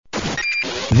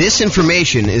This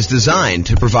information is designed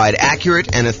to provide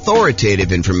accurate and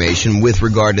authoritative information with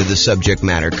regard to the subject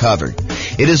matter covered.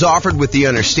 It is offered with the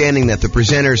understanding that the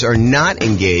presenters are not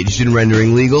engaged in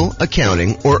rendering legal,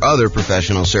 accounting, or other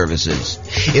professional services.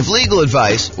 If legal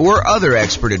advice or other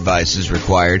expert advice is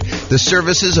required, the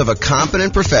services of a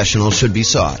competent professional should be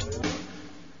sought.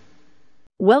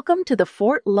 Welcome to the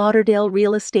Fort Lauderdale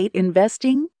Real Estate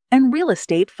Investing and Real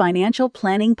Estate Financial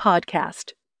Planning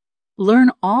Podcast.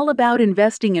 Learn all about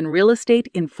investing in real estate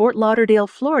in Fort Lauderdale,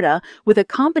 Florida, with a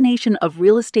combination of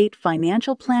real estate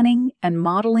financial planning and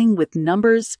modeling with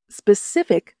numbers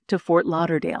specific to Fort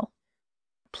Lauderdale.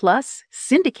 Plus,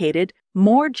 syndicated,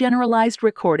 more generalized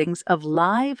recordings of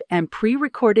live and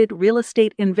pre-recorded real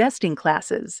estate investing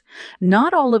classes,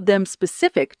 not all of them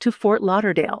specific to Fort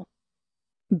Lauderdale.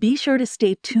 Be sure to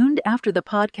stay tuned after the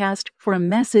podcast for a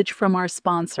message from our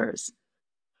sponsors.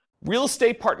 Real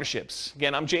estate partnerships.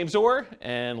 Again, I'm James Orr,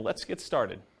 and let's get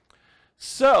started.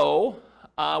 So,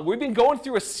 we've been going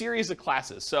through a series of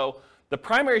classes. So, the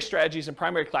primary strategies and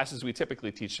primary classes we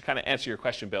typically teach, to kind of answer your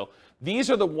question, Bill, these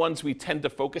are the ones we tend to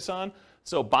focus on.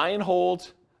 So, buy and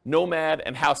hold, nomad,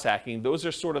 and house hacking, those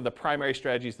are sort of the primary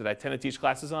strategies that I tend to teach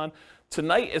classes on.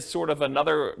 Tonight is sort of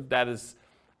another that is,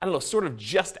 sort of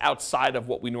just outside of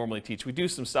what we normally teach. We do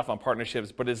some stuff on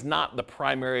partnerships, but it's not the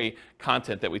primary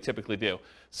content that we typically do.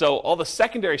 So all the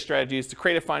secondary strategies to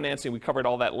creative financing, we covered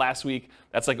all that last week.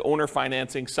 That's like owner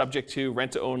financing, subject to,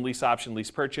 rent to own, lease option, lease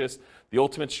purchase, the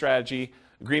ultimate strategy,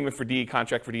 agreement for deed,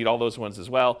 contract for deed, all those ones as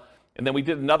well. And then we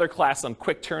did another class on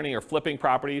quick turning or flipping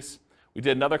properties. We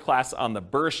did another class on the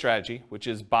BRRRR strategy, which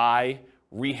is buy,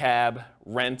 rehab,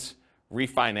 rent,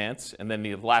 refinance, and then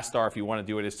the last R, if you want to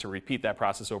do it, is to repeat that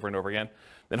process over and over again.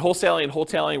 Then wholesaling and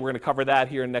wholetailing, we're going to cover that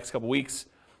here in the next couple weeks.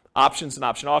 Options and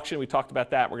option auction, we talked about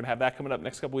that. We're going to have that coming up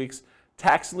next couple weeks.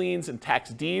 Tax liens and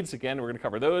tax deeds, again, we're going to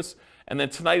cover those. And then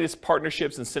tonight is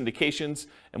partnerships and syndications,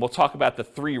 and we'll talk about the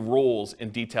three roles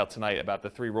in detail tonight, about the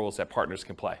three roles that partners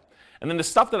can play. And then the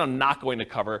stuff that I'm not going to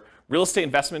cover, real estate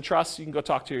investment trusts, you can go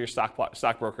talk to your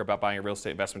stockbroker about buying a real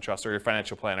estate investment trust or your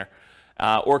financial planner.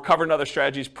 Or covering other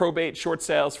strategies, probate, short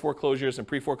sales, foreclosures, and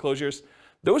pre-foreclosures.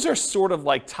 Those are sort of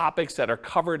like topics that are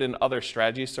covered in other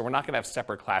strategies, so we're not going to have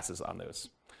separate classes on those.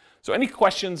 So any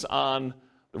questions on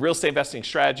the real estate investing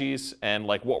strategies and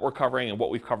like what we're covering and what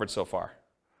we've covered so far?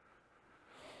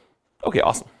 Okay,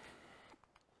 awesome.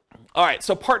 All right,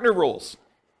 so partner rules.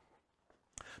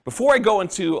 Before I go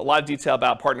into a lot of detail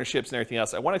about partnerships and everything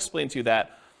else, I want to explain to you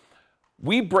that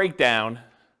we break down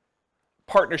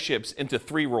partnerships into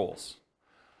three roles.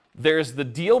 There's the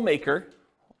deal maker,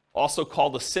 also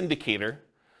called a syndicator,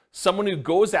 someone who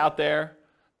goes out there,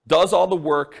 does all the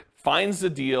work, finds the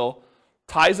deal,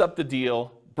 ties up the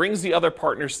deal, brings the other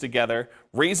partners together,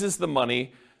 raises the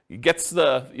money, gets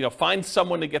finds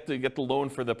someone to get the loan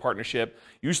for the partnership,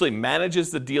 usually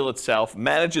manages the deal itself,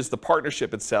 manages the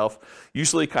partnership itself,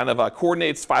 usually kind of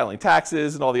coordinates filing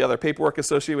taxes and all the other paperwork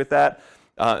associated with that.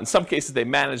 In some cases, they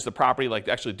manage the property, like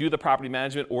actually do the property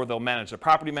management, or they'll manage the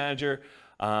property manager.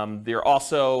 They're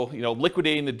also,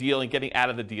 liquidating the deal and getting out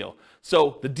of the deal.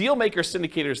 So the deal maker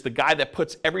syndicator is the guy that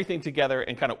puts everything together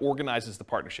and kind of organizes the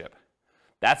partnership.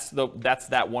 That's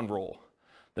that one role.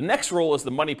 The next role is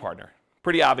the money partner.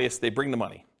 Pretty obvious, they bring the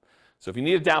money. So if you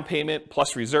need a down payment,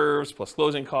 plus reserves, plus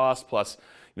closing costs, plus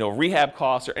rehab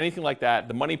costs or anything like that,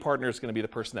 the money partner is going to be the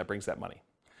person that brings that money.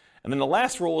 And then the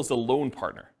last role is the loan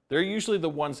partner. They're usually the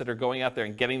ones that are going out there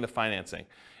and getting the financing.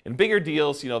 In bigger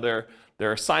deals,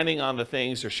 they're signing on the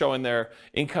things, they're showing their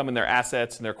income and their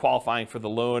assets, and they're qualifying for the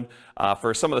loan.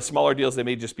 For some of the smaller deals, they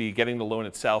may just be getting the loan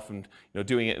itself and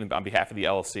doing it on behalf of the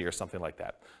LLC or something like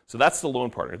that. So that's the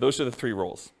loan partner. Those are the three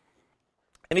roles.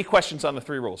 Any questions on the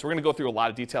three roles? We're going to go through a lot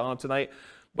of detail on them tonight,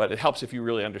 but it helps if you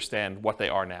really understand what they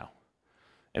are now.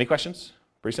 Any questions?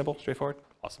 Pretty simple, straightforward?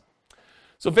 Awesome.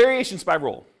 So variations by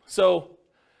role. So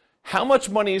how much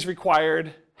money is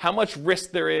required, how much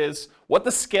risk there is, what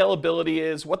the scalability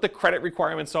is, what the credit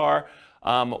requirements are,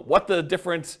 what the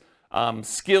different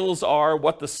skills are,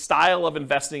 what the style of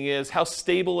investing is, how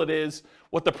stable it is,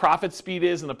 what the profit speed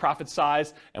is and the profit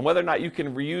size, and whether or not you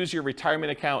can reuse your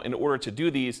retirement account in order to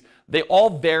do these, they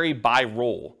all vary by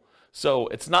role. So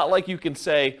it's not like you can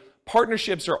say,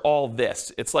 partnerships are all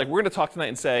this. It's like we're going to talk tonight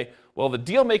and say, well, the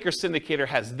deal maker syndicator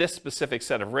has this specific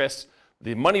set of risks,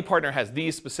 the money partner has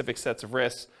these specific sets of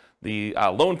risks, the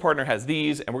loan partner has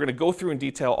these, and we're going to go through in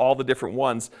detail all the different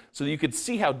ones so that you can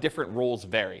see how different roles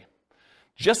vary.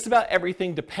 Just about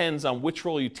everything depends on which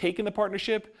role you take in the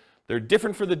partnership. They're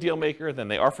different for the deal maker than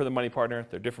they are for the money partner.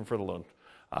 They're different for the loan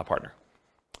partner.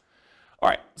 All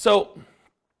right, so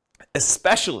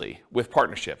especially with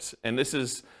partnerships, and this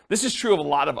is true of a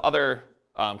lot of other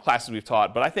classes we've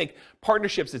taught, but I think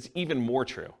partnerships it's even more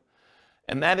true.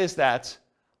 And that is that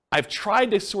I've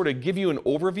tried to sort of give you an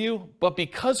overview, but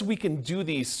because we can do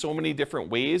these so many different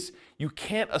ways, you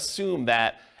can't assume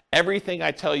that everything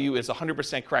I tell you is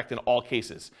 100% correct in all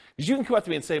cases. Because you can come up to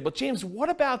me and say, but James, what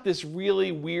about this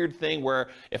really weird thing where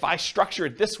if I structure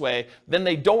it this way, then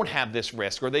they don't have this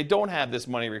risk, or they don't have this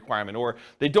money requirement, or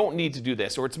they don't need to do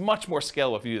this, or it's much more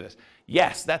scalable if you do this.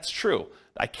 Yes, that's true.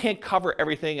 I can't cover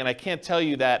everything, and I can't tell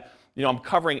you that I'm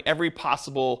covering every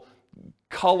possible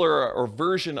color or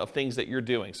version of things that you're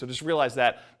doing. So just realize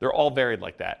that they're all varied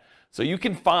like that. So you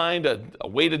can find a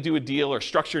way to do a deal or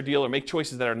structure a deal or make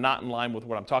choices that are not in line with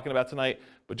what I'm talking about tonight,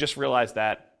 but just realize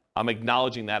that I'm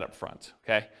acknowledging that up front,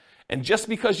 okay? And just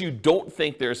because you don't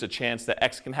think there's a chance that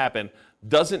X can happen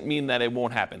doesn't mean that it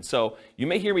won't happen. So you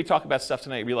may hear me talk about stuff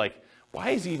tonight and be like,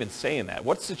 why is he even saying that?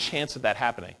 What's the chance of that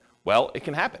happening? Well, it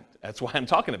can happen. That's why I'm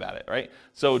talking about it, right?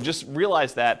 So just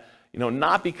realize that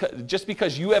not because just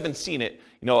because you haven't seen it,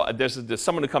 there's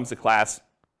someone who comes to class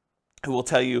who will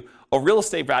tell you, oh, real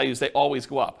estate values, they always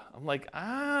go up. I'm like,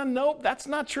 nope, that's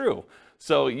not true.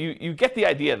 So you get the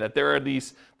idea that there are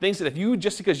these things that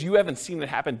just because you haven't seen it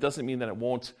happen doesn't mean that it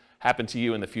won't happen to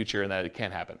you in the future and that it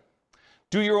can't happen.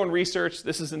 Do your own research.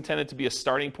 This is intended to be a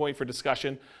starting point for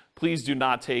discussion. Please do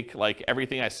not take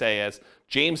everything I say as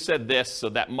James said this, so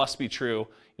that must be true.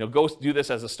 Go do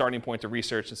this as a starting point to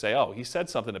research and say, oh, he said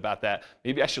something about that.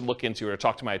 Maybe I should look into it or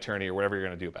talk to my attorney or whatever you're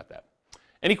going to do about that.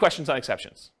 Any questions on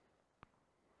exceptions?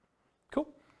 Cool.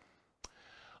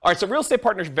 All right, so real estate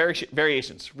partnership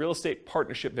variations. Real estate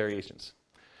partnership variations.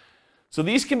 So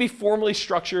these can be formally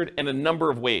structured in a number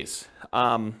of ways.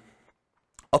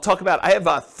 I'll talk about, I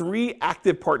have 3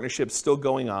 active partnerships still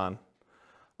going on.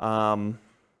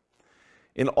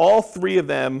 In all 3 of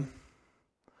them,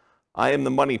 I am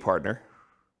the money partner.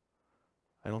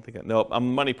 Nope, I'm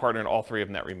a money partner in all 3 of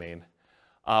them that remain.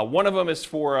 One of them is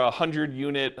for a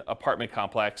 100-unit apartment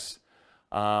complex.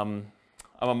 I'm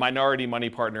a minority money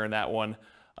partner in that one.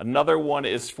 Another one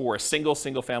is for a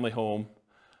single-family home.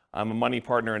 I'm a money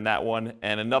partner in that one.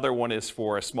 And another one is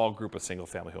for a small group of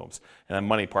single-family homes. And I'm a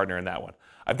money partner in that one.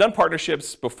 I've done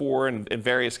partnerships before in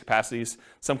various capacities.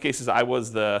 Some cases I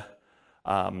was the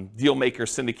deal maker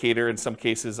syndicator. In some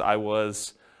cases I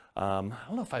was, I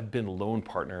don't know if I've been loan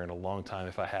partner in a long time,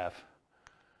 if I have.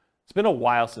 It's been a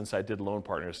while since I did loan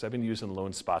partners. I've been using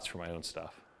loan spots for my own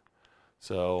stuff.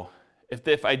 So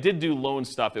if I did do loan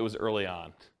stuff, it was early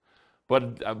on.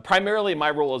 But primarily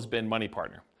my role has been money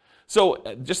partner. So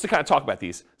just to kind of talk about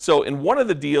these. So in one of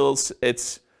the deals,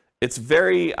 it's a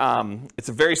very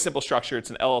simple structure. It's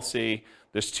an LLC.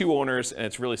 There's 2 owners, and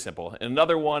it's really simple. In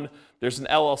another one, there's an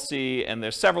LLC, and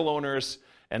there's several owners,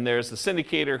 and there's the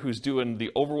syndicator who's doing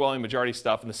the overwhelming majority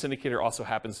stuff, and the syndicator also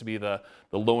happens to be the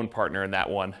loan partner in that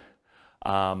one.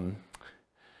 And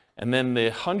then the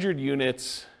 100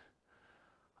 units,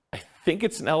 I think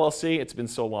it's an LLC. It's been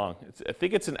so long. I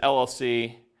think it's an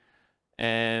LLC,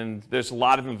 and there's a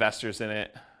lot of investors in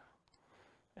it.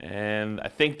 And I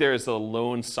think there's a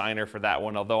loan signer for that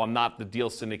one, although I'm not the deal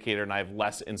syndicator and I have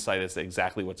less insight as to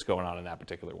exactly what's going on in that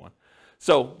particular one.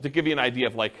 So to give you an idea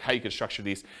of how you could structure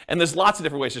these, and there's lots of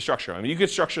different ways to structure them. I mean, you could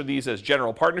structure these as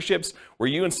general partnerships where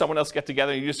you and someone else get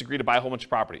together and you just agree to buy a whole bunch of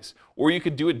properties. Or you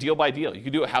could do it deal by deal. You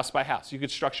could do it house by house. You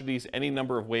could structure these any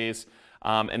number of ways.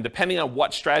 And depending on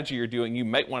what strategy you're doing, you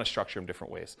might want to structure them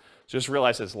different ways. So just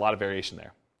realize there's a lot of variation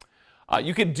there.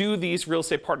 You could do these real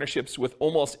estate partnerships with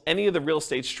almost any of the real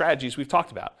estate strategies we've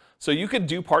talked about. So you could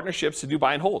do partnerships to do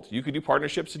buy and hold. You could do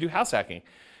partnerships to do house hacking.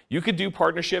 You could do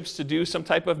partnerships to do some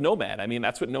type of nomad. I mean,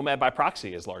 that's what nomad by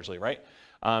proxy is largely, right?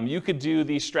 You could do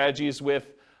these strategies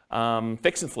with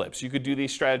fix and flips. You could do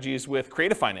these strategies with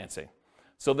creative financing.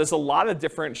 So there's a lot of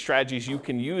different strategies you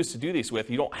can use to do these with.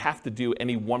 You don't have to do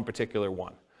any one particular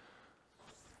one.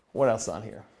 What else on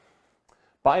here?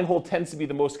 Buy and hold tends to be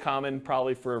the most common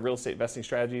probably for real estate investing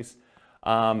strategies.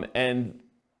 And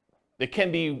it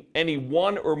can be any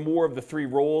one or more of the 3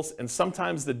 roles, and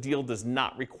sometimes the deal does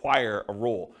not require a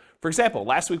role. For example,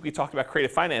 last week we talked about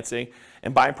creative financing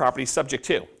and buying properties subject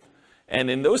to.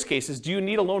 And in those cases, do you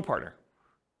need a loan partner?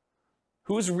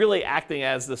 Who's really acting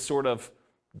as the sort of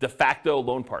de facto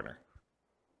loan partner?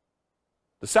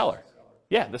 The seller.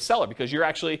 Yeah, the seller, because you're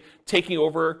actually taking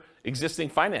over existing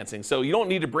financing. So you don't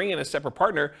need to bring in a separate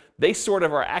partner. They sort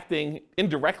of are acting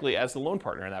indirectly as the loan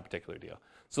partner in that particular deal.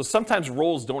 So sometimes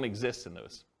roles don't exist in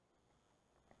those.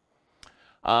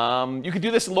 You could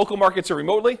do this in local markets or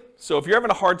remotely. So if you're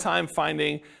having a hard time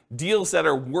finding deals that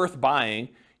are worth buying,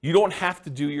 you don't have to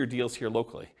do your deals here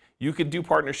locally. You could do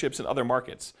partnerships in other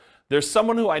markets. There's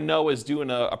someone who I know is doing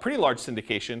a pretty large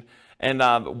syndication, and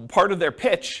part of their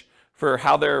pitch for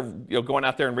how they're going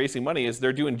out there and raising money is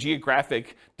they're doing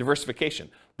geographic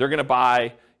diversification. They're going to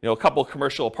buy a couple of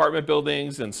commercial apartment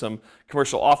buildings and some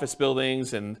commercial office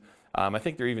buildings, and I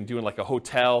think they're even doing like a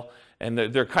hotel, and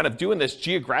they're kind of doing this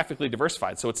geographically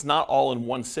diversified, so it's not all in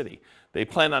one city. They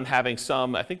plan on having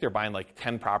some, I think they're buying like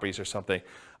 10 properties or something,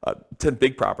 10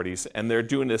 big properties, and they're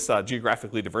doing this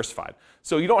geographically diversified.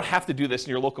 So you don't have to do this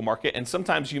in your local market, and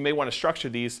sometimes you may want to structure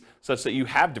these such that you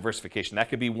have diversification. That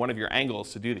could be one of your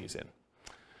angles to do these in.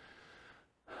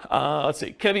 Let's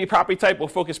see, can it be a property type? We'll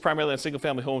focus primarily on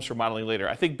single-family homes for modeling later.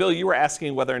 I think, Bill, you were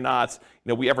asking whether or not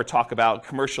we ever talk about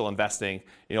commercial investing,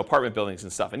 apartment buildings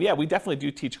and stuff. And yeah, we definitely do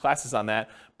teach classes on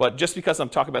that. But just because I'm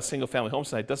talking about single-family homes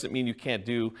tonight doesn't mean you can't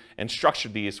do and structure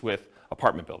these with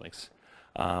apartment buildings.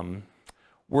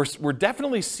 We're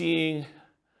definitely seeing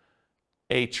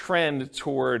a trend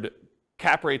toward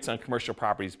cap rates on commercial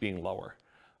properties being lower.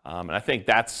 And I think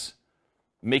that's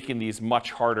making these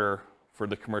much harder for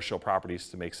the commercial properties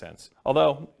to make sense.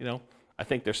 Although, I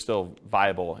think they're still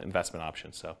viable investment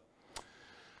options. So,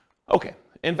 okay,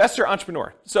 investor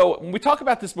entrepreneur. So when we talk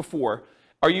about this before,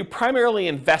 are you primarily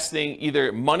investing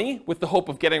either money with the hope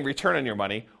of getting a return on your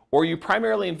money, or are you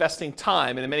primarily investing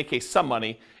time, and in many cases some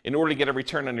money, in order to get a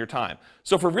return on your time?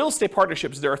 So for real estate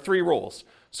partnerships, there are 3 roles.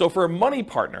 So for a money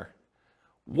partner,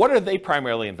 what are they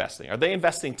primarily investing? Are they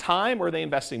investing time, or are they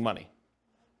investing money?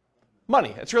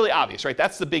 Money. It's really obvious, right?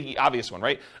 That's the big obvious one,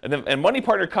 right? And money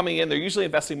partner coming in, they're usually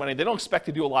investing money. They don't expect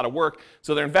to do a lot of work,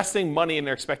 so they're investing money and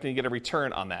they're expecting to get a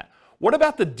return on that. What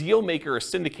about the deal maker or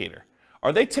syndicator?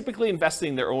 Are they typically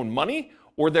investing their own money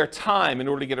or their time in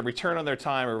order to get a return on their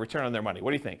time or a return on their money?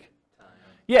 What do you think? Time.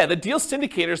 Yeah, the deal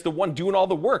syndicator is the one doing all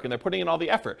the work and they're putting in all the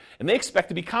effort. And they expect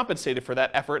to be compensated for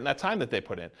that effort and that time that they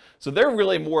put in. So they're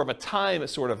really more of a time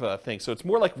sort of a thing. So it's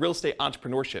more like real estate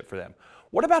entrepreneurship for them.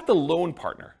 What about the loan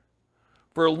partner?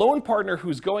 For a loan partner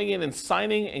who's going in and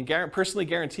signing and personally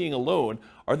guaranteeing a loan,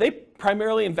 are they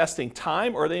primarily investing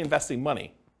time or are they investing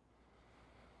money?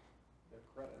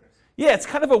 Yeah, it's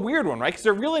kind of a weird one, right? Because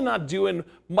they're really not doing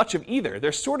much of either.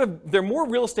 They're more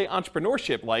real estate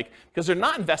entrepreneurship-like because they're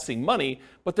not investing money,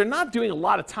 but they're not doing a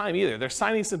lot of time either. They're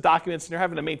signing some documents and they're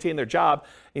having to maintain their job,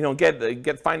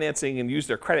 get financing and use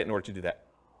their credit in order to do that.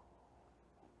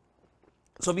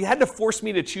 So if you had to force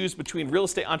me to choose between real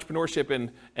estate entrepreneurship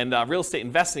and real estate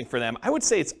investing for them, I would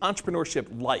say it's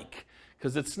entrepreneurship-like,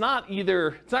 because it's not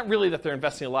really that they're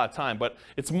investing a lot of time, but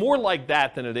it's more like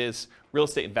that than it is real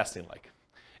estate investing-like.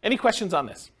 Any questions on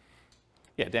this?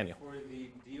 Yeah, Daniel. For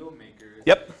the deal makers,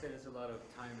 yep. You said it's a lot of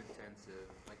time intensive.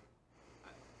 And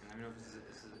I don't know if this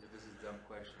is a dumb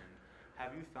question.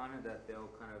 Have you found that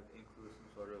they'll kind of include some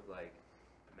sort of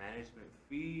management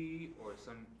fee or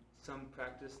some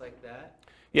practice like that?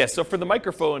 Yeah, so for the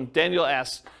microphone, Daniel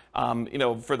asks,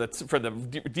 for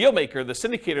the deal maker, the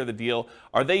syndicator of the deal,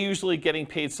 are they usually getting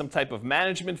paid some type of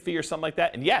management fee or something like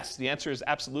that? And yes, the answer is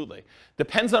absolutely.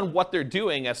 Depends on what they're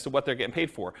doing as to what they're getting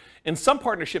paid for. In some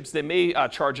partnerships, they may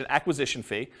charge an acquisition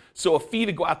fee, so a fee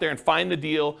to go out there and find the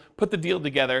deal, put the deal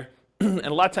together, and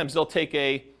a lot of times they'll take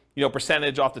a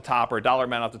percentage off the top or a dollar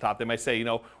amount off the top. They might say,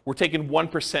 we're taking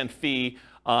 1% fee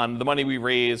on the money we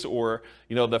raise, or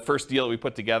the first deal that we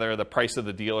put together, the price of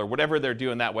the deal, or whatever they're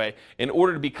doing that way, in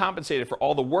order to be compensated for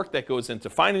all the work that goes into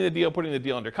finding the deal, putting the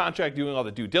deal under contract, doing all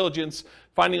the due diligence,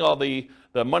 finding all the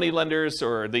money lenders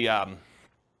or the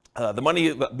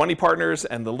money partners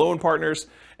and the loan partners,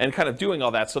 and kind of doing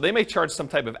all that. So they may charge some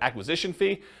type of acquisition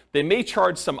fee. They may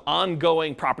charge some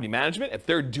ongoing property management. If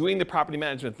they're doing the property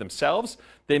management themselves,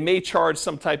 they may charge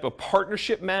some type of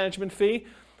partnership management fee.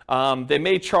 They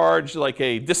may charge like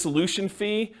a dissolution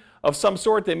fee of some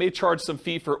sort. They may charge some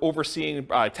fee for overseeing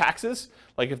taxes,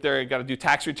 like if they're got to do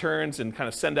tax returns and kind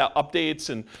of send out updates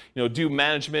and do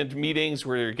management meetings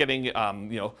where you're getting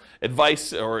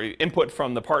advice or input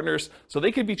from the partners. So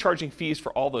they could be charging fees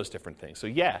for all those different things. So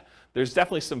yeah, there's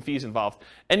definitely some fees involved.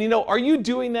 And are you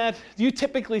doing that? Do you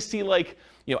typically see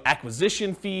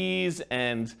acquisition fees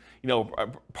and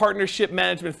partnership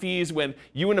management fees when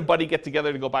you and a buddy get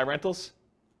together to go buy rentals?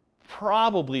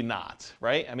 Probably not,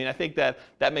 right? I mean, I think that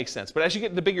makes sense. But as you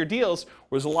get into bigger deals,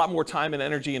 where there's a lot more time and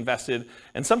energy invested,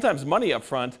 and sometimes money up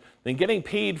front, then getting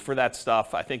paid for that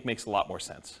stuff, I think, makes a lot more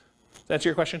sense. Does that answer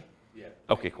your question? Yeah.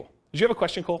 Okay, cool. Did you have a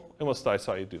question, Cole? Almost I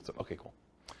saw you do so. Okay, cool.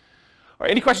 All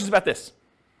right, any questions about this?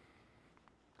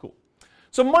 Cool.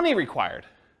 So money required.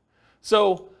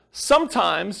 So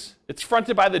sometimes it's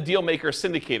fronted by the deal maker or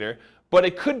syndicator, but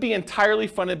it could be entirely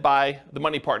funded by the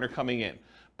money partner coming in.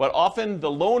 But often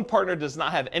the loan partner does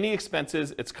not have any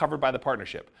expenses. It's covered by the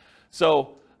partnership.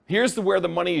 So here's where the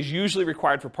money is usually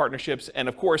required for partnerships. And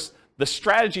of course, the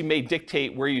strategy may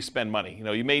dictate where you spend money.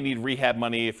 You may need rehab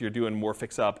money if you're doing more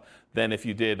fix-up than if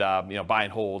you did buy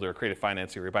and hold or creative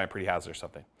financing or you're buying pretty houses or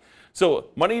something. So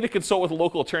money to consult with a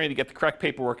local attorney to get the correct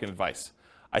paperwork and advice.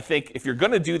 I think if you're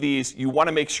going to do these, you want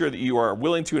to make sure that you are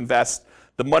willing to invest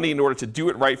the money in order to do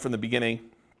it right from the beginning.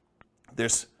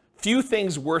 There's few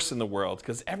things worse in the world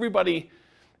because everybody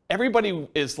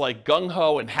is like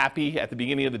gung-ho and happy at the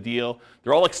beginning of the deal.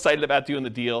 They're all excited about doing the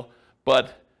deal,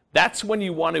 but that's when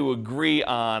you want to agree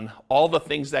on all the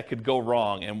things that could go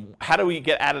wrong and how do we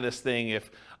get out of this thing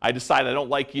if I decide I don't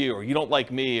like you or you don't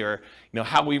like me, or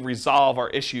how we resolve our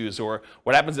issues, or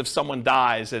what happens if someone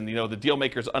dies and the deal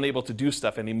maker is unable to do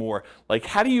stuff anymore. Like,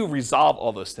 how do you resolve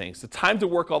all those things? The time to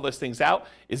work all those things out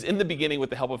is in the beginning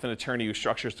with the help of an attorney who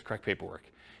structures the correct paperwork.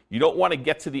 You don't want to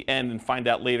get to the end and find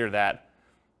out later that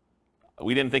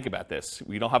we didn't think about this.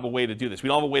 We don't have a way to do this. We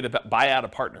don't have a way to buy out a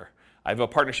partner. I have a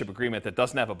partnership agreement that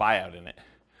doesn't have a buyout in it,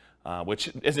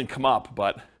 which isn't come up,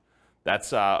 but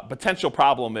that's a potential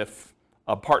problem if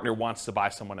a partner wants to buy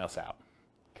someone else out,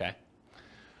 okay?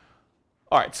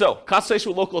 All right, so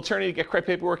consultation with a local attorney to get correct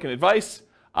paperwork and advice.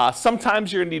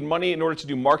 Sometimes you're gonna need money in order to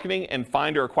do marketing and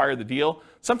find or acquire the deal.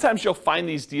 Sometimes you'll find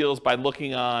these deals by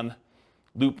looking on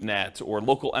LoopNet or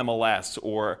local MLS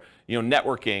or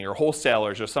networking or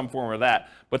wholesalers or some form of that.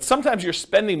 But sometimes you're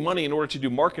spending money in order to do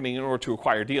marketing in order to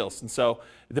acquire deals. And so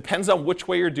it depends on which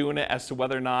way you're doing it as to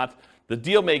whether or not the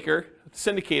deal maker, the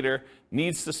syndicator,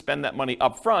 needs to spend that money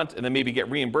up front and then maybe get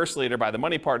reimbursed later by the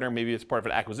money partner. Maybe it's part of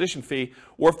an acquisition fee,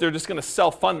 or if they're just going to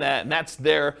self-fund that and that's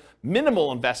their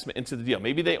minimal investment into the deal.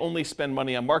 Maybe they only spend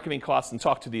money on marketing costs and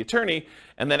talk to the attorney,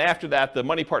 and then after that, the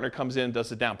money partner comes in, does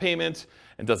the down payment,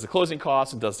 and does the closing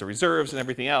costs, and does the reserves and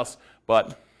everything else.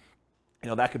 But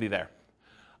that could be there.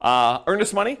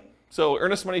 Earnest money. So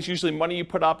earnest money is usually money you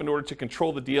put up in order to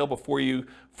control the deal before you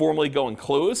formally go and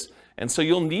close. And so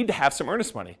you'll need to have some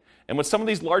earnest money. And with some of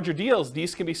these larger deals,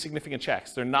 these can be significant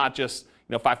checks. They're not just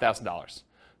 $5,000.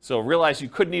 So realize you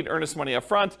could need earnest money up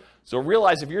front. So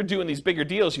realize if you're doing these bigger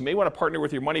deals, you may want to partner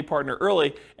with your money partner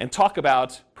early and talk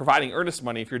about providing earnest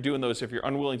money if you're doing those, if you're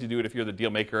unwilling to do it, if you're the deal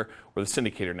maker or the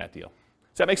syndicator in that deal.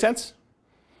 Does that make sense?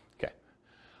 Okay.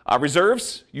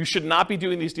 Reserves, you should not be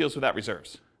doing these deals without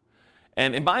reserves.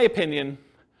 And in my opinion,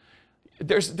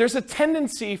 there's a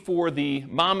tendency for the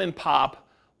mom and pop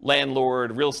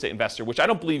landlord real estate investor, which I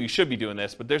don't believe you should be doing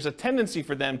this, but there's a tendency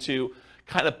for them to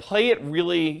kind of play it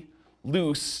really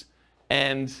loose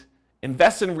and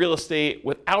invest in real estate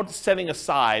without setting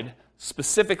aside,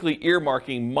 specifically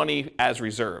earmarking money as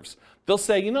reserves. They'll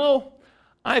say,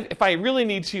 if I really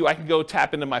need to, I can go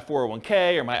tap into my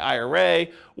 401k or my IRA,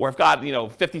 or I've got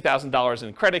 $50,000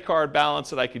 in credit card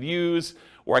balance that I could use,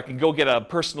 or I can go get a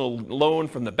personal loan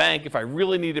from the bank if I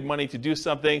really needed money to do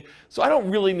something. So I don't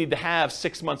really need to have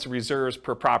 6 months of reserves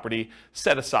per property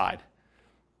set aside.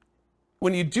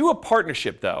 When you do a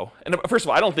partnership, though, and first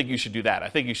of all, I don't think you should do that. I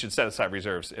think you should set aside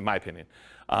reserves, in my opinion.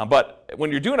 But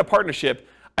when you're doing a partnership,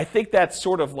 I think that's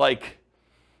sort of like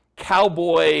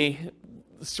cowboy,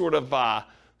 sort of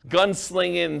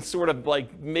gunslinging, sort of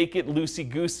like make it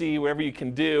loosey-goosey, whatever you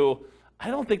can do. I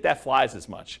don't think that flies as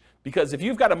much. Because if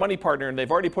you've got a money partner and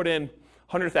they've already put in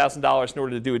 $100,000 in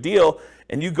order to do a deal,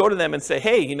 and you go to them and say,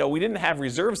 hey, we didn't have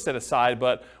reserves set aside,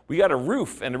 but we got a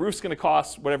roof, and the roof's going to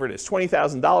cost whatever it is,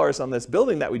 $20,000 on this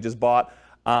building that we just bought.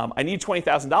 I need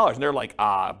 $20,000. And they're like,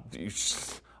 I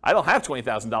don't have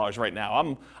 $20,000 right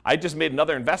now. I just made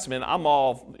another investment.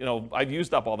 I've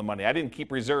used up all the money. I didn't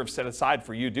keep reserves set aside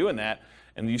for you doing that.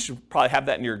 And you should probably have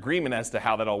that in your agreement as to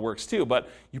how that all works too. But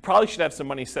you probably should have some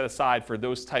money set aside for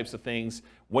those types of things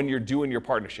when you're doing your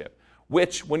partnership.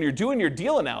 Which, when you're doing your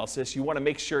deal analysis, you want to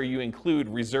make sure you include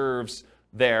reserves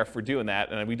there for doing that.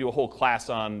 And we do a whole class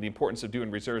on the importance of doing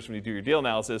reserves when you do your deal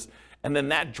analysis. And then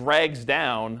that drags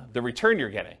down the return you're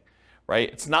getting, right?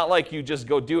 It's not like you just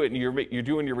go do it and you're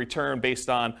doing your return based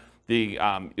on the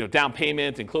down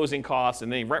payment and closing costs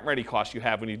and any rent ready costs you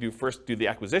have when you first do the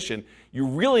acquisition. You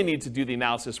really need to do the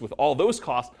analysis with all those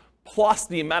costs plus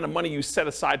the amount of money you set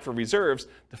aside for reserves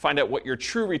to find out what your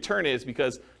true return is,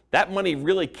 because that money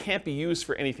really can't be used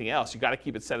for anything else. You got to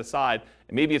keep it set aside,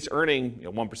 and maybe it's earning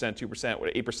 1%,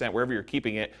 2%, 8%, wherever you're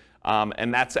keeping it,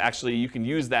 and that's actually, you can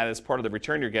use that as part of the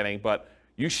return you're getting, but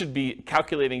you should be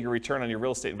calculating your return on your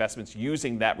real estate investments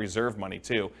using that reserve money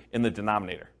too in the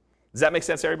denominator. Does that make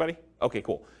sense to everybody? Okay,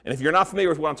 cool. And if you're not familiar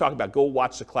with what I'm talking about, go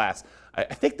watch the class. I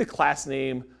think the class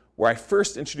name where I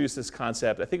first introduced this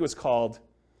concept, I think it was called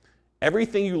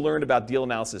Everything You Learned About Deal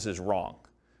Analysis is Wrong.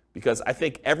 Because I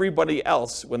think everybody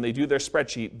else, when they do their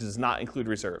spreadsheet, does not include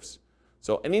reserves.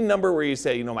 So any number where you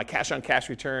say, my cash on cash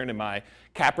return and my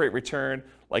cap rate return,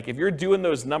 like if you're doing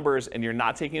those numbers and you're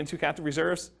not taking into account the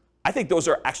reserves, I think those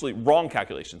are actually wrong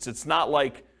calculations. It's not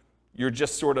like you're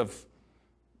just sort of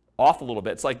off a little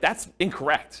bit. It's like that's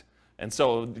incorrect. And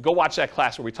so go watch that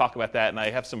class where we talk about that, and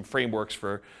I have some frameworks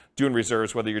for doing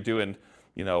reserves, whether you're doing,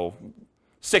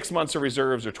 6 months of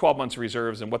reserves or 12 months of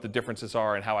reserves and what the differences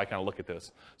are and how I kind of look at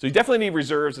those. So you definitely need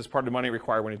reserves as part of the money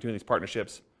required when you're doing these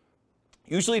partnerships.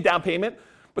 Usually down payment,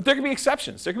 but there can be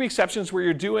exceptions. There can be exceptions where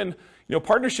you're doing,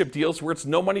 partnership deals where it's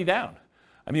no money down.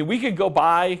 I mean, we could go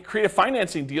buy creative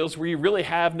financing deals where you really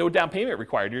have no down payment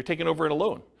required. You're taking over in a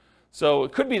loan. So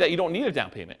it could be that you don't need a down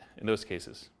payment in those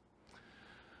cases.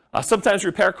 Sometimes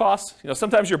repair costs.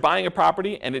 Sometimes you're buying a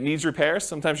property and it needs repairs.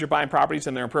 Sometimes you're buying properties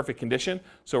and they're in perfect condition.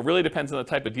 So it really depends on the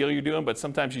type of deal you're doing, but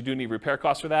sometimes you do need repair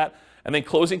costs for that. And then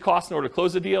closing costs in order to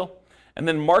close the deal. And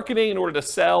then marketing in order to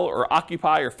sell or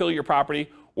occupy or fill your property,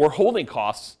 or holding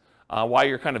costs while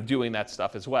you're kind of doing that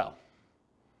stuff as well.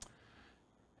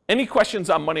 Any questions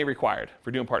on money required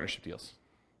for doing partnership deals?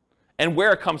 And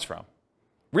where it comes from?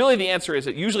 Really the answer is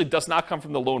it usually does not come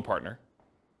from the loan partner,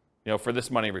 for this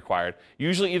money required.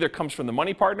 Usually either comes from the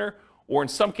money partner, or in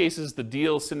some cases the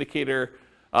deal syndicator,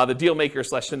 the deal maker /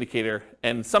 syndicator,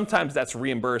 and sometimes that's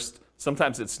reimbursed,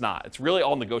 sometimes it's not. It's really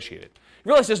all negotiated. You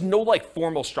realize there's no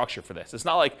formal structure for this. It's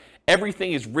not like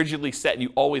everything is rigidly set and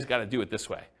you always got to do it this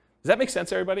way. Does that make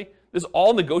sense, everybody? This is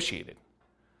all negotiated.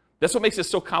 That's what makes it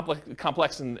so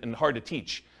complex and hard to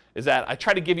teach, is that I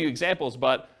try to give you examples,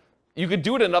 but you could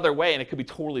do it another way and it could be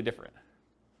totally different.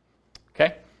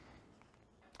 Okay?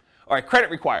 All right,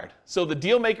 credit required. So the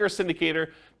deal maker or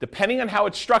syndicator, depending on how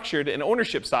it's structured and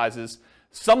ownership sizes,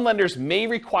 some lenders may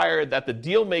require that the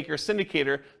deal maker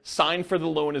syndicator sign for the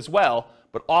loan as well,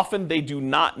 but often they do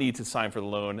not need to sign for the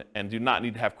loan and do not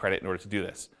need to have credit in order to do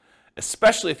this,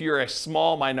 especially if you're a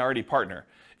small minority partner.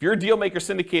 If you're a deal maker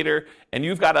syndicator and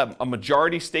you've got a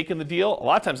majority stake in the deal, a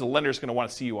lot of times the lender is going to want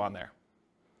to see you on there,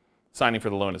 signing for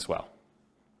the loan as well.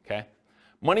 Okay?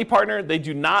 Money partner, they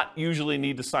do not usually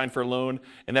need to sign for a loan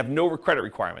and have no credit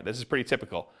requirement. This is pretty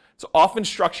typical. It's often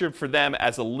structured for them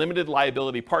as a limited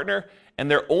liability partner, and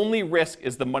their only risk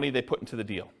is the money they put into the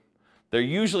deal. They're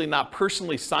usually not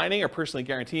personally signing or personally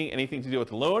guaranteeing anything to do with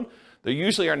the loan. They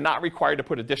usually are not required to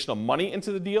put additional money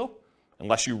into the deal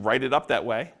unless you write it up that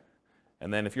way.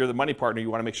 And then if you're the money partner,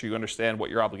 you want to make sure you understand what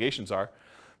your obligations are.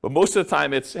 But most of the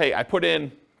time it's, hey, I put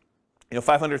in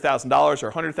 $500,000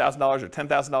 or $100,000 or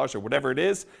 $10,000 or whatever it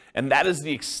is, and that is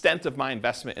the extent of my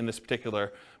investment in this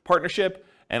particular partnership,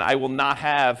 and I will not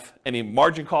have any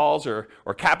margin calls or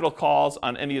capital calls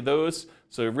on any of those.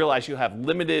 So realize you have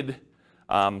limited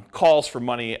calls for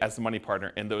money as the money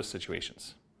partner in those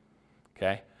situations.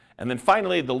 Okay? And then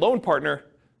finally, the loan partner,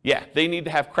 yeah, they need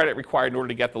to have credit required in order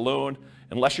to get the loan,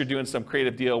 unless you're doing some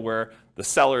creative deal where the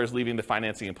seller is leaving the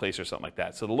financing in place or something like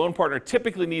that. So the loan partner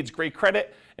typically needs great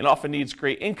credit and often needs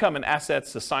great income and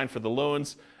assets to sign for the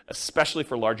loans, especially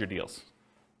for larger deals.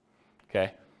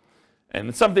 Okay? And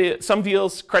in some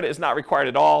deals, credit is not required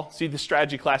at all. See the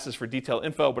strategy classes for detailed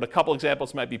info, but a couple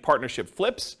examples might be partnership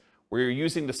flips, where you're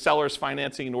using the seller's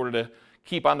financing in order to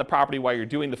keep on the property while you're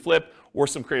doing the flip, or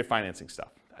some creative financing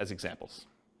stuff as examples.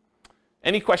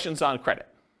 Any questions on credit?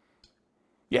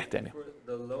 Yeah, Daniel. For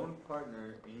the loan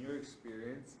partner, in your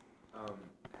experience,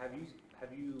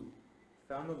 have you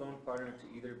found the loan partner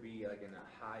to either be like in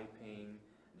a high-paying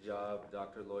job,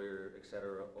 doctor, lawyer,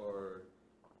 etc., or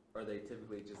are they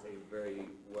typically just a very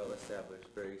well-established,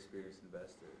 very experienced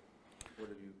investor? What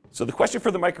have you? So the question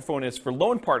for the microphone is, for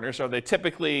loan partners, are they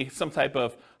typically some type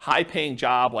of high-paying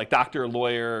job, like doctor,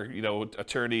 lawyer,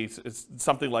 attorney,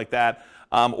 something like that,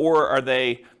 or are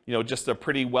they, just a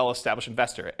pretty well-established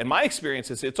investor? And my experience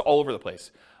is it's all over the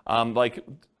place. Like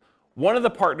one of the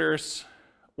partners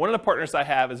I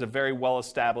have is a very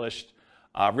well-established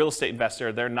real estate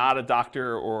investor. They're not a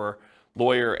doctor or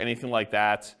lawyer or anything like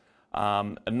that.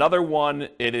 Another one,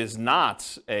 it is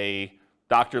not a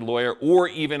doctor, lawyer, or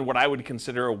even what I would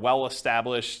consider a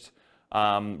well-established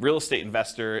real estate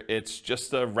investor. It's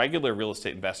just a regular real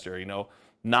estate investor,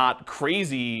 not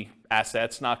crazy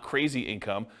assets, not crazy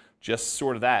income, just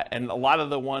sort of that. And a lot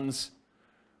of the ones,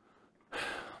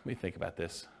 let me think about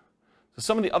this. So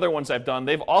some of the other ones I've done,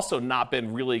 they've also not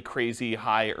been really crazy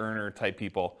high earner type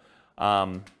people.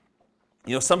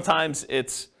 Sometimes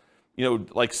it's,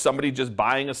 like somebody just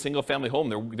buying a single family home,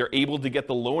 they're able to get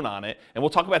the loan on it. And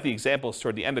we'll talk about the examples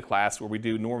toward the end of class where we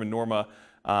do Norm and Norma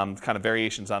kind of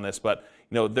variations on this. But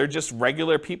they're just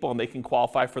regular people and they can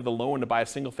qualify for the loan to buy a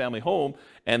single family home,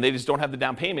 and they just don't have the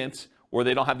down payments, or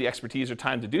they don't have the expertise or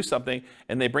time to do something,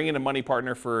 and they bring in a money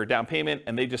partner for down payment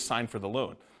and they just sign for the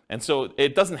loan. And so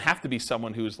it doesn't have to be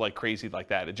someone who's like crazy like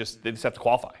that. They just have to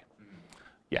qualify.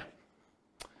 Yeah.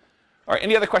 All right,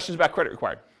 any other questions about credit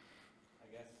required?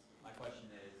 I guess my question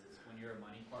is when you're a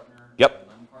money partner Yep. or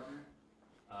a loan partner,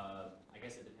 I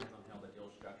guess it depends on how the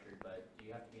deal's structured, but do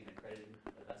you have to be an accredited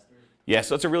investor? Yeah,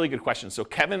 so that's a really good question. So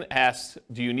Kevin asked,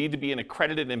 do you need to be an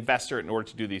accredited investor in order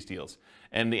to do these deals?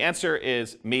 And the answer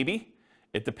is maybe.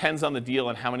 It depends on the deal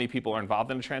and how many people are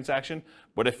involved in the transaction.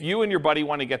 But if you and your buddy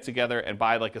want to get together and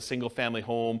buy like a single family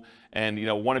home and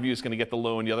one of you is going to get the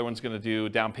loan, the other one's going to do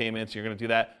down payments, you're going to do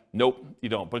that, nope, you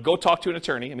don't. But go talk to an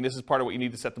attorney. I mean, this is part of what you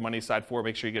need to set the money aside for,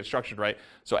 make sure you get it structured right.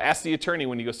 So ask the attorney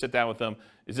when you go sit down with them,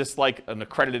 is this like an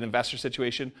accredited investor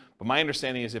situation? But my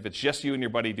understanding is if it's just you and your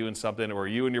buddy doing something, or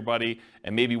you and your buddy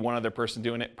and maybe one other person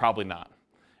doing it, probably not.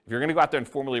 If you're going to go out there and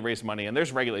formally raise money, and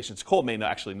there's regulations, Cole may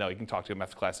actually know, you can talk to him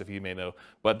after class if he may know,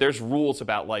 but there's rules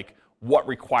about like what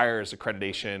requires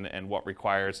accreditation and what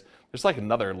requires, there's like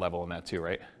another level in that too,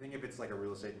 right? I think if it's like a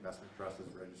real estate investment trust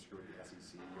that's registered with the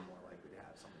SEC, you're more likely to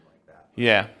have something like that.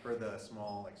 Yeah. For the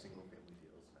small, like single family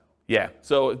deals, no. Yeah,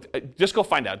 so just go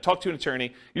find out. Talk to an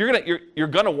attorney. You're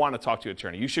gonna want to talk to an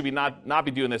attorney. You should be not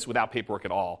be doing this without paperwork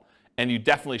at all. And you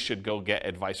definitely should go get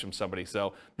advice from somebody.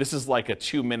 So this is like a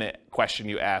 2-minute question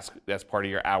you ask that's part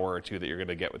of your hour or two that you're going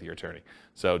to get with your attorney.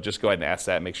 So just go ahead and ask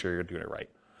that and make sure you're doing it right,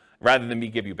 rather than me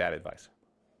give you bad advice.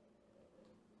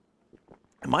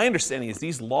 My understanding is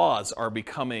these laws are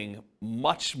becoming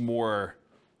much more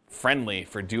friendly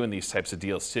for doing these types of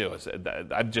deals too.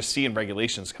 I'm just seeing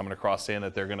regulations coming across saying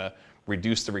that they're going to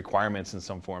reduce the requirements in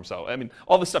some form. So, I mean,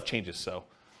 all this stuff changes. So,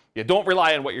 yeah, don't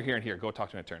rely on what you're hearing here. Go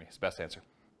talk to an attorney. It's the best answer.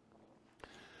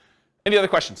 Any other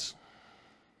questions?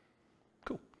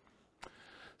 Cool.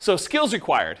 So skills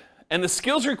required. And the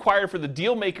skills required for the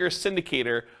deal maker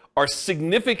syndicator are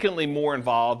significantly more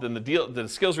involved than the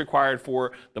skills required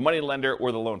for the money lender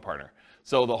or the loan partner.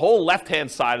 So the whole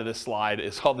left-hand side of this slide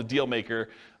is all the deal maker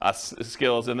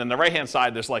skills, and then the right-hand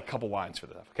side, there's like a couple lines for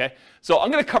that, okay? So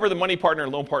I'm gonna cover the money partner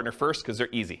and loan partner first because they're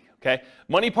easy, okay?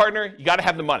 Money partner, you gotta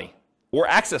have the money or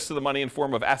access to the money in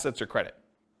form of assets or credit.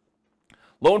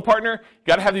 Loan partner, you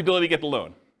got to have the ability to get the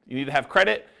loan. You need to have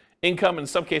credit, income, and in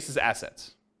some cases,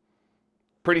 assets.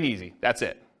 Pretty easy. That's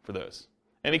it for those.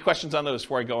 Any questions on those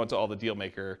before I go into all the deal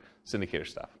maker syndicator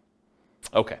stuff?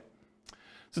 Okay.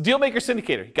 So deal maker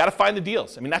syndicator, you got to find the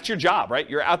deals. I mean, that's your job, right?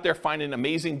 You're out there finding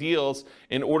amazing deals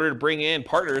in order to bring in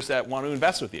partners that want to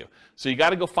invest with you. So you got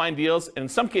to go find deals, and in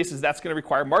some cases, that's going to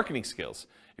require marketing skills.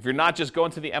 If you're not just going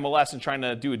to the MLS and trying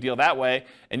to do a deal that way,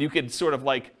 and you could sort of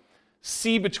like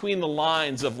see between the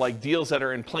lines of like deals that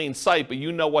are in plain sight, but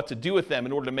you know what to do with them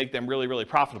in order to make them really, really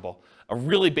profitable. A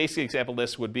really basic example of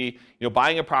this would be,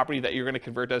 buying a property that you're going to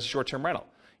convert as a short-term rental.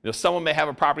 Someone may have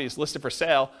a property that's listed for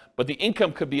sale, but the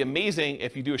income could be amazing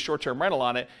if you do a short-term rental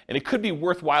on it, and it could be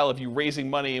worthwhile if you're raising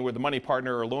money with a money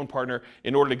partner or a loan partner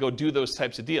in order to go do those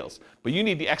types of deals. But you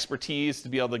need the expertise to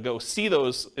be able to go see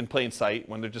those in plain sight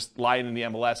when they're just lying in the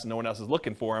MLS and no one else is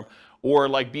looking for them, or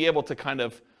like be able to kind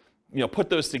of put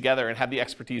those together and have the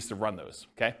expertise to run those,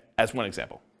 okay? As one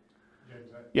example. James,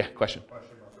 Yeah, question.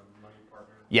 Question about the money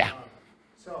partner. Yeah.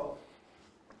 So,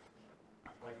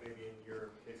 like maybe in your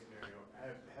case scenario,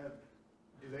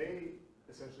 do they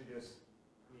essentially just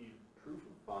need proof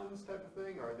of funds type of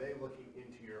thing, or are they looking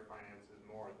into your finances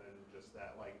more than just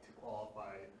that, like to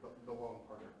qualify, the loan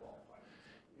partner qualify?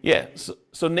 Yeah,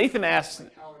 so Nathan asked,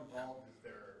 Like how involved is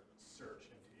their search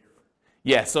into your...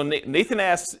 yeah, so Nathan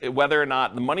asked whether or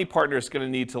not the money partner is going to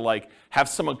need to like have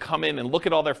someone come in and look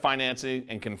at all their financing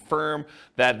and confirm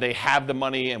that they have the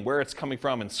money and where it's coming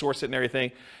from and source it and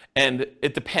everything. And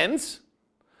it depends.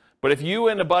 But if you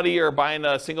and a buddy are buying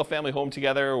a single family home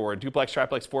together or a duplex,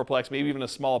 triplex, fourplex, maybe even a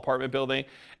small apartment building,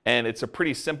 and it's a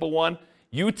pretty simple one,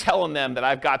 you telling them that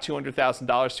I've got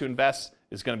 $200,000 to invest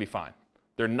is going to be fine.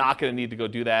 They're not going to need to go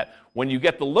do that. When you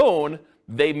get the loan,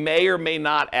 they may or may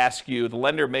not ask you, the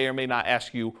lender may or may not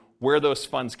ask you where those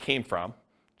funds came from,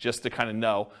 just to kind of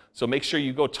know. So make sure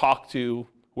you go talk to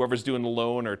whoever's doing the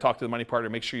loan or talk to the money partner,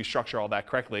 make sure you structure all that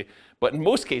correctly. But in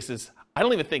most cases, I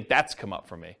don't even think that's come up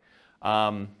for me.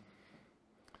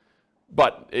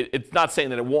 But it's not saying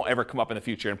that it won't ever come up in the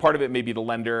future. And part of it may be the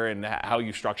lender and how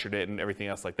you structured it and everything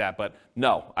else like that. But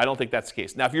no, I don't think that's the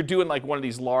case. Now, if you're doing like one of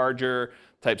these larger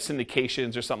type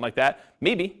syndications or something like that,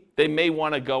 maybe they may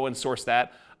want to go and source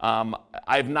that.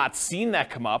 I've not seen that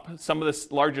come up. Some of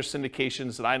the larger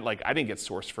syndications that I didn't get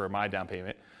sourced for my down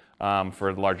payment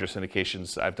for the larger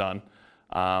syndications I've done.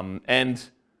 And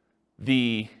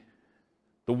the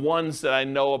ones that I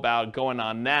know about going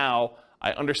on now,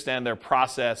 I understand their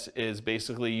process is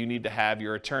basically you need to have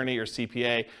your attorney or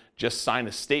CPA just sign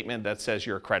a statement that says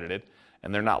you're accredited.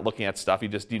 and they're not looking at stuff. You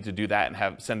just need to do that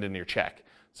and send in your check.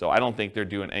 So I don't think they're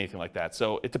doing anything like that.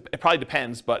 So it probably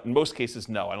depends, but in most cases,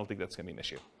 no, I don't think that's going to be an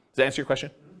issue. Does that answer your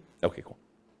question? Okay, cool.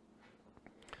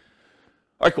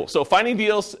 All right, cool. So finding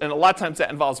deals, and a lot of times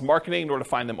that involves marketing in order to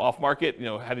find them off market,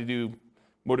 how to do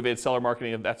motivated seller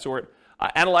marketing of that sort.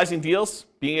 Analyzing deals,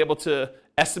 being able to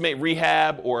estimate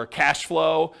rehab or cash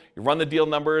flow, you run the deal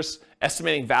numbers,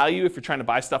 estimating value if you're trying to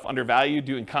buy stuff undervalued,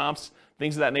 doing comps,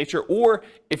 things of that nature. Or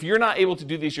if you're not able to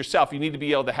do these yourself, you need to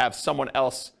be able to have someone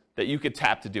else that you could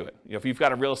tap to do it. If you've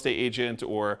got a real estate agent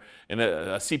or a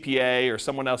CPA or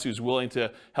someone else who's willing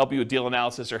to help you with deal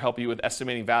analysis or help you with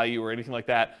estimating value or anything like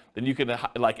that, then you can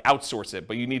outsource it.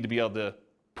 But you need to be able to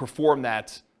perform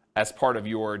that as part of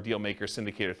your deal maker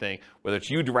syndicator thing, whether it's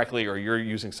you directly or you're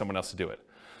using someone else to do it.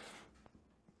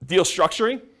 Deal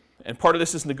structuring, and part of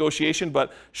this is negotiation,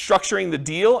 but structuring the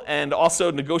deal and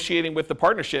also negotiating with the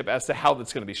partnership as to how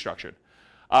that's going to be structured.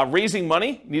 Raising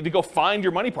money, you need to go find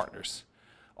your money partners.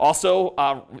 Also,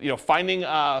 finding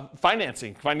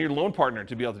financing, finding your loan partner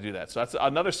to be able to do that. So that's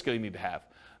another skill you need to have.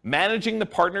 Managing the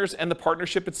partners and the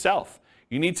partnership itself.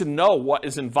 You need to know what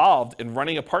is involved in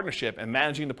running a partnership and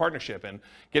managing the partnership and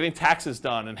getting taxes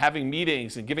done and having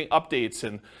meetings and giving updates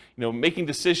and making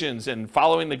decisions and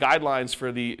following the guidelines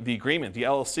for the agreement, the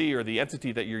LLC or the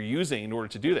entity that you're using in order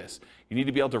to do this. You need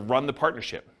to be able to run the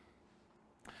partnership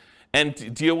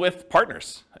and deal with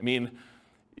partners. I mean,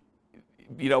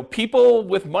 people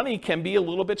with money can be a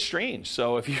little bit strange.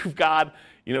 So if you've got,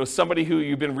 somebody who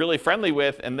you've been really friendly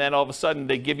with, and then all of a sudden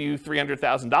they give you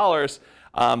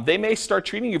 $300,000, they may start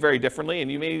treating you very differently,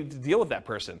 and you may need to deal with that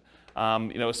person.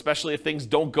 Especially if things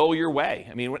don't go your way.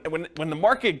 I mean, when the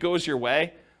market goes your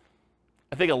way,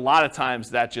 I think a lot of times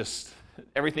that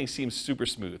everything seems super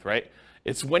smooth, right?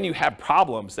 It's when you have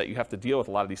problems that you have to deal with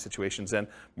a lot of these situations, and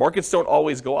markets don't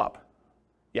always go up.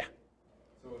 Yeah.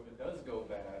 So if it does go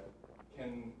bad,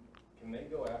 can they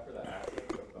go after the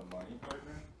assets of the money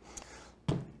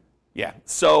partner? Yeah.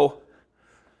 So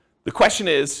the question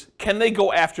is, can they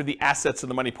go after the assets of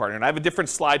the money partner? And I have a different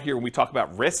slide here when we talk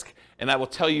about risk, and I will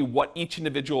tell you what each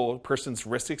individual person's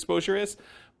risk exposure is.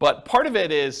 But part of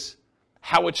it is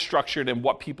how it's structured and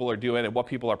what people are doing and what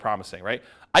people are promising, right?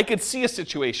 I could see a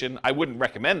situation, I wouldn't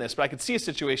recommend this, but I could see a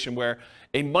situation where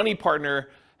a money partner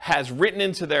has written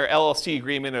into their LLC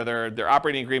agreement or their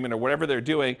operating agreement or whatever they're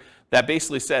doing that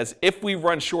basically says, if we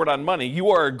run short on money,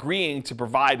 you are agreeing to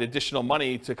provide additional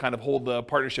money to kind of hold the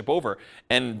partnership over.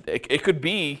 And it could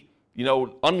be,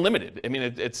 unlimited. I mean,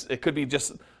 it could be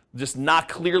just not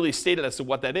clearly stated as to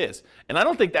what that is. And I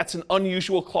don't think that's an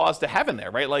unusual clause to have in there,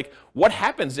 right? Like, what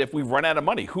happens if we run out of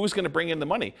money? Who's going to bring in the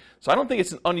money? So I don't think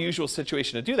it's an unusual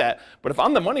situation to do that. But if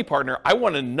I'm the money partner, I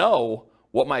want to know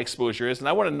what my exposure is, and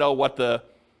I want to know what the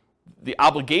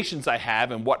obligations I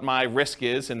have and what my risk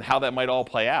is and how that might all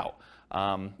play out.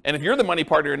 And if you're the money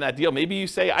partner in that deal, maybe you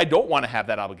say, I don't want to have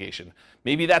that obligation.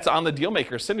 Maybe that's on the deal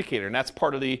maker syndicator, and that's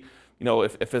part of the,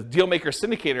 if a deal maker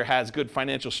syndicator has good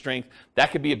financial strength,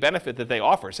 that could be a benefit that they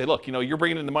offer. Say, look, you're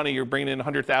bringing in the money, you're bringing in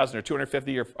 $100,000 or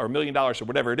 $250,000 or $1 million or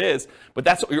whatever it is, but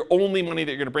that's your only money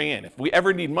that you're going to bring in. If we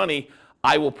ever need money,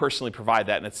 I will personally provide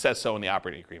that, and it says so in the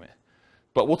operating agreement.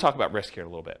 But we'll talk about risk here in a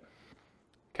little bit.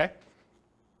 Okay?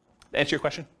 Answer your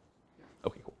question?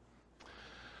 Okay, cool.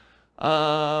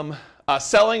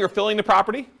 Selling or filling the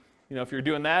property, if you're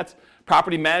doing that.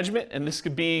 Property management, and this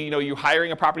could be, you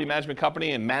hiring a property management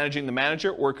company and managing the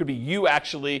manager, or it could be you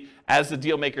actually, as the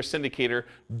deal maker syndicator,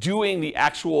 doing the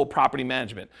actual property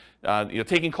management.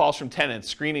 Taking calls from tenants,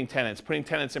 screening tenants, putting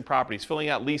tenants in properties, filling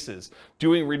out leases,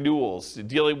 doing renewals,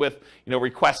 dealing with,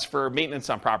 requests for maintenance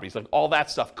on properties. Like all that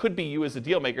stuff could be you as a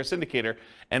deal maker syndicator,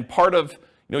 and part of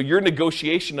your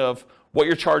negotiation of what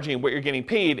you're charging and what you're getting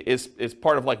paid is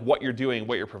part of like what you're doing,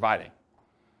 what you're providing.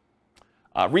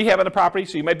 Rehab on the property,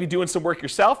 so you might be doing some work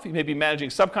yourself, you may be managing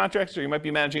subcontractors, or you might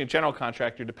be managing a general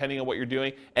contractor, depending on what you're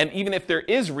doing, and even if there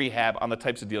is rehab on the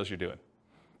types of deals you're doing.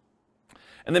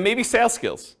 And then maybe sales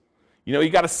skills. You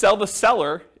got to sell the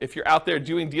seller if you're out there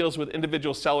doing deals with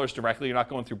individual sellers directly, you're not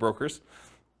going through brokers.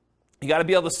 You got to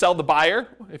be able to sell the buyer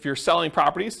if you're selling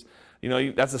properties.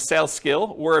 That's a sales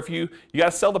skill. Or if you got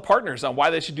to sell the partners on why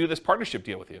they should do this partnership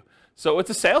deal with you. So it's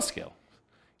a sales skill.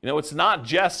 It's not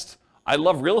just, I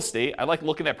love real estate, I like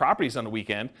looking at properties on the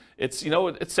weekend. It's,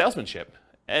 it's salesmanship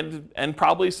and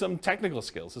probably some technical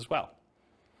skills as well.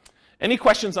 Any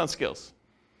questions on skills?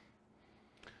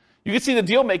 You can see the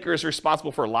deal maker is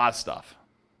responsible for a lot of stuff.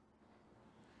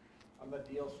 On the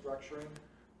deal structuring,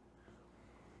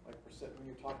 like when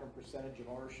you're talking percentage of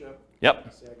ownership.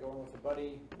 Yep. Say I go in with a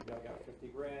buddy, I got 50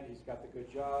 grand, he's got the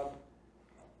good job.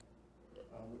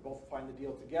 We both find the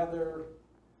deal together.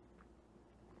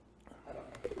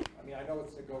 I know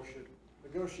it's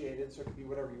negotiated, so it can be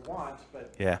whatever you want,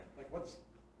 but Yeah. like what's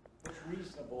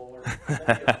reasonable, or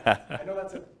I know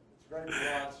it's very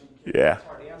broad, so you can't, it's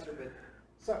hard to answer, but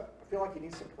I feel like you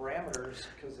need some parameters,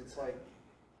 because it's like,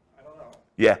 I don't know.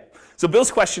 Yeah. So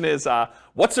Bill's question is,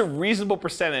 what's a reasonable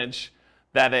percentage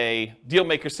that a deal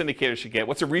maker syndicator should get?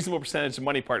 What's a reasonable percentage the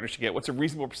money partner should get? What's a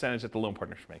reasonable percentage that the loan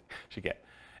partner should get?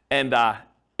 And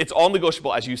it's all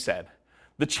negotiable, as you said.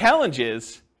 The challenge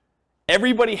is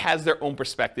everybody has their own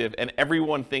perspective, and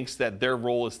everyone thinks that their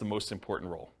role is the most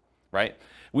important role, right?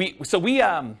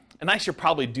 And I should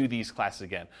probably do these classes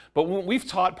again, but when we've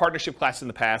taught partnership classes in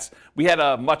the past, we had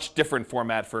a much different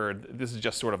format for, this is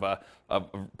just sort of a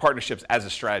partnerships as a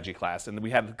strategy class, and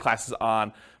we had classes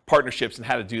on partnerships and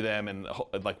how to do them and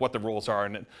like what the roles are,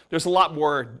 and there's a lot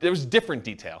more, there was different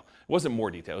detail. It wasn't more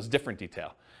detail, it was different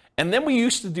detail. And then we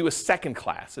used to do a second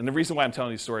class, and the reason why I'm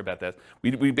telling you a story about this,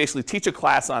 we basically teach a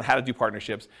class on how to do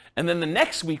partnerships, and then the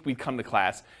next week we'd come to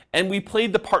class and we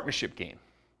played the partnership game.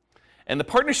 And the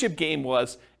partnership game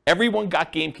was everyone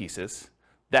got game pieces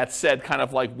that said kind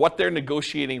of like what their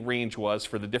negotiating range was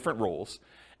for the different roles.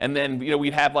 And then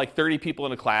we'd have like 30 people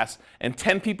in a class, and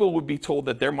 10 people would be told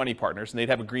that they're money partners, and they'd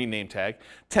have a green name tag.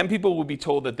 10 people would be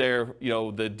told that they're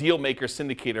the deal maker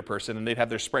syndicator person, and they'd have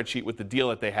their spreadsheet with the deal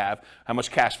that they have, how much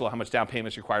cash flow, how much down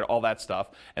payments required, all that stuff.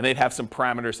 And they'd have some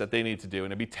parameters that they need to do,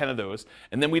 and it'd be 10 of those.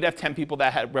 And then we'd have 10 people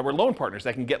that were loan partners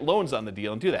that can get loans on the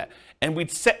deal and do that. And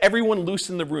we'd set everyone loose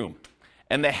in the room.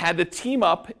 And they had to team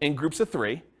up in groups of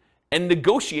 3 and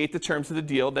negotiate the terms of the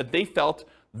deal that they felt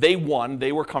they won,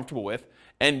 they were comfortable with.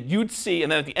 And you'd see,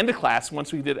 and then at the end of class,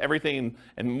 once we did everything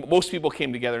and most people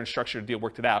came together and structured a deal,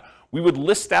 worked it out, we would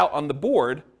list out on the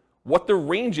board what the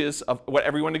ranges of what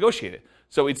everyone negotiated.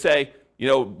 So we'd say,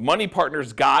 money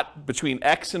partners got between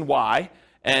X and Y,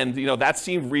 and that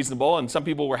seemed reasonable, and some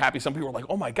people were happy, some people were like,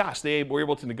 oh my gosh, they were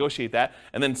able to negotiate that.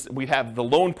 And then we'd have the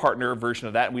loan partner version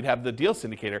of that, and we'd have the deal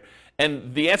syndicator.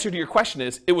 And the answer to your question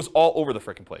is, it was all over the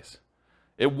frickin' place.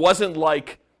 It wasn't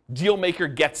like deal maker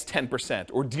gets 10%,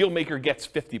 or deal maker gets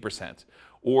 50%,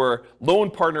 or loan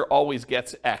partner always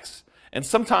gets X. And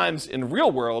sometimes in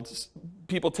real world,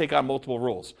 people take on multiple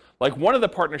roles. Like one of the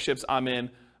partnerships I'm in,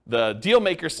 the deal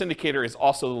maker syndicator is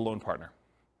also the loan partner.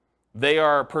 They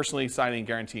are personally signing and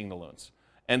guaranteeing the loans.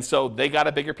 And so they got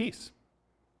a bigger piece,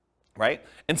 right?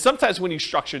 And sometimes when you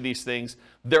structure these things,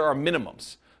 there are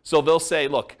minimums. So they'll say,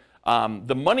 look,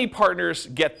 the money partners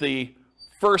get the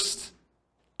first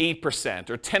 8%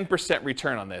 or 10%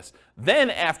 return on this. Then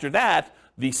after that,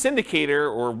 the syndicator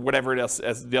or whatever else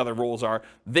as the other roles are,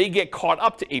 they get caught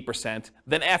up to 8%.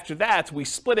 Then after that, we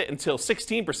split it until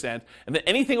 16%. And then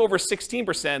anything over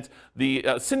 16%, the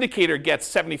syndicator gets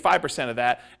 75% of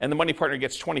that, and the money partner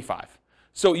gets 25%.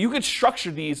 So you could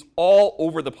structure these all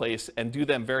over the place and do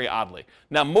them very oddly.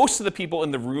 Now, most of the people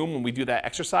in the room, when we do that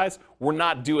exercise, we're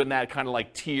not doing that kind of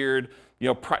like tiered,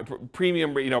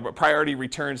 premium, priority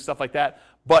return, stuff like that.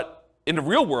 But in the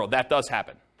real world, that does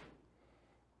happen.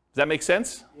 Does that make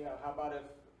sense? Yeah, how about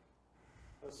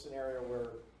if a scenario where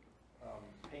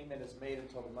payment is made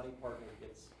until the money partner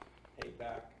gets paid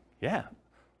back? Yeah.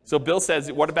 So Bill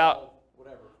says, what about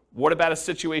a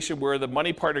situation where the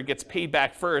money partner gets paid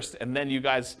back first and then you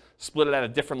guys split it at a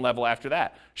different level after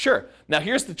that? Sure. Now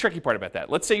here's the tricky part about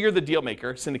that. Let's say you're the deal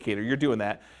maker, syndicator, you're doing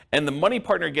that, and the money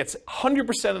partner gets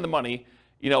 100% of the money,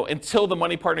 until the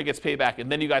money partner gets paid back,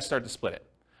 and then you guys start to split it.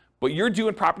 But you're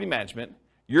doing property management,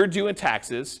 you're doing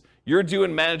taxes, you're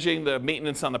doing managing the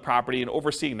maintenance on the property and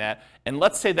overseeing that, and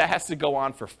let's say that has to go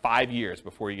on for 5 years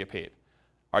before you get paid.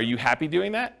 Are you happy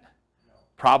doing that? No.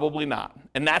 Probably not.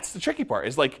 And that's the tricky part,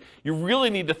 is like you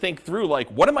really need to think through, like,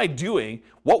 what am I doing?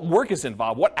 What work is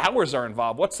involved? What hours are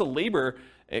involved? What's the labor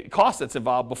cost that's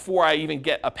involved before I even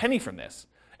get a penny from this?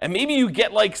 And maybe you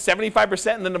get like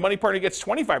 75% and then the money partner gets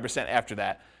 25% after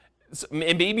that. And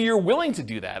maybe you're willing to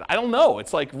do that. I don't know.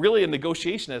 It's like really a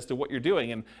negotiation as to what you're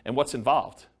doing and what's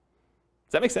involved.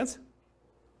 Does that make sense?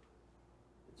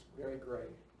 It's very gray.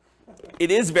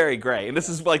 It is very gray. And this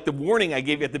is like the warning I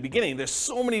gave you at the beginning. There's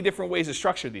so many different ways to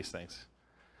structure these things.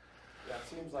 Yeah, it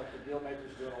seems like the deal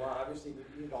maker's doing a lot. Obviously,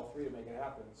 you need all 3 to make it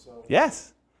happen. So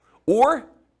yes. Or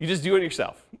you just do it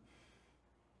yourself.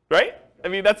 Right? I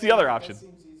mean, that's the other option. That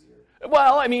seems easier.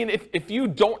 Well, I mean, if you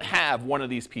don't have one of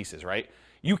these pieces, right?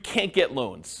 You can't get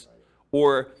loans,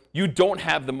 or you don't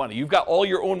have the money. You've got all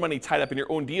your own money tied up in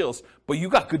your own deals, but you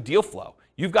got good deal flow.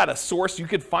 you've got a source, you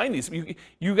could find these.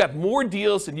 You got more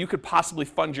deals than you could possibly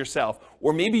fund yourself.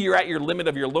 Or maybe you're at your limit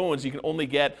of your loans. You can only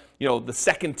get, the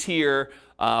second tier,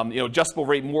 adjustable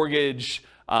rate mortgage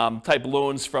type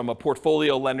loans from a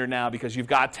portfolio lender now because you've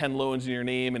got 10 loans in your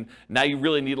name, and now you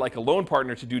really need like a loan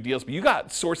partner to do deals. But you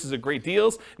got sources of great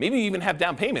deals. Maybe you even have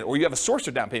down payment, or you have a source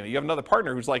of down payment. You have another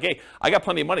partner who's like, hey, I got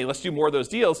plenty of money. Let's do more of those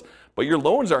deals. But your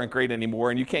loans aren't great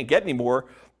anymore, and you can't get any more.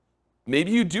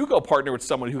 Maybe you do go partner with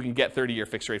someone who can get 30-year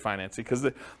fixed rate financing because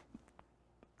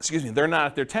they're not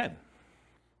at their 10. Does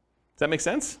that make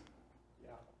sense?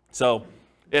 Yeah. So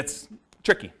it's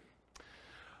tricky.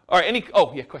 All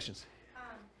right. Questions?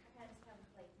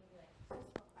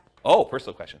 Oh,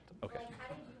 personal question. Okay. How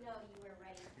did you know you were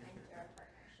ready to enter a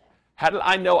partnership? How did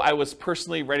I know I was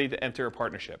personally ready to enter a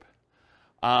partnership?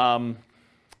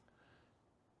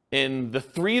 In the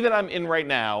 3 that I'm in right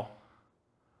now,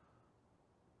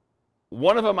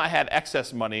 one of them I had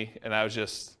excess money, and I was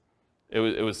just, it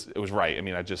was right. I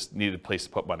mean, I just needed a place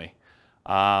to put money.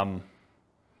 Another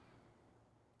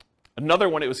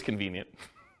one, it was convenient.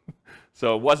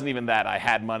 So it wasn't even that I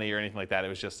had money or anything like that. It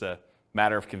was just a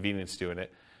matter of convenience doing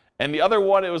it. And the other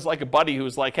one, it was like a buddy who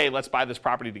was like, hey, let's buy this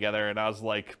property together. And I was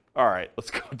like, all right, let's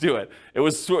go do it. It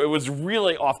was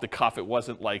really off the cuff. It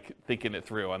wasn't like thinking it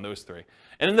through on those 3.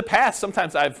 And in the past,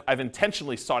 sometimes I've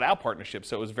intentionally sought out partnerships.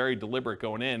 So it was very deliberate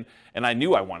going in, and I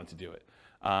knew I wanted to do it.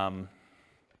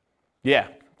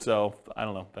 So I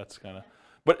don't know. That's kind of,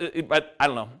 but I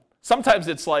don't know. Sometimes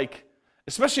it's like,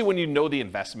 especially when you know the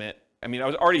investment. I mean, I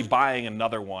was already buying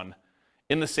another one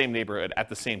in the same neighborhood at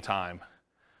the same time.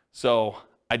 So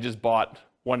I just bought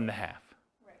 1.5,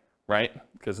 right?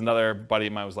 Because another buddy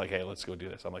of mine was like, hey, let's go do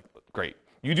this. I'm like, great.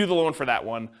 You do the loan for that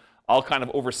one. I'll kind of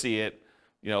oversee it.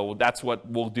 That's what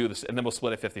we'll do this. And then we'll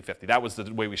split it 50-50. That was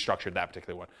the way we structured that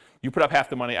particular one. You put up half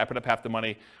the money. I put up half the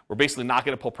money. We're basically not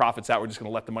going to pull profits out. We're just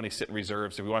going to let the money sit in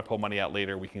reserves. If we want to pull money out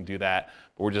later, we can do that.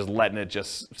 But we're just letting it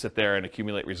just sit there and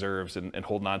accumulate reserves and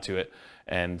holding on to it.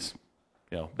 And,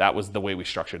 that was the way we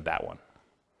structured that one.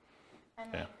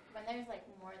 And when there's like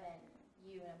more than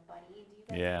you and a buddy,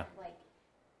 do you guys have like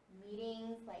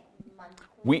meetings like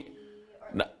monthly?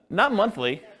 Not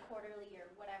monthly. Or quarterly or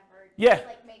whatever. Yeah. To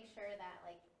like make sure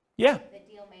that the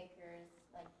deal makers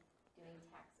like doing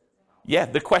taxes and all. Yeah.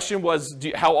 The question was,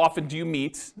 how often do you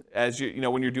meet as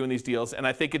when you're doing these deals? And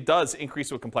I think it does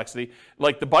increase with complexity.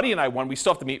 Like the buddy and I we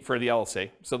still have to meet for the LLC.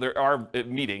 So there are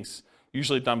meetings.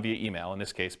 Usually done via email in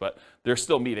this case, but there's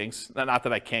still meetings. Not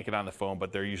that I can't get on the phone,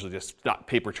 but they're usually just not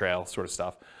paper trail sort of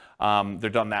stuff. They're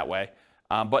done that way.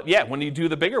 But yeah, when you do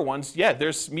the bigger ones,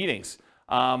 there's meetings.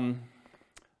 The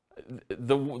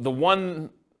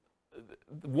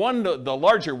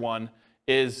larger one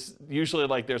is usually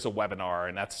like there's a webinar,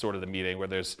 and that's sort of the meeting where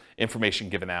there's information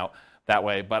given out that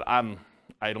way. But I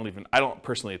don't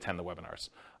personally attend the webinars.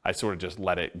 I sort of just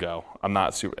let it go. I'm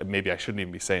not super, maybe I shouldn't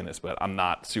even be saying this, but I'm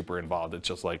not super involved. It's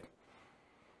just like,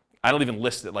 I don't even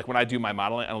list it. Like when I do my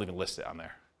modeling, I don't even list it on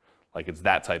there. Like it's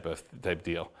that type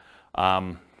deal.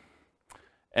 And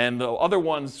the other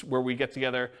ones where we get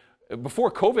together, before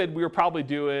COVID, we were probably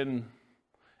doing,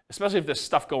 especially if there's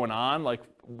stuff going on, like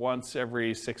once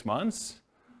every 6 months,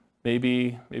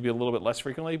 maybe a little bit less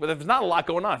frequently. But if there's not a lot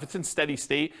going on, if it's in steady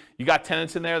state, you got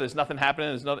tenants in there, there's nothing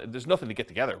happening, there's nothing to get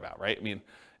together about, right? I mean,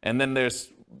 and then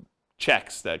there's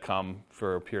checks that come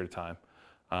for a period of time.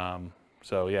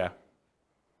 So yeah. Does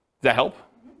that help?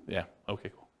 Yeah. Okay,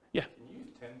 cool. Yeah. Can you use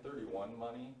 1031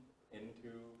 money into?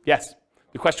 Yes.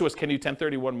 The question was, can you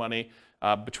 1031 money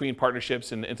between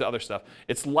partnerships and into other stuff?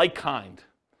 It's like kind.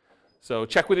 So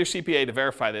check with your CPA to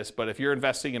verify this, but if you're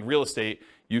investing in real estate,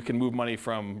 you can move money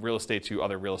from real estate to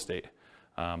other real estate.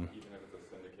 Even if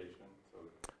it's a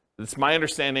syndication? It's my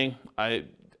understanding,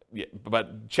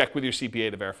 but check with your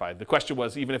CPA to verify. The question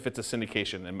was, even if it's a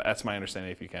syndication, and that's my understanding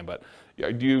if you can, but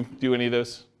do you do any of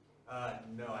those?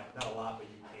 No, not a lot, but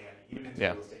you can, even into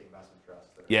Yeah. real estate investment trusts.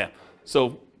 Yeah.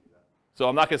 So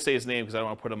I'm not going to say his name because I don't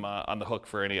want to put him on the hook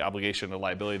for any obligation or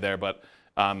liability there, but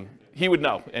he would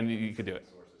know, and you could do it.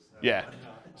 Yeah.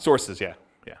 Sources, yeah.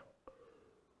 Does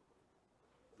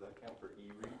that count for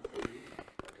E-REITs,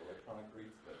 like electronic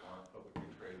REITs that aren't publicly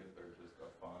traded, they're just a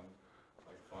fund,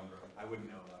 I wouldn't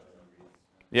know about E-REITs.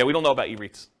 Yeah, we don't know about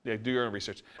E-REITs. Yeah, do your own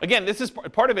research. Again, this is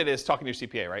part of it is talking to your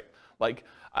CPA, right? Like,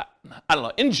 I don't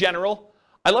know. In general,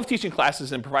 I love teaching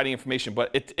classes and providing information, but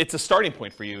it's a starting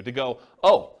point for you to go,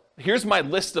 oh, here's my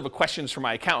list of questions for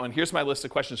my accountant. Here's my list of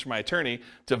questions for my attorney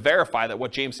to verify that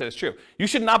what James said is true. You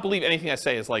should not believe anything I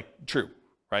say is like true,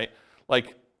 right?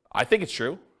 Like, I think it's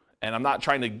true, and I'm not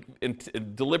trying to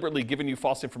deliberately giving you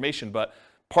false information, but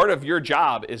part of your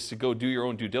job is to go do your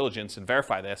own due diligence and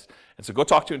verify this. And so go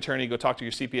talk to an attorney, go talk to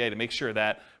your CPA to make sure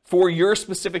that for your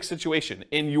specific situation,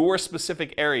 in your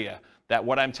specific area, that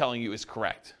what I'm telling you is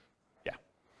correct. Yeah.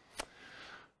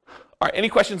 All right, any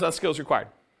questions on skills required?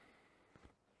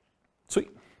 Sweet.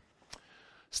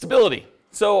 Stability.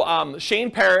 So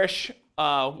Shane Parrish,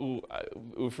 who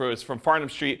was from Farnham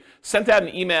Street, sent out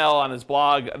an email on his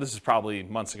blog. This is probably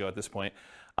months ago at this point.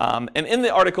 And in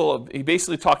the article, he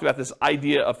basically talked about this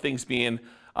idea of things being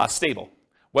stable,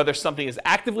 whether something is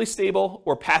actively stable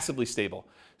or passively stable.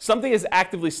 Something is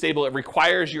actively stable, it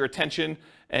requires your attention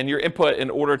and your input in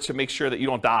order to make sure that you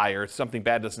don't die or something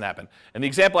bad doesn't happen. And the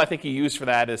example I think he used for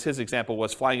that is his example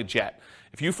was flying a jet.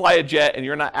 If you fly a jet and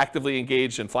you're not actively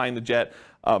engaged in flying the jet,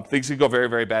 things could go very,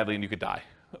 very badly and you could die.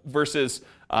 Versus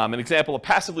an example of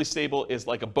passively stable is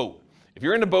like a boat. If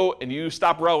you're in a boat and you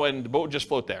stop rowing, the boat would just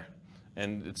float there.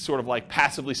 And it's sort of like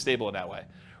passively stable in that way.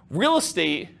 Real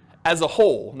estate as a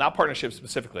whole, not partnerships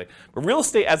specifically, but real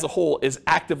estate as a whole is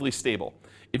actively stable.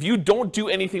 If you don't do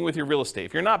anything with your real estate,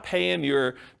 if you're not paying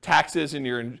your taxes and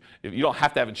you don't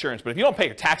have to have insurance, but if you don't pay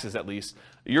your taxes at least,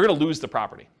 you're going to lose the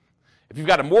property. If you've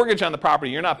got a mortgage on the property,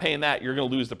 you're not paying that, you're going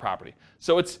to lose the property.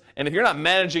 And if you're not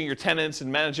managing your tenants and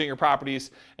managing your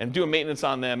properties and doing maintenance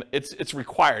on them, it's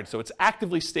required. So it's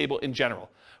actively stable in general.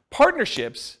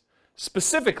 Partnerships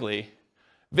specifically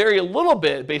vary a little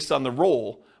bit based on the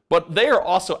role, but they are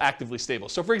also actively stable.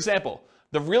 So for example,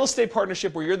 the real estate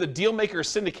partnership where you're the deal maker or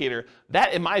syndicator,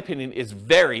 that in my opinion is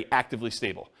very actively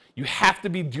stable. You have to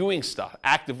be doing stuff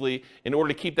actively in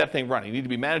order to keep that thing running. You need to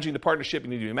be managing the partnership, you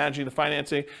need to be managing the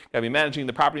financing, you got to be managing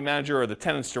the property manager or the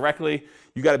tenants directly.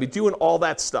 You got to be doing all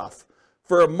that stuff.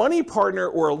 For a money partner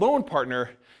or a loan partner,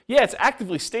 yeah, it's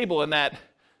actively stable in that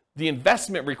the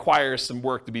investment requires some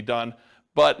work to be done,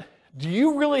 but do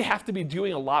you really have to be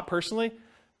doing a lot personally?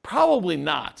 Probably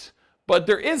not. But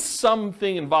there is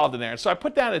something involved in there. And so I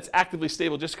put down it's actively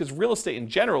stable just because real estate in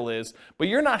general is, but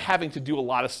you're not having to do a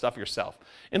lot of stuff yourself.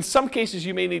 In some cases,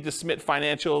 you may need to submit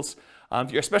financials,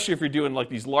 especially if you're doing like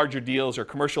these larger deals or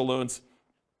commercial loans.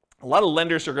 A lot of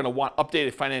lenders are going to want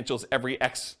updated financials every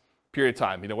X period of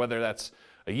time, whether that's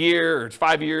a year or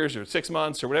 5 years or 6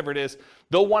 months or whatever it is.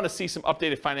 They'll want to see some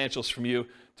updated financials from you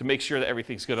to make sure that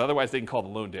everything's good. Otherwise, they can call the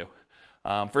loan due.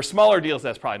 For smaller deals,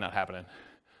 that's probably not happening.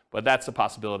 But that's a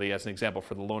possibility as an example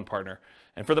for the loan partner.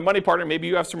 And for the money partner, maybe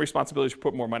you have some responsibilities to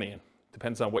put more money in.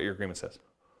 Depends on what your agreement says.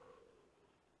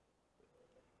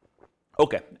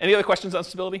 Okay, any other questions on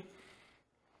stability?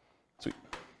 Sweet.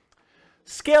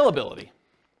 Scalability.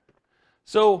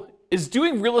 So is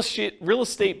doing real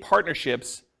estate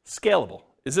partnerships scalable?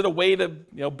 Is it a way to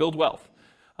build wealth?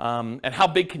 And how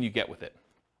big can you get with it?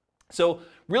 So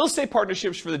real estate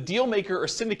partnerships for the deal maker or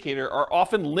syndicator are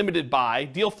often limited by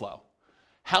deal flow.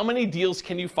 How many deals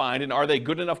can you find, and are they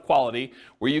good enough quality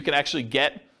where you can actually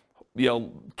get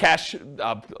cash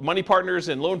money partners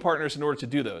and loan partners in order to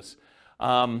do those?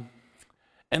 And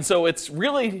so it's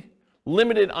really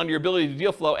limited on your ability to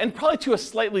deal flow, and probably to a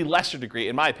slightly lesser degree,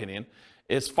 in my opinion,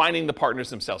 is finding the partners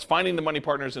themselves, finding the money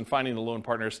partners and finding the loan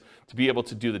partners to be able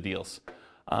to do the deals.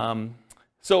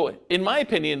 So in my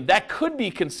opinion, that could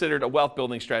be considered a wealth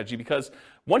building strategy because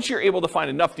once you're able to find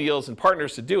enough deals and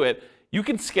partners to do it, you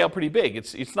can scale pretty big.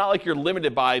 It's not like you're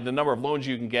limited by the number of loans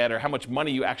you can get or how much money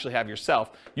you actually have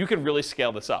yourself. You can really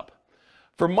scale this up.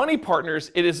 For money partners,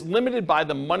 it is limited by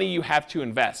the money you have to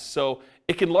invest. So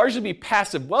it can largely be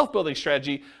passive wealth building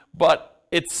strategy, but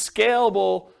it's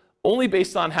scalable only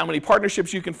based on how many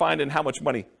partnerships you can find and how much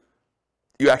money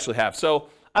you actually have. So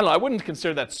I don't know, I wouldn't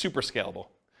consider that super scalable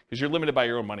because you're limited by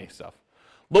your own money stuff.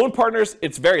 Loan partners,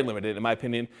 it's very limited in my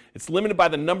opinion. It's limited by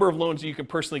the number of loans that you can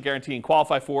personally guarantee and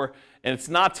qualify for, and it's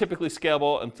not typically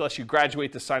scalable unless you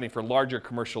graduate to signing for larger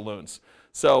commercial loans.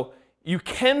 So you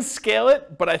can scale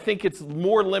it, but I think it's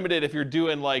more limited if you're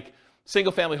doing like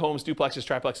single family homes, duplexes,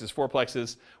 triplexes,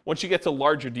 fourplexes. Once you get to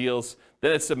larger deals,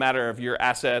 then it's a matter of your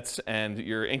assets and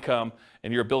your income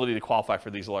and your ability to qualify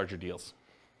for these larger deals.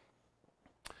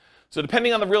 So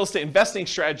depending on the real estate investing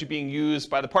strategy being used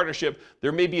by the partnership,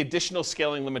 there may be additional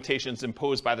scaling limitations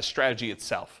imposed by the strategy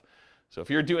itself. So if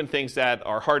you're doing things that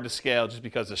are hard to scale just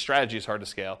because the strategy is hard to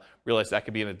scale, realize that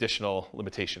could be an additional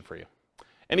limitation for you.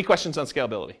 Any questions on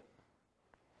scalability?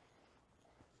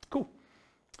 Cool.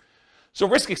 So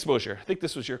risk exposure. I think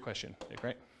this was your question, Nick,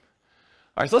 right?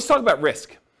 All right, so let's talk about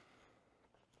risk.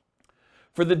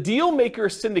 For the deal maker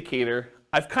syndicator,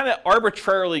 I've kind of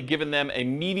arbitrarily given them a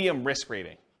medium risk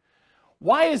rating.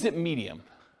 Why is it medium?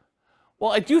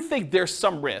 Well, I do think there's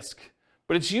some risk,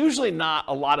 but it's usually not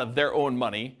a lot of their own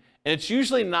money, And it's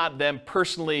usually not them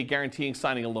personally guaranteeing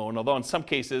signing a loan, although in some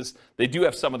cases they do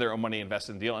have some of their own money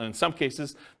invested in the deal, and in some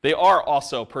cases they are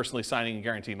also personally signing and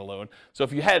guaranteeing a loan. So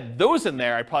if you had those in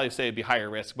there, I'd probably say it'd be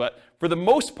higher risk. But for the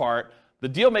most part, the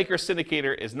deal maker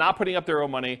syndicator is not putting up their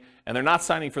own money and they're not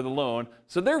signing for the loan,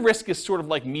 so their risk is sort of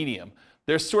like medium.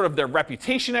 There's sort of their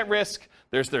reputation at risk,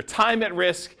 there's their time at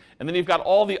risk, and then you've got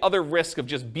all the other risk of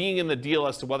just being in the deal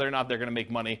as to whether or not they're going to make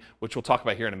money, which we'll talk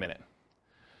about here in a minute.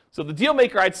 So the deal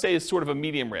maker, I'd say, is sort of a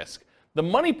medium risk. The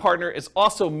money partner is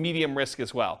also medium risk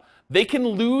as well. They can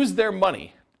lose their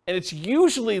money, and it's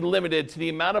usually limited to the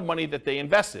amount of money that they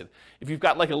invested. If you've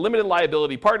got like a limited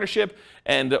liability partnership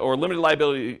or limited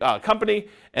liability company,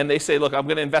 and they say, look, I'm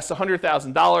going to invest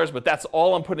 $100,000, but that's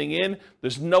all I'm putting in.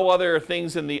 There's no other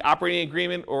things in the operating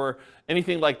agreement or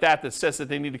anything like that that says that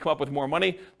they need to come up with more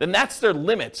money, then that's their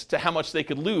limit to how much they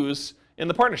could lose in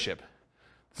the partnership.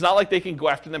 It's not like they can go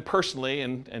after them personally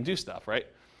and do stuff, right?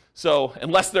 So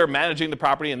unless they're managing the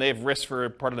property and they have risk for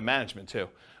part of the management too,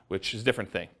 which is a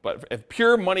different thing. But a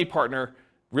pure money partner,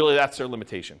 really that's their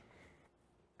limitation.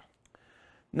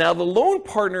 Now the loan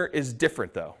partner is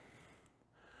different though.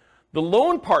 The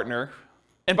loan partner,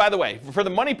 and by the way, for the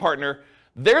money partner,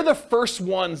 they're the first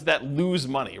ones that lose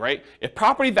money, right? If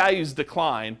property values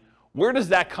decline, where does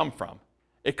that come from?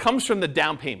 It comes from the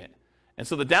down payment. And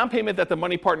so the down payment that the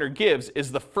money partner gives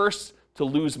is the first to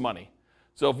lose money.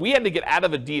 So if we had to get out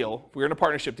of a deal, if we were in a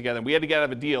partnership together and we had to get out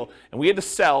of a deal and we had to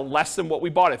sell less than what we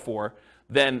bought it for,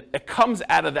 then it comes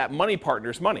out of that money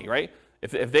partner's money, right?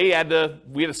 If we had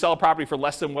to sell a property for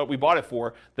less than what we bought it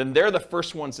for, then they're the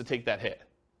first ones to take that hit,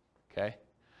 okay?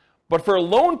 But for a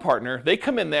loan partner, they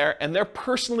come in there and they're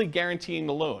personally guaranteeing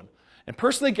the loan. And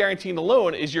personally guaranteeing the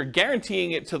loan is you're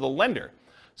guaranteeing it to the lender.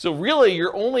 So really,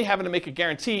 you're only having to make a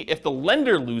guarantee if the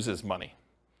lender loses money,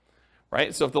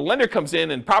 right? So if the lender comes in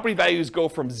and property values go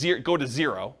to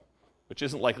zero, which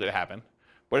isn't likely to happen,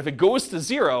 but if it goes to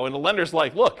zero and the lender's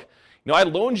like, look, I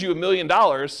loaned you $1 million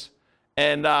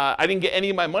and I didn't get any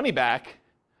of my money back,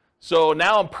 so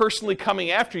now I'm personally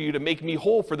coming after you to make me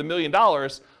whole for the $1 million,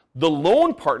 the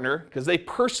loan partner, because they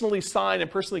personally signed and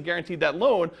personally guaranteed that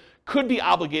loan, could be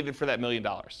obligated for that $1 million.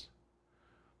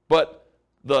 But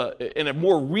in a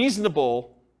more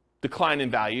reasonable decline in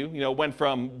value, went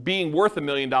from being worth $1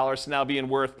 million to now being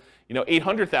worth,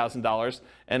 $800,000,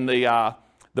 and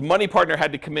the money partner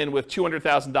had to come in with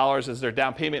 $200,000 as their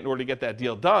down payment in order to get that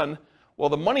deal done. Well,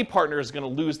 the money partner is going to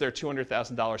lose their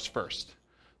 $200,000 first.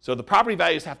 So the property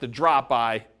values have to drop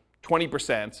by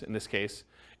 20% in this case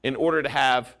in order to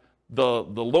have the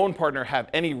loan partner have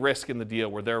any risk in the deal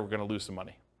where they're going to lose some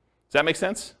money. Does that make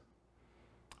sense?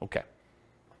 Okay.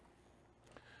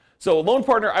 So a loan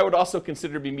partner I would also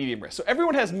consider to be medium risk. So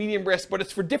everyone has medium risk, but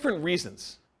it's for different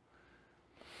reasons.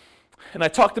 And I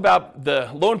talked about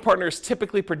the loan partner is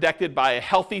typically protected by a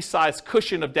healthy sized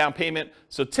cushion of down payment.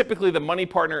 So typically the money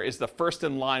partner is the first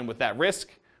in line with that risk.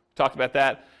 We talked about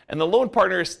that. And the loan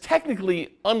partner is technically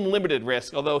unlimited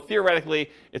risk, although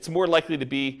theoretically it's more likely to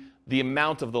be the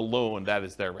amount of the loan that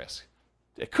is their risk.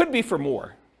 It could be for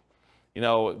more.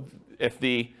 If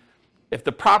the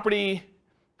property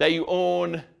that you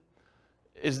own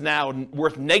is now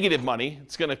worth negative money,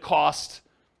 it's going to cost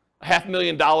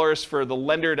 $500,000 for the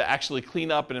lender to actually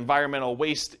clean up an environmental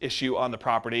waste issue on the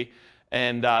property,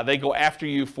 and they go after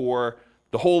you for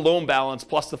the whole loan balance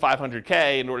plus the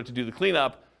 $500K in order to do the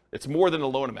cleanup. It's more than a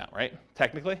loan amount, right?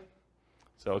 Technically.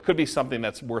 So it could be something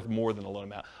that's worth more than a loan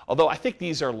amount. Although I think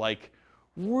these are like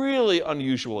really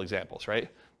unusual examples, right?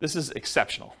 This is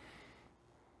exceptional.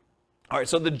 All right,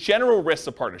 so the general risks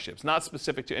of partnerships, not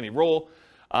specific to any role.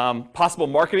 Possible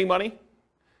marketing money,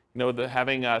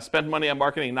 having spent money on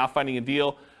marketing, not finding a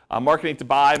deal, marketing to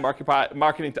buy,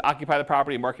 marketing to occupy the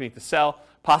property, marketing to sell.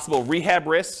 Possible rehab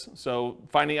risks, so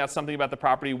finding out something about the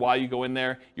property while you go in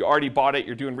there. You already bought it,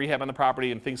 you're doing rehab on the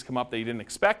property, and things come up that you didn't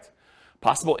expect.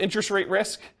 Possible interest rate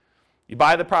risk. You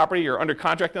buy the property, you're under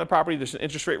contract on the property, there's an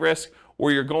interest rate risk,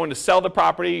 or you're going to sell the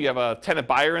property, you have a tenant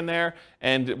buyer in there,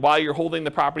 and while you're holding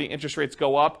the property, interest rates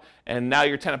go up, and now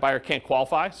your tenant buyer can't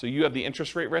qualify, so you have the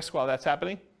interest rate risk while that's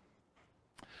happening.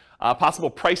 Possible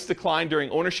price decline during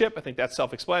ownership, I think that's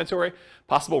self-explanatory.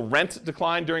 Possible rent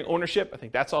decline during ownership, I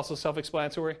think that's also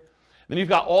self-explanatory. Then you've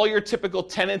got all your typical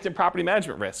tenant and property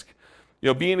management risk.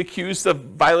 Being accused of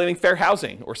violating fair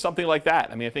housing or something like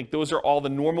that. I think those are all the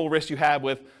normal risks you have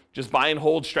with just buy and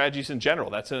hold strategies in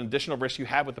general. That's an additional risk you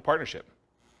have with the partnership.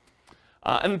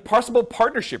 And possible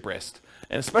partnership risk,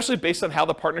 and especially based on how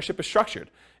the partnership is structured.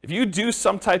 If you do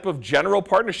some type of general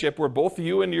partnership where both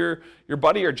you and your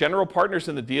buddy are general partners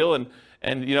in the deal,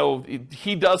 and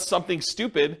he does something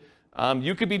stupid,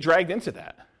 you could be dragged into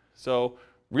that. So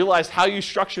realize how you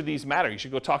structure these matter. You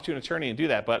should go talk to an attorney and do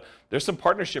that, but there's some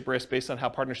partnership risk based on how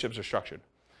partnerships are structured.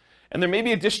 And there may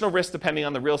be additional risk depending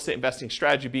on the real estate investing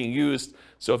strategy being used.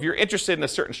 So if you're interested in a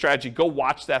certain strategy, go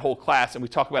watch that whole class and we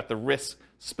talk about the risks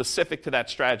specific to that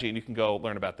strategy and you can go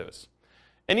learn about those.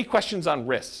 Any questions on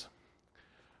risks?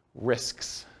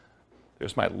 Risks.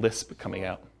 There's my lisp coming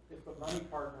out. If the money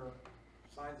partner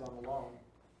signs on the loan,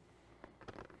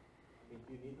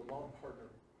 you need the loan partner.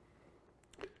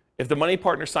 If the money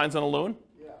partner signs on a loan?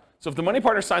 Yeah. So if the money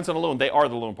partner signs on a loan, they are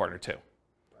the loan partner too. Right.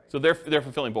 So they're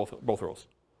fulfilling both roles.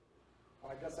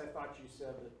 Well, I guess I thought you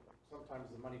said that sometimes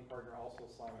the money partner also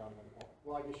signed on the loan.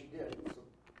 Well, I guess you did. So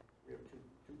we have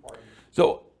two parties.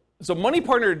 So money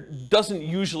partner doesn't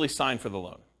usually sign for the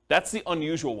loan. That's the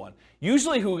unusual one.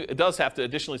 Usually who does have to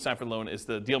additionally sign for the loan is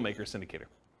the deal maker syndicator.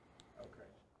 Okay.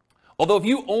 Although if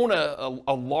you own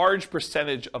a large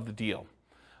percentage of the deal,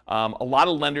 a lot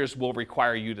of lenders will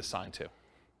require you to sign too,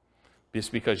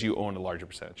 just because you own a larger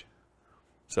percentage.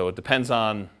 So it depends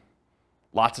on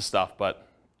lots of stuff, but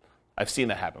I've seen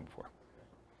that happen before.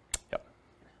 Yep.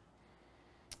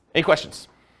 Any questions?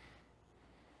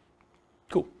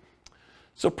 Cool.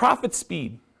 So profit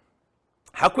speed.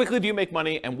 How quickly do you make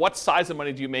money, and what size of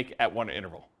money do you make at one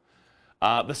interval?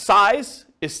 The size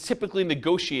is typically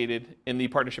negotiated in the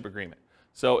partnership agreement.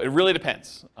 So it really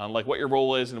depends on like what your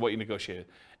role is and what you negotiated.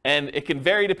 And it can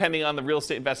vary depending on the real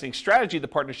estate investing strategy of the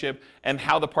partnership and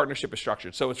how the partnership is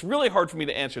structured. So it's really hard for me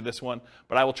to answer this one,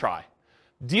 but I will try.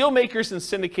 Deal makers and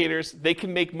syndicators, they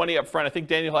can make money up front. I think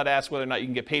Daniel had asked whether or not you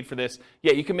can get paid for this.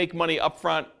 Yeah, you can make money up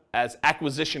front as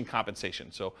acquisition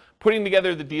compensation. So putting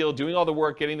together the deal, doing all the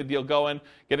work, getting the deal going,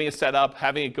 getting it set up,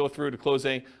 having it go through to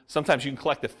closing. Sometimes you can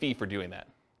collect a fee for doing that.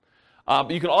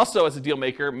 But you can also, as a deal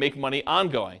maker, make money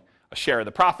ongoing. A share of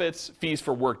the profits, fees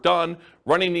for work done,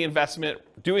 running the investment,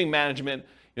 doing management,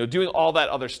 doing all that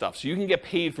other stuff. So you can get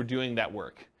paid for doing that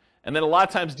work. And then a lot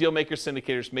of times deal makers,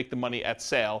 syndicators make the money at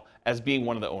sale as being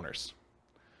one of the owners.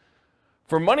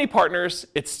 For money partners,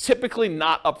 it's typically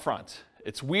not upfront.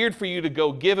 It's weird for you to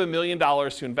go give $1 million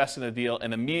to invest in a deal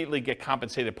and immediately get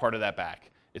compensated part of that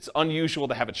back. It's unusual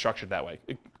to have it structured that way.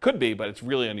 It could be, but it's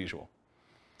really unusual.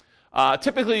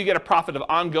 Typically, you get a profit of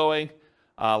ongoing,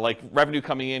 like revenue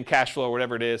coming in, cash flow,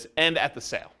 whatever it is, and at the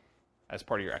sale as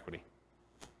part of your equity.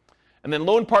 And then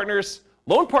loan partners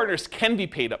can be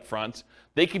paid up front.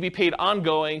 They can be paid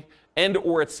ongoing and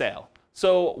or at sale.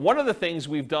 So one of the things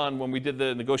we've done when we did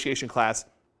the negotiation class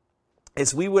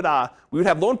is we would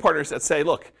have loan partners that say,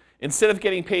 look, instead of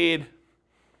getting paid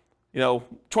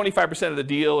 25% of the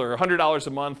deal or $100 a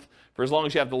month for as long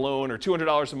as you have the loan or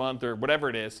 $200 a month or whatever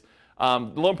it is,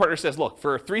 the loan partner says, look,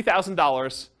 for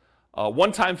 $3,000,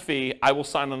 one-time fee, I will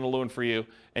sign on the loan for you,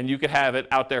 and you could have it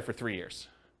out there for 3 years.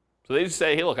 So they just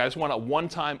say, hey, look, I just want a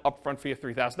one-time upfront fee of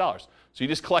 $3,000. So you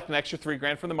just collect an extra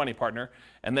 $3,000 from the money partner,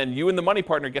 and then you and the money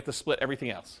partner get to split everything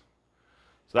else.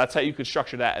 So that's how you could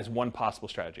structure that as one possible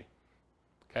strategy.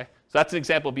 Okay? So that's an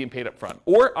example of being paid up front.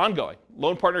 Or ongoing.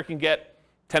 Loan partner can get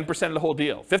 10% of the whole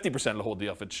deal, 50% of the whole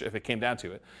deal if it came down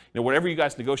to it. Whatever you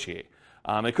guys negotiate.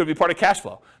 It could be part of cash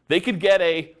flow. They could get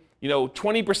a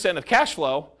 20% of cash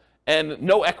flow and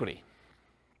no equity.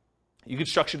 You could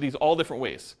structure these all different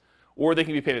ways. Or they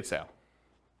can be paid at sale.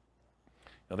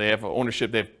 They have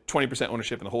ownership, they have 20%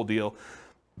 ownership in the whole deal,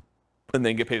 and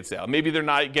then get paid at sale. Maybe they're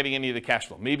not getting any of the cash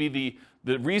flow. Maybe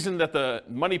the reason that the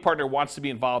money partner wants to be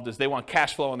involved is they want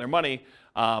cash flow on their money,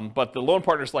 but the loan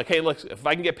partner's like, hey, look, if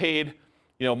I can get paid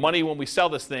money when we sell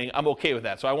this thing, I'm okay with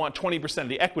that. So I want 20% of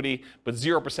the equity, but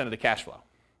 0% of the cash flow.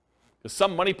 Because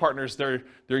some money partners, they're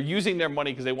using their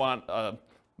money because they want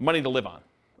money to live on,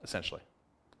 essentially.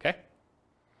 Okay?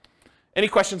 Any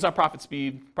questions on profit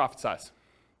speed, profit size?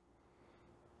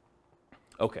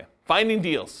 Okay. Finding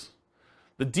deals.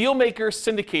 The deal maker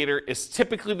syndicator is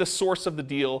typically the source of the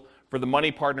deal for the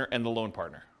money partner and the loan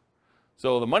partner.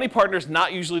 So the money partner is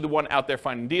not usually the one out there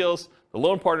finding deals. The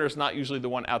loan partner is not usually the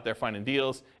one out there finding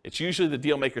deals. It's usually the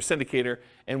deal maker syndicator.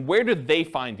 And where do they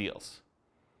find deals?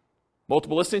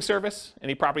 Multiple listing service,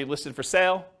 any property listed for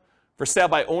sale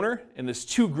by owner, and there's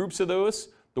two groups of those.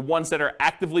 The ones that are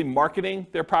actively marketing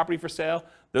their property for sale,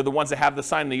 they're the ones that have the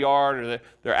sign in the yard, or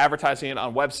they're advertising it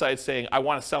on websites saying, I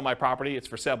want to sell my property, it's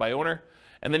for sale by owner.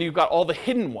 And then you've got all the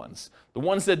hidden ones, the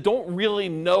ones that don't really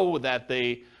know that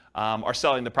they are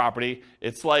selling the property.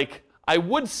 It's like, I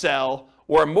would sell,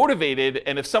 or I'm motivated,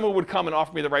 and if someone would come and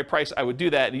offer me the right price, I would do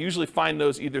that. And you usually find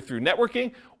those either through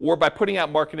networking or by putting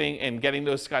out marketing and getting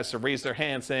those guys to raise their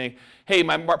hand saying, hey,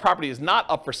 my property is not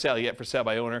up for sale yet, for sale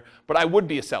by owner, but I would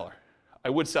be a seller. I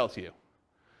would sell to you.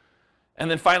 And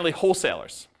then finally,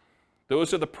 wholesalers.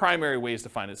 Those are the primary ways to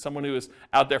find it. Someone who is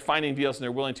out there finding deals and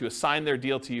they're willing to assign their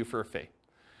deal to you for a fee.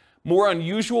 More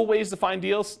unusual ways to find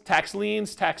deals: tax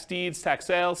liens, tax deeds, tax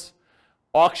sales,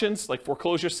 auctions like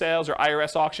foreclosure sales or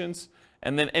IRS auctions,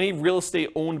 and then any real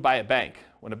estate owned by a bank.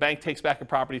 When a bank takes back a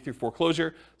property through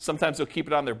foreclosure, sometimes they'll keep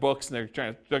it on their books and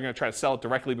they're going to try to sell it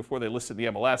directly before they list it in the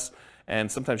MLS, and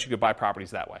sometimes you could buy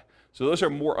properties that way. So those are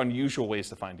more unusual ways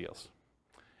to find deals.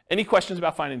 Any questions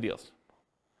about finding deals?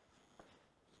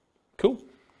 Cool.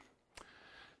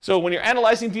 So when you're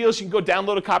analyzing deals, you can go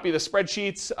download a copy of the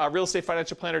spreadsheets,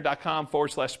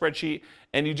 realestatefinancialplanner.com/spreadsheet,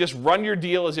 and you just run your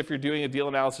deal as if you're doing a deal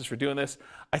analysis for doing this.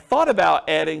 I thought about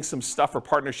adding some stuff for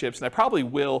partnerships, and I probably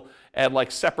will add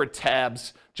like separate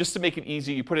tabs just to make it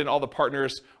easy. You put in all the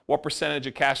partners, what percentage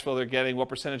of cash flow they're getting, what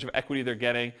percentage of equity they're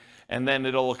getting, and then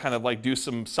it'll kind of like do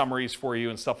some summaries for you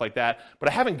and stuff like that. But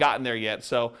I haven't gotten there yet.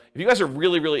 So if you guys are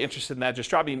really, really interested in that, just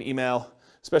drop me an email,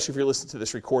 especially if you're listening to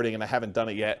this recording and I haven't done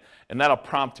it yet, and that'll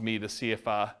prompt me to see if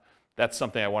that's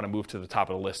something I want to move to the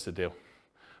top of the list to do.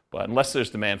 But unless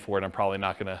there's demand for it, I'm probably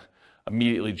not going to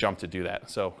immediately jump to do that.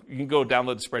 So you can go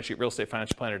download the spreadsheet,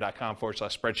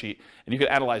 realestatefinancialplanner.com/spreadsheet, and you can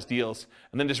analyze deals,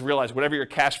 and then just realize whatever your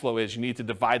cash flow is, you need to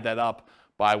divide that up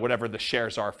by whatever the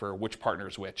shares are for which partner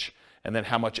is which, and then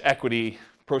how much equity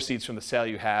proceeds from the sale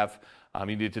you have,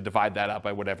 you need to divide that up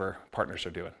by whatever partners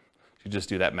are doing. You just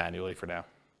do that manually for now.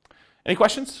 Any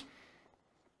questions?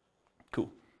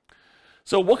 Cool.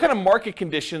 So what kind of market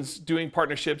conditions doing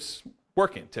partnerships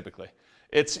work in typically?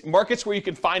 It's markets where you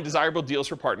can find desirable deals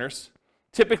for partners,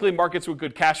 typically markets with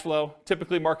good cash flow,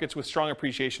 typically markets with strong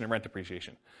appreciation and rent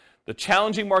appreciation. The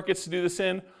challenging markets to do this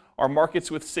in are markets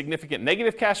with significant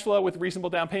negative cash flow with reasonable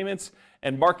down payments,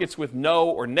 and markets with no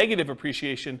or negative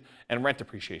appreciation and rent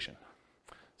appreciation.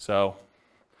 So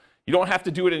you don't have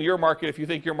to do it in your market. If you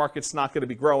think your market's not going to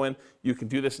be growing, you can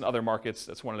do this in other markets.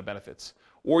 That's one of the benefits.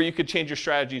 Or you could change your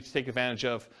strategy to take advantage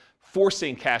of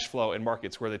forcing cash flow in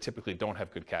markets where they typically don't have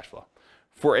good cash flow.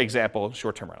 For example,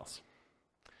 short-term rentals.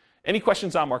 Any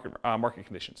questions on market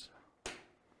conditions?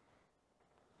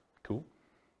 Cool.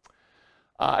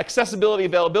 Accessibility,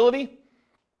 availability.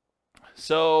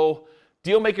 So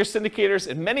deal makers, syndicators.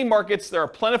 In many markets, there are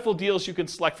plentiful deals you can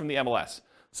select from the MLS.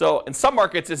 So in some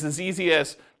markets, it's as easy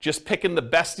as just picking the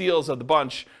best deals of the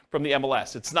bunch from the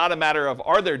MLS. It's not a matter of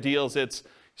are there deals, it's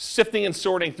sifting and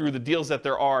sorting through the deals that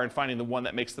there are and finding the one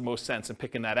that makes the most sense and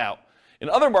picking that out. In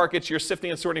other markets, you're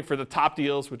sifting and sorting for the top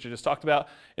deals, which I just talked about.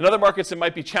 In other markets, it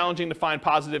might be challenging to find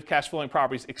positive cash flowing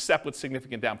properties except with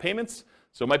significant down payments.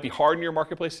 So it might be hard in your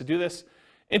marketplace to do this.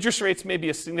 Interest rates may be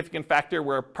a significant factor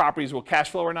where properties will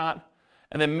cash flow or not.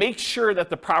 And then make sure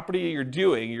that the property you're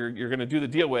going to do the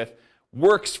deal with,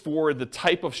 works for the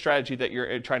type of strategy that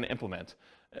you're trying to implement.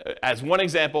 As one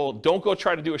example, don't go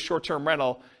try to do a short-term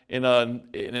rental in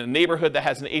a neighborhood that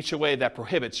has an HOA that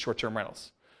prohibits short-term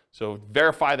rentals. So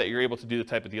verify that you're able to do the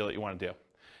type of deal that you want to do.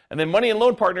 And then money and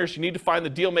loan partners, you need to find the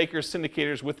deal makers,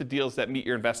 syndicators with the deals that meet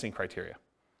your investing criteria.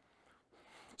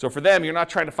 So for them, you're not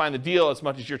trying to find the deal as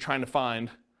much as you're trying to find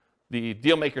the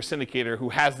deal maker syndicator who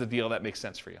has the deal that makes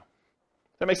sense for you.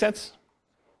 Does that make sense?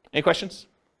 Any questions?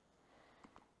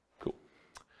 Cool.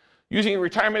 Using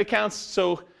retirement accounts.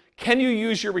 So can you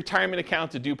use your retirement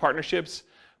account to do partnerships?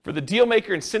 For the deal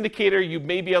maker and syndicator, you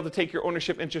may be able to take your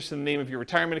ownership interest in the name of your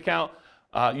retirement account,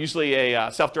 usually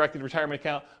a self-directed retirement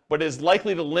account, but it is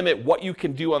likely to limit what you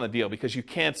can do on the deal because you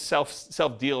can't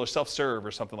self-deal or self-serve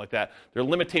or something like that. There are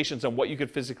limitations on what you could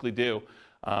physically do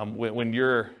when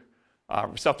your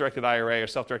self-directed IRA or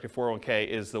self-directed 401k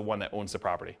is the one that owns the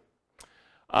property.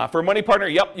 For a money partner,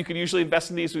 yep, you could usually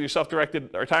invest in these with your self-directed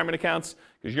retirement accounts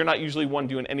because you're not usually one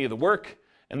doing any of the work.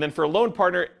 And then for a loan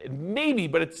partner, maybe,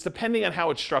 but it's depending on how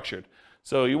it's structured.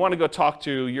 So you want to go talk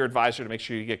to your advisor to make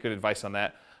sure you get good advice on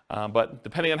that. But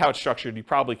depending on how it's structured, you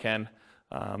probably can,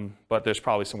 but there's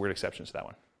probably some weird exceptions to that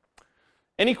one.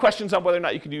 Any questions on whether or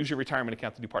not you can use your retirement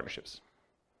account to do partnerships?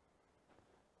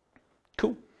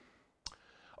 Cool.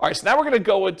 All right, so now we're going to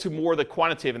go into more of the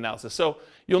quantitative analysis. So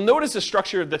you'll notice the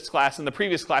structure of this class and the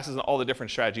previous classes and all the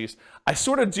different strategies. I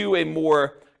sort of do a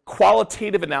more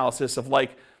qualitative analysis of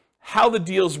like how the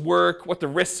deals work, what the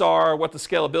risks are, what the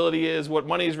scalability is, what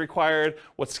money is required,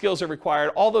 what skills are required,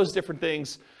 all those different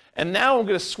things. And now I'm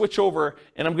going to switch over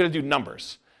and I'm going to do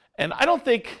numbers. And I don't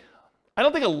think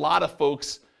a lot of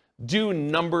folks do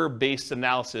number-based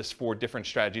analysis for different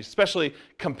strategies, especially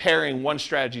comparing one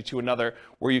strategy to another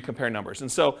where you compare numbers.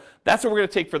 And so that's what we're going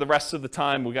to take for the rest of the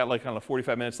time. We got like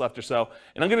 45 minutes left or so.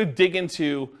 And I'm going to dig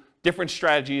into different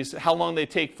strategies, how long they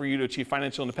take for you to achieve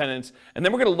financial independence. And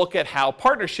then we're going to look at how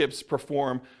partnerships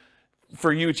perform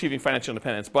for you achieving financial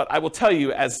independence. But I will tell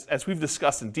you, as we've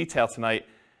discussed in detail tonight,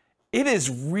 it is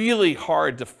really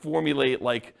hard to formulate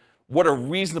like what a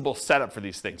reasonable setup for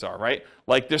these things are, right?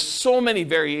 Like there's so many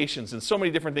variations and so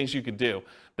many different things you can do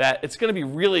that it's going to be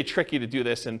really tricky to do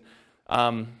this. And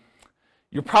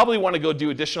you probably want to go do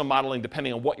additional modeling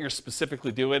depending on what you're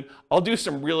specifically doing. I'll do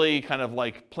some really kind of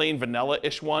like plain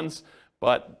vanilla-ish ones,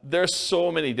 but there's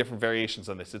so many different variations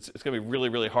on this. It's going to be really,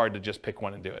 really hard to just pick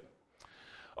one and do it.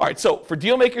 All right, so for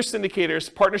deal makers,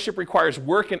 syndicators, partnership requires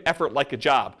work and effort like a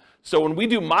job. So when we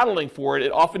do modeling for it,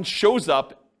 it often shows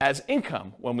up as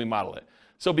income when we model it.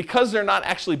 So because they're not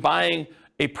actually buying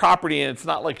a property and it's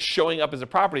not like showing up as a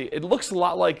property, it looks a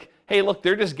lot like, hey, look,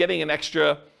 they're just getting an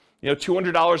extra,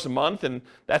 $200 a month, and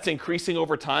that's increasing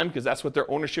over time because that's what their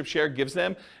ownership share gives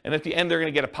them. And at the end, they're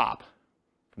going to get a pop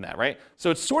from that, right?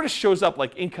 So it sort of shows up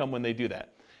like income when they do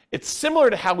that. It's similar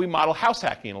to how we model house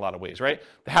hacking in a lot of ways, right?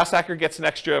 The house hacker gets an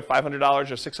extra $500 or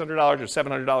 $600 or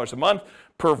 $700 a month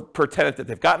per tenant that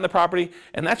they've got in the property,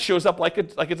 and that shows up like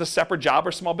it's a separate job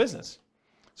or small business.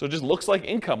 So it just looks like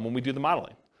income when we do the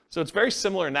modeling. So it's very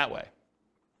similar in that way.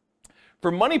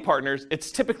 For money partners,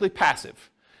 it's typically passive,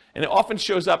 and it often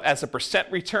shows up as a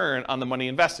 % return on the money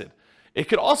invested. It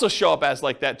could also show up as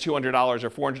like that $200 or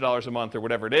 $400 a month or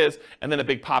whatever it is, and then a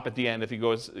big pop at the end if you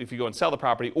go and sell the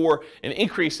property, or an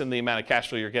increase in the amount of cash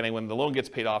flow you're getting when the loan gets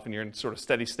paid off and you're in sort of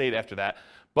steady state after that.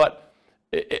 But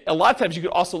a lot of times you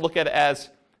could also look at it as,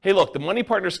 hey, look, the money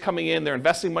partner's coming in, they're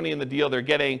investing money in the deal, they're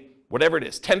getting whatever it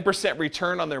is, 10%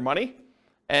 return on their money,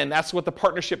 and that's what the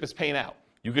partnership is paying out.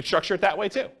 You could structure it that way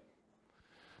too.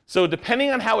 So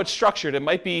depending on how it's structured, it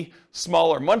might be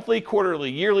smaller monthly,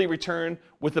 quarterly, yearly return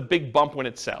with a big bump when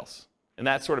it sells. And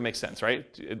that sort of makes sense, right?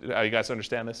 You guys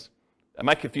understand this? Am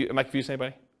I confusing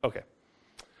anybody? Okay.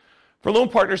 For loan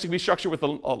partners, it can be structured with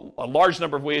a large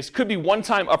number of ways. It could be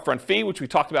one-time upfront fee, which we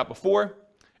talked about before.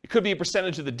 It could be a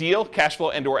percentage of the deal, cash flow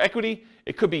and or equity.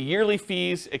 It could be yearly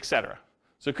fees, etc.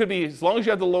 So it could be, as long as you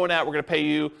have the loan out, we're going to pay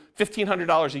you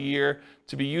 $1,500 a year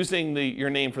to be using your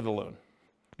name for the loan.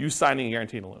 You signing and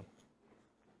guaranteeing a loan.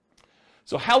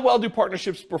 So how well do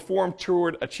partnerships perform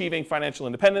toward achieving financial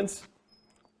independence?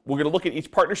 We're going to look at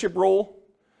each partnership role,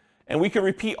 and we can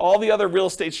repeat all the other real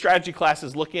estate strategy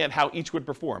classes looking at how each would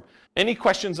perform. Any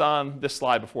questions on this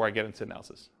slide before I get into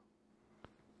analysis?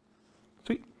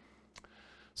 Sweet.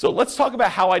 So let's talk about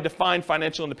how I define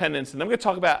financial independence, and then I'm going to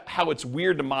talk about how it's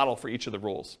weird to model for each of the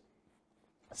roles.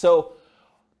 So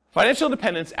financial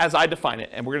independence, as I define it,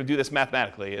 and we're going to do this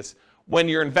mathematically, is when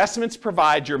your investments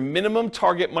provide your minimum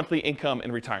target monthly income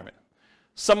in retirement.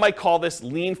 Some might call this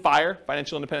lean FIRE,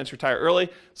 financial independence, retire early.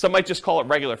 Some might just call it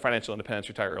regular financial independence,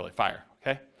 retire early, FIRE,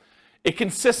 okay? It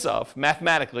consists of,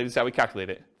 mathematically, this is how we calculate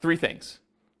it, 3 things.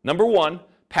 Number 1,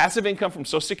 passive income from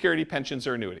Social Security, pensions,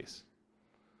 or annuities.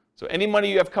 So any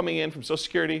money you have coming in from Social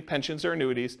Security, pensions, or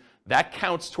annuities, that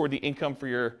counts toward the income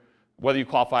for whether you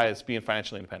qualify as being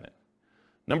financially independent.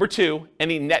 Number 2,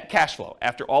 any net cash flow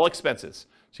after all expenses.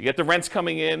 So you get the rents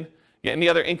coming in, you get any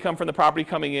other income from the property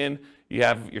coming in, you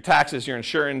have your taxes, your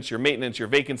insurance, your maintenance, your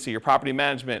vacancy, your property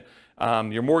management,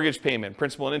 your mortgage payment,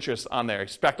 principal and interest on there.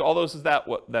 Expect all those is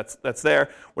that's there.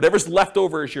 Whatever's left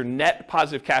over is your net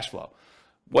positive cash flow.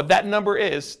 What that number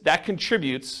is, that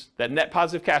contributes, that net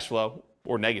positive cash flow,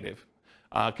 or negative,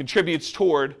 contributes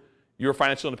toward your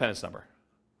financial independence number.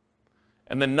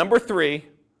 And then number 3,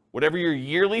 whatever your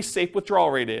yearly safe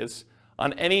withdrawal rate is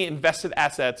on any invested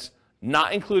assets,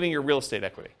 not including your real estate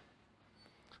equity.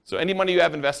 So any money you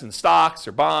have invested in stocks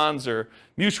or bonds or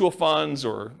mutual funds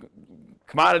or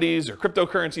commodities or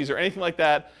cryptocurrencies or anything like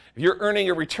that, if you're earning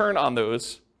a return on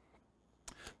those,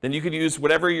 then you could use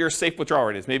whatever your safe withdrawal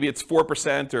rate is. Maybe it's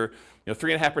 4% or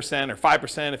 3.5% or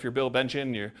 5% if you're Bill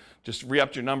Benjamin, you just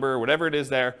re-upped your number, whatever it is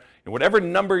there. And whatever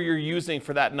number you're using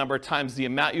for that number times the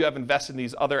amount you have invested in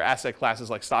these other asset classes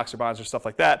like stocks or bonds or stuff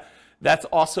like that, that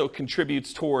also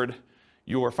contributes toward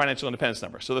your financial independence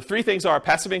number. So the 3 things are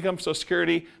passive income, Social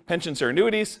Security, pensions or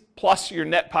annuities, plus your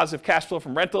net positive cash flow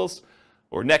from rentals,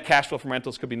 or net cash flow from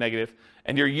rentals could be negative,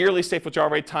 and your yearly safe withdrawal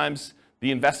rate times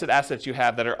the invested assets you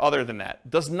have that are other than that.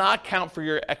 Does not count for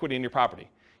your equity in your property.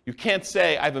 You can't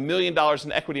say I have $1 million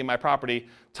in equity in my property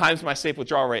times my safe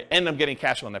withdrawal rate and I'm getting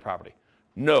cash flow on that property.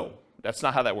 No, that's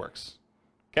not how that works.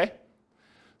 Okay?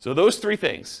 So those 3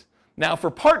 things. Now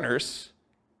for partners,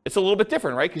 it's a little bit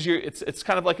different, right? Because it's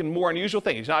kind of like a more unusual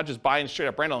thing. You're not just buying straight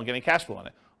up rental and getting cash flow on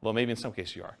it. Although maybe in some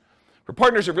cases you are. For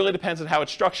partners, it really depends on how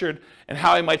it's structured and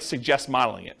how I might suggest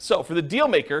modeling it. So for the deal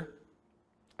maker,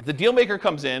 if the deal maker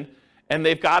comes in and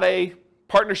they've got a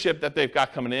partnership that they've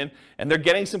got coming in and they're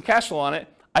getting some cash flow on it,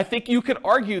 I think you could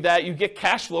argue that you get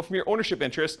cash flow from your ownership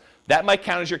interest. That might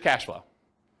count as your cash flow.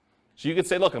 So you could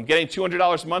say, look, I'm getting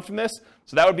 $200 a month from this,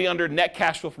 so that would be under net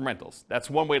cash flow from rentals. That's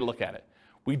one way to look at it.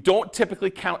 We don't typically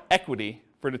count equity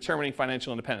for determining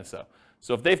financial independence, though.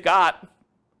 So if they've got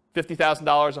 $50,000,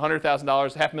 $100,000,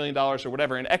 $500,000, or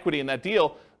whatever in equity in that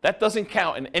deal, that doesn't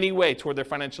count in any way toward their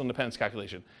financial independence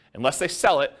calculation. Unless they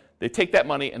sell it, they take that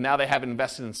money, and now they have it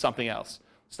invested in something else,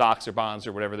 stocks or bonds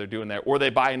or whatever they're doing there, or they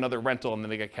buy another rental, and then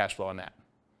they get cash flow on that.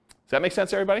 Does that make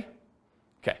sense, everybody?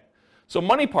 Okay. So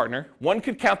money partner, one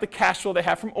could count the cash flow they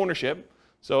have from ownership.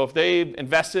 So if they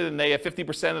invested and they have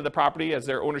 50% of the property as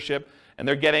their ownership, and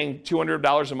they're getting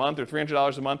 $200 a month or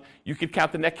 $300 a month, you could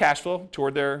count the net cash flow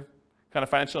toward their kind of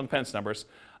financial independence numbers.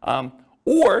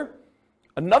 Or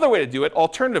another way to do it,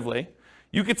 alternatively,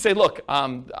 you could say, look,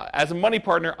 as a money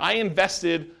partner, I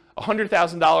invested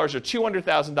 $100,000 or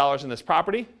 $200,000 in this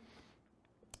property,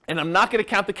 and I'm not going to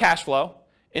count the cash flow.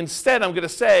 Instead, I'm going to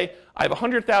say I have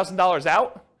 $100,000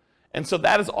 out, and so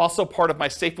that is also part of my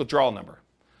safe withdrawal number.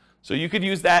 So you could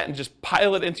use that and just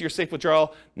pile it into your safe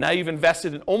withdrawal. Now you've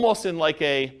invested in almost in like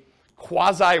a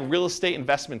quasi real estate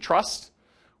investment trust,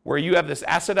 where you have this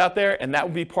asset out there, and that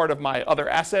would be part of my other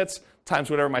assets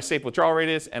times whatever my safe withdrawal rate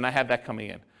is, and I have that coming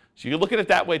in. So you look at it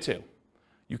that way too.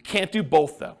 You can't do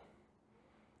both, though.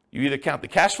 You either count the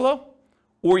cash flow,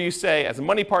 or you say, as a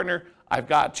money partner, I've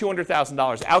got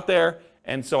 $200,000 out there,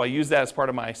 and so I use that as part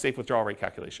of my safe withdrawal rate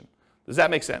calculation. Does that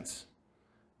make sense?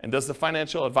 And does the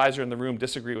financial advisor in the room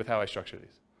disagree with how I structure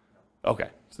these? Okay,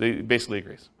 so he basically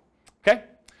agrees. Okay?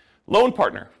 Loan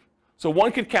partner. So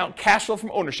one could count cash flow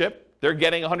from ownership. They're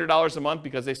getting $100 a month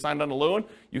because they signed on a loan.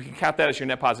 You can count that as your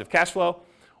net positive cash flow.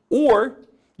 Or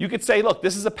you could say, look,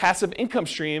 this is a passive income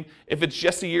stream if it's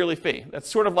just a yearly fee. That's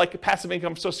sort of like a passive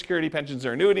income, Social Security, pensions,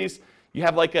 or annuities. You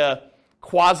have like a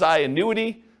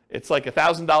quasi-annuity. It's like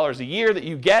 $1,000 a year that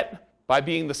you get by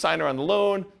being the signer on the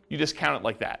loan. You just count it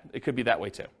like that. It could be that way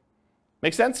too.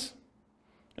 Make sense?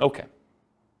 Okay.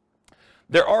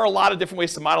 There are a lot of different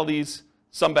ways to model these,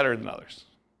 some better than others.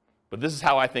 But this is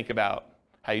how I think about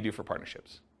how you do for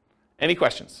partnerships. Any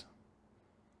questions?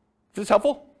 Is this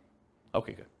helpful?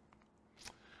 Okay, good.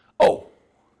 Oh,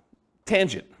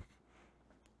 tangent.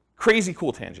 Crazy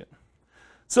cool tangent.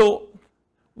 So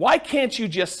why can't you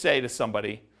just say to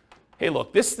somebody, hey,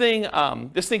 look, this thing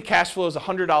cash flow is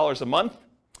 $100 a month.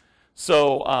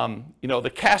 So the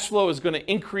cash flow is going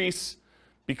to increase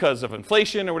because of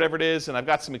inflation or whatever it is, and I've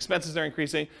got some expenses that are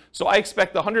increasing. So I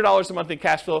expect the $100 a month in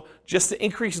cash flow just to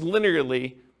increase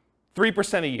linearly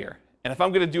 3% a year. And if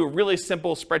I'm going to do a really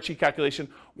simple spreadsheet calculation,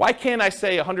 why can't I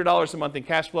say $100 a month in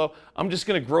cash flow? I'm just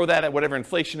going to grow that at whatever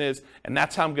inflation is, and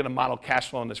that's how I'm going to model cash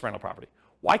flow in this rental property.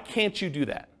 Why can't you do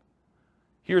that?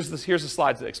 Here's the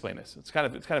slides that explain this. It's kind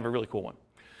of a really cool one.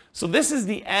 So this is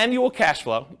the annual cash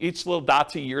flow, each little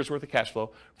dot's a year's worth of cash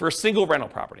flow, for a single rental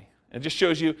property. And it just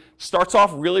shows you, starts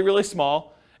off really, really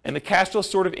small, and the cash flow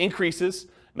sort of increases,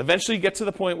 and eventually you get to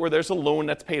the point where there's a loan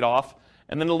that's paid off,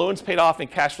 and then the loan's paid off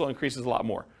and cash flow increases a lot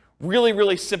more. Really,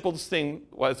 really simple thing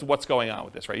was what's going on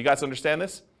with this, right? You guys understand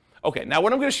this? Okay, now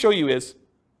what I'm going to show you is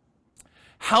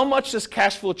how much does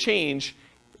cash flow change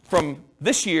from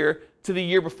this year to the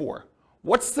year before?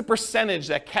 What's the percentage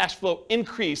that cash flow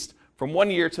increased from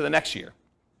one year to the next year?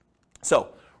 So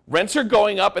rents are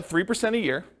going up at 3% a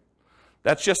year.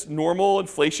 That's just normal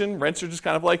inflation. Rents are just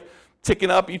kind of like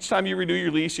ticking up. Each time you renew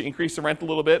your lease, you increase the rent a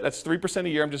little bit. That's 3% a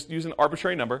year. I'm just using an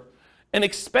arbitrary number. And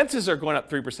expenses are going up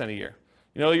 3% a year.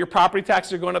 Your property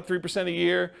taxes are going up 3% a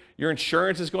year. Your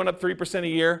insurance is going up 3% a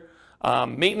year.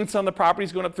 Maintenance on the property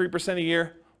is going up 3% a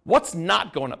year. What's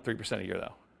not going up 3% a year,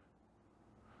 though?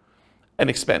 An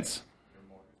expense.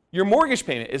 Your mortgage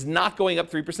payment is not going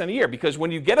up 3% a year because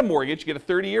when you get a mortgage, you get a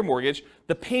 30-year mortgage,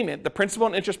 the payment, the principal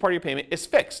and interest part of your payment is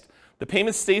fixed. The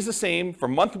payment stays the same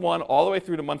from month 1 all the way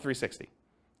through to month 360.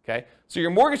 Okay? So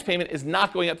your mortgage payment is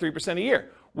not going up 3% a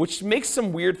year, which makes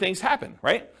some weird things happen,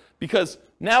 right? Because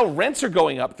now rents are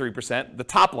going up 3%, the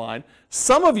top line.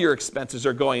 Some of your expenses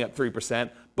are going up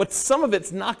 3%, but some of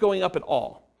it's not going up at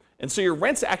all. And so your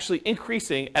rent's actually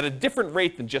increasing at a different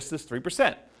rate than just this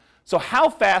 3%. So how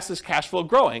fast is cash flow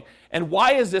growing? And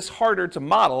why is this harder to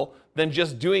model than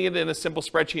just doing it in a simple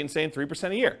spreadsheet and saying 3%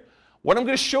 a year? What I'm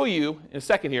going to show you in a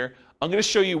second here, I'm going to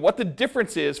show you what the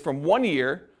difference is from one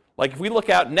year, like if we look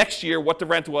out next year what the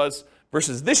rent was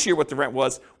versus this year what the rent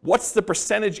was, what's the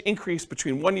percentage increase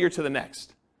between one year to the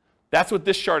next? That's what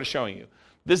this chart is showing you.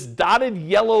 This dotted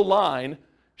yellow line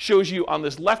shows you on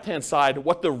this left-hand side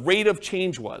what the rate of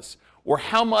change was, or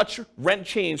how much rent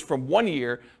changed from one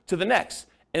year to the next.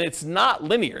 And it's not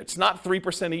linear. It's not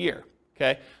 3% a year.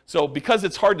 Okay? So because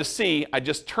it's hard to see, I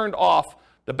just turned off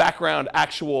the background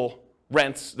actual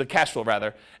rents, the cash flow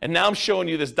rather, and now I'm showing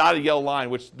you this dotted yellow line,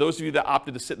 which those of you that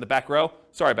opted to sit in the back row,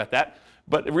 sorry about that.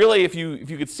 But really, if you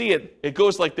could see it, it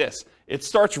goes like this. It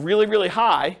starts really, really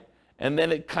high, and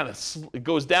then it kind of it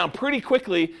goes down pretty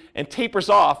quickly and tapers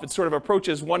off. It sort of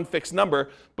approaches one fixed number,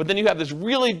 but then you have this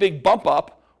really big bump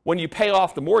up when you pay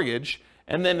off the mortgage,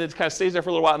 and then it kind of stays there for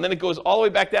a little while, and then it goes all the way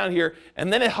back down here,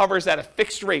 and then it hovers at a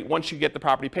fixed rate once you get the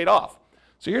property paid off.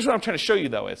 So here's what I'm trying to show you,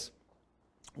 though, is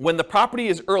when the property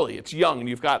is early, it's young, and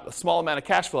you've got a small amount of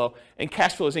cash flow, and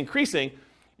cash flow is increasing,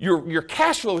 your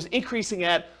cash flow is increasing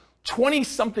at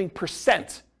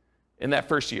 20-something% in that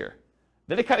first year.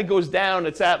 Then it kind of goes down,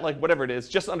 it's at like whatever it is,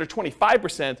 just under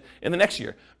 25% in the next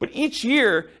year. But each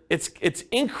year, it's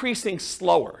increasing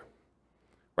slower,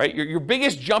 right? Your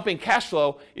biggest jump in cash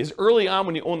flow is early on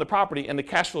when you own the property, and the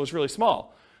cash flow is really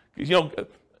small.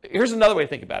 Here's another way to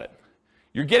think about it.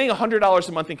 You're getting $100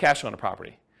 a month in cash flow on a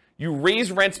property. You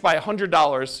raise rents by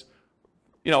 $100,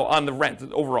 on the rent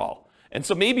overall. And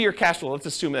so maybe your cash flow, let's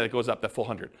assume that it goes up that full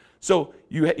 100. So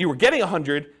you were getting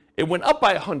 100, it went up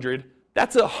by 100,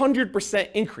 that's a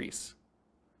 100% increase,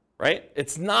 right?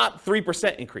 It's not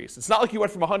 3% increase. It's not like you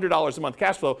went from $100 a month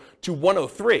cash flow to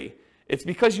 103. It's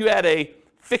because you had a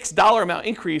fixed dollar amount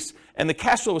increase and the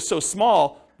cash flow was so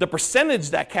small, the percentage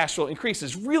that cash flow increase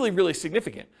is really, really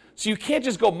significant. So you can't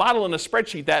just go model in a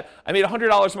spreadsheet that I made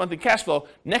 $100 a month in cash flow,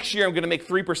 next year I'm going to make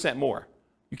 3% more.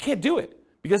 You can't do it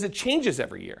because it changes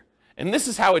every year. And this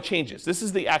is how it changes. This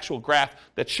is the actual graph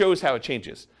that shows how it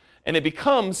changes. And it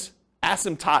becomes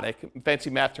asymptotic, fancy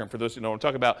math term for those who know what I'm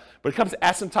talking about, but it becomes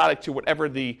asymptotic to whatever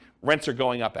the rents are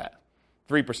going up at,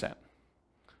 3%.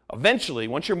 Eventually,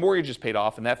 once your mortgage is paid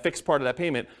off and that fixed part of that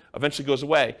payment eventually goes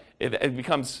away, it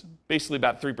becomes basically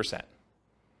about 3%.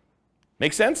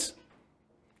 Make sense?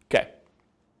 Okay.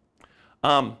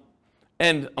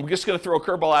 And I'm just going to throw a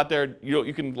curveball out there.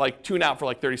 You can tune out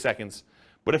for 30 seconds.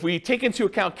 But if we take into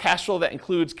account cash flow that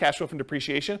includes cash flow from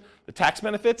depreciation, the tax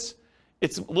benefits,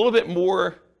 it's a little bit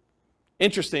more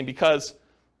interesting because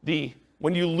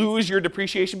when you lose your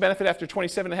depreciation benefit after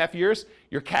 27.5 years,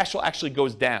 your cash flow actually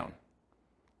goes down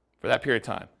for that period of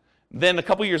time. Then a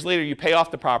couple years later, you pay off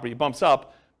the property, it bumps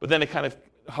up, but then it kind of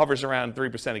hovers around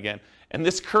 3% again. And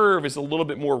this curve is a little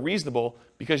bit more reasonable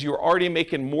because you were already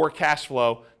making more cash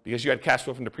flow because you had cash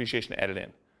flow from depreciation added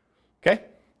in. Okay?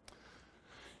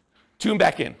 Tune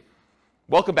back in.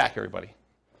 Welcome back, everybody.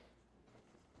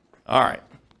 All right.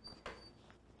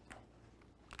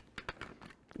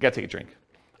 I gotta take a drink.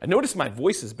 I noticed my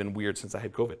voice has been weird since I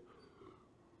had COVID.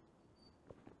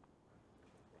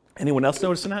 Anyone else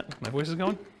noticing that? My voice is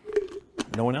going?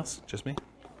 No one else? Just me? A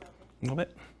little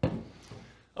bit?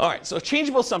 All right, so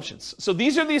changeable assumptions. So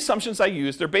these are the assumptions I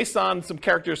use. They're based on some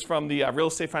characters from the Real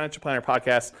Estate Financial Planner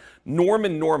podcast, Norm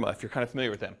and Norma, if you're kind of familiar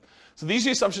with them. So these are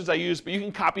the assumptions I use, but you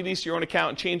can copy these to your own account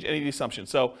and change any of the assumptions.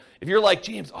 So if you're like,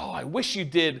 James, I wish you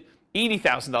did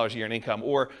 $80,000 a year in income,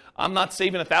 or I'm not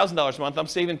saving $1,000 a month, I'm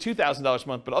saving $2,000 a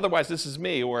month, but otherwise this is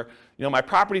me, or my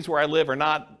properties where I live are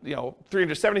not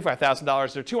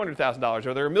 $375,000, they're $200,000,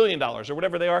 or they're $1 million, or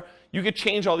whatever they are. You could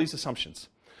change all these assumptions.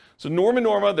 So Norm and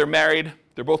Norma, they're married,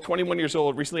 they're both 21 years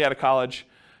old, recently out of college.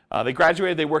 They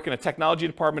graduated, they work in a technology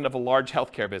department of a large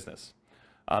healthcare business.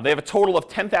 They have a total of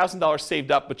 $10,000 saved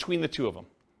up between the two of them,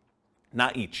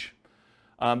 not each.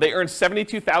 They earn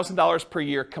 $72,000 per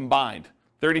year combined,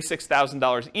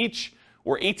 $36,000 each,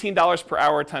 or $18 per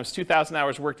hour times 2,000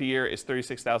 hours worked a year is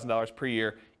 $36,000 per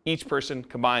year. Each person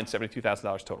combined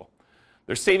 $72,000 total.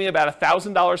 They're saving about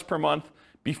 $1,000 per month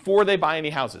before they buy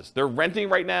any houses. They're renting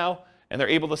right now, and they're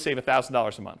able to save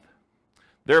 $1,000 a month.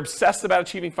 They're obsessed about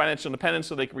achieving financial independence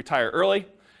so they can retire early.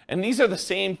 And these are the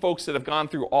same folks that have gone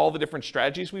through all the different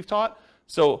strategies we've taught.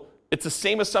 So it's the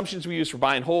same assumptions we use for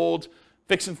buy and hold,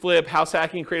 fix and flip, house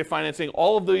hacking, creative financing.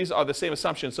 All of these are the same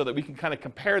assumptions so that we can kind of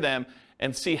compare them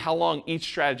and see how long each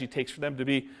strategy takes for them to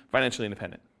be financially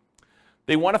independent.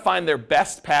 They want to find their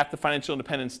best path to financial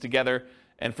independence together.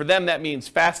 And for them, that means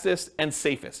fastest and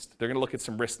safest. They're going to look at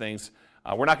some risk things.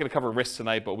 We're not going to cover risk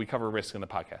tonight, but we cover risk in the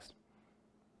podcast.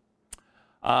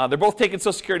 They're both taking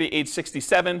Social Security at age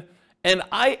 67. And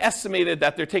I estimated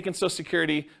that they're taking Social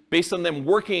Security based on them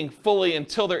working fully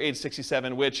until they're age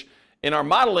 67, which in our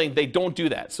modeling, they don't do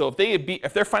that. So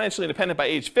if they're financially independent by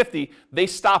age 50, they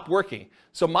stop working.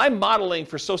 So my modeling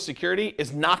for Social Security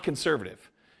is not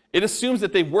conservative. It assumes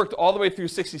that they've worked all the way through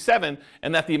 67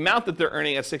 and that the amount that they're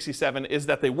earning at 67 is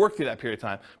that they worked through that period of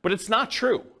time. But it's not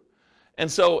true. And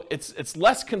so it's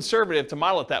less conservative to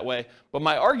model it that way. But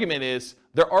my argument is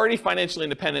they're already financially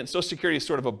independent. Social Security is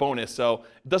sort of a bonus, so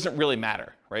it doesn't really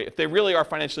matter, right? If they really are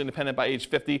financially independent by age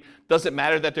 50, does it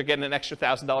matter that they're getting an extra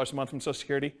 $1,000 a month from Social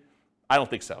Security? I don't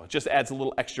think so. It just adds a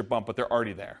little extra bump, but they're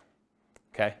already there.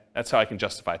 Okay? That's how I can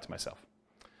justify it to myself.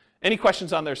 Any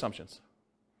questions on their assumptions?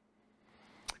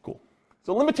 Cool.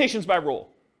 So limitations by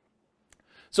role.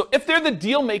 So if they're the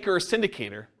deal maker or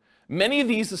syndicator, many of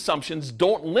these assumptions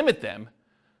don't limit them,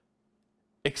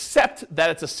 except that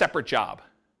it's a separate job.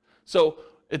 So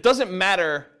it doesn't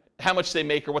matter how much they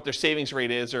make or what their savings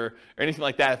rate is or anything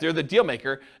like that. If they're the deal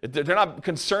maker, they're not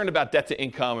concerned about debt to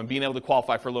income and being able to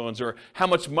qualify for loans or how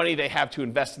much money they have to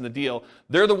invest in the deal.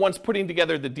 They're the ones putting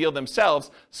together the deal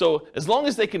themselves. So as long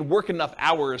as they can work enough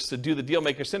hours to do the deal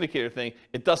maker syndicator thing,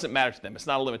 it doesn't matter to them. It's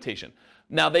not a limitation.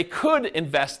 Now, they could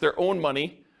invest their own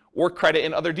money or credit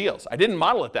in other deals. I didn't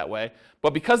model it that way,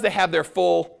 but because they have their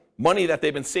full money that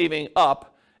they've been saving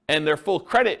up and their full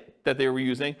credit that they were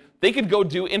using, they could go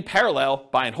do in parallel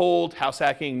buy and hold, house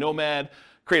hacking, Nomad,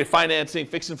 creative financing,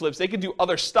 fix and flips. They could do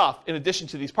other stuff in addition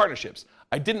to these partnerships.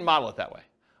 I didn't model it that way.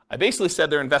 I basically said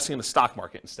they're investing in the stock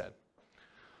market instead.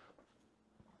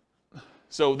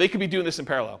 So they could be doing this in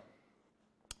parallel.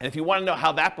 And if you want to know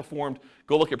how that performed,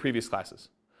 go look at previous classes.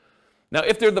 Now,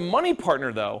 if they're the money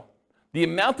partner, though, the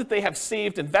amount that they have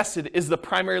saved invested is the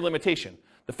primary limitation.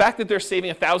 The fact that they're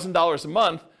saving $1,000 a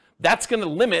month, that's going to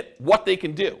limit what they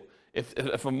can do. If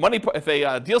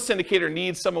a deal syndicator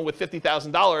needs someone with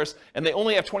 $50,000 and they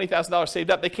only have $20,000 saved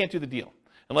up, they can't do the deal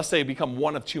unless they become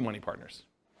one of two money partners.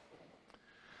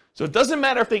 So it doesn't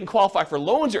matter if they can qualify for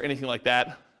loans or anything like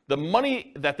that. The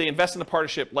money that they invest in the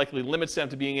partnership likely limits them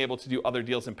to being able to do other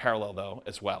deals in parallel, though,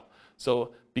 as well.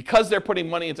 So because they're putting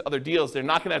money into other deals, they're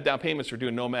not going to have down payments for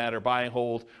doing Nomad or buy and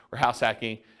hold or house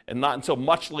hacking, and not until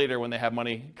much later when they have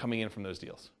money coming in from those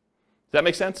deals. Does that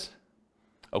make sense?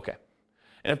 Okay.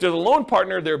 And if they're the loan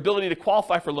partner, their ability to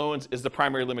qualify for loans is the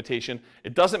primary limitation.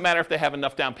 It doesn't matter if they have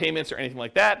enough down payments or anything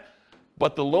like that,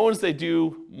 but the loans they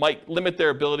do might limit their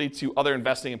ability to other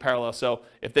investing in parallel. So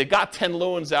if they got 10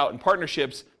 loans out in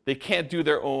partnerships, they can't do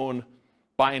their own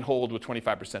buy and hold with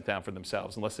 25% down for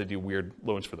themselves unless they do weird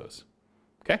loans for those.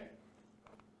 Okay?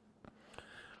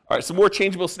 All right, some more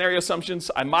changeable scenario assumptions.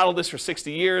 I modeled this for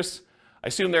 60 years. I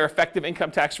assume their effective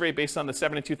income tax rate based on the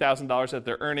 $72,000 that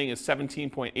they're earning is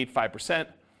 17.85%.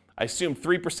 I assume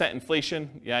 3%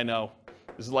 inflation. Yeah, I know.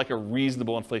 This is like a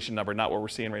reasonable inflation number, not what we're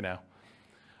seeing right now.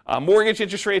 Mortgage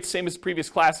interest rates, same as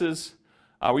previous classes.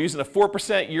 We're using a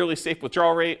 4% yearly safe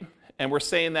withdrawal rate, and we're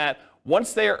saying that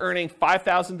once they are earning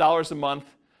 $5,000 a month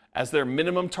as their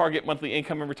minimum target monthly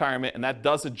income in retirement, and that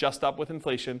does adjust up with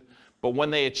inflation, but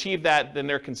when they achieve that, then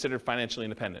they're considered financially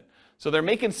independent. So they're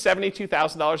making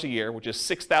 $72,000 a year, which is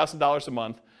 $6,000 a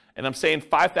month, and I'm saying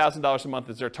 $5,000 a month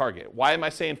is their target. Why am I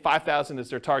saying $5,000 is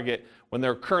their target when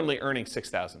they're currently earning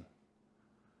 $6,000?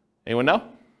 Anyone know?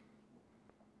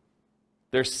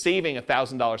 They're saving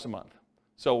 $1,000 a month.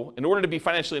 So in order to be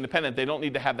financially independent, they don't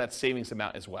need to have that savings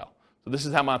amount as well. So this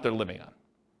is how much they're living on.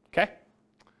 Okay?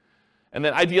 And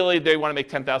then ideally, they want to make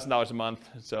 $10,000 a month.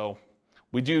 So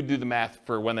we do the math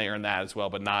for when they earn that as well,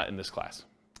 but not in this class.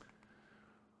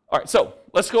 All right, so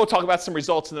let's go talk about some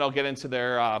results, and then I'll get into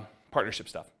their partnership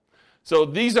stuff. So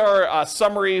these are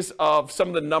summaries of some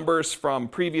of the numbers from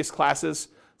previous classes.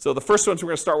 So the first ones we're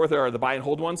going to start with are the buy and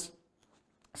hold ones.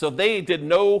 So they did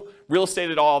no real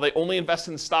estate at all. They only invest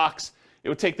in stocks. It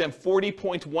would take them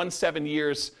 40.17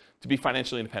 years to be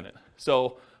financially independent.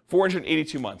 So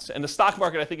 482 months. And the stock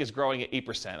market, I think, is growing at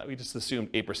 8%. We just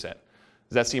assumed 8%. Does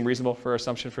that seem reasonable for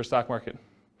assumption for stock market?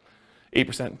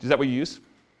 8%. Is that what you use?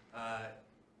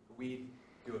 We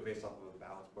do it based off of a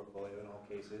balanced portfolio in all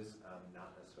cases,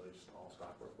 not necessarily just an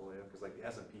all-stock portfolio, because like the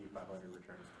S&P 500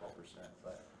 returns 12%,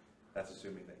 but that's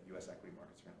assuming that U.S. equity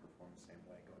markets are going to perform the same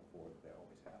way going forward that they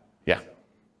always have. Yeah. So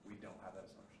we don't have that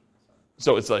assumption.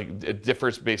 So it's like it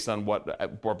differs based on what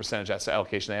percentage asset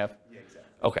allocation they have? Yeah, exactly.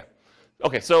 Okay.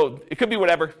 Okay, so it could be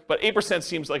whatever, but 8%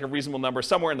 seems like a reasonable number,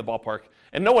 somewhere in the ballpark.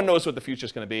 And no one knows what the future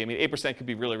is going to be. I mean, 8% could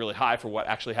be really, really high for what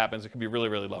actually happens. It could be really,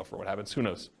 really low for what happens. Who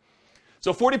knows?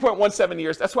 So 40.17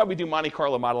 years, that's why we do Monte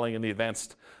Carlo modeling in the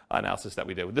advanced analysis that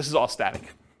we do. This is all static.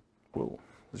 Whoa,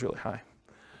 this is really high.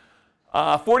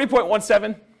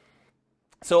 40.17.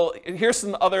 So here's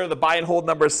some other the buy and hold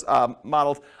numbers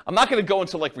modeled. I'm not going to go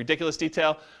into like ridiculous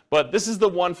detail, but this is the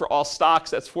one for all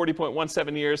stocks. That's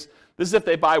 40.17 years. This is if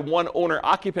they buy one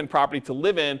owner-occupant property to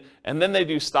live in, and then they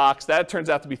do stocks. That turns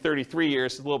out to be 33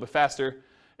 years, a little bit faster.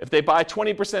 If they buy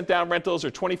 20% down rentals or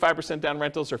 25% down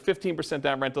rentals or 15%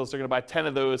 down rentals, they're going to buy 10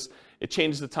 of those. It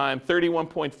changes the time.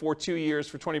 31.42 years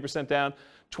for 20% down,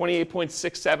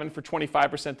 28.67 for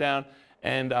 25% down,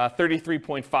 and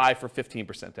 33.5 for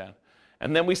 15% down.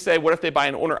 And then we say, what if they buy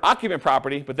an owner-occupant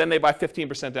property, but then they buy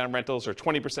 15% down rentals or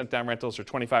 20% down rentals or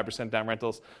 25% down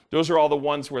rentals? Those are all the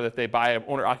ones where that they buy an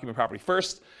owner-occupant property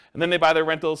first, and then they buy their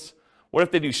rentals. What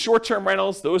if they do short-term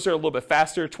rentals? Those are a little bit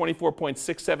faster,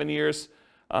 24.67 years,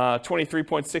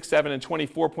 23.67 and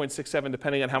 24.67,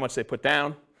 depending on how much they put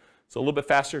down. So a little bit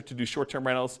faster to do short-term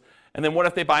rentals. And then what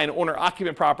if they buy an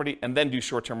owner-occupant property and then do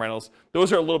short-term rentals?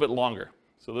 Those are a little bit longer.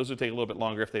 So those would take a little bit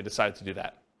longer if they decide to do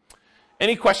that.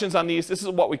 Any questions on these? This is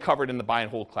what we covered in the buy and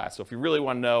hold class. So if you really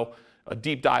want to know a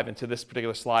deep dive into this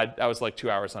particular slide, that was like 2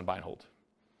 hours on buy and hold.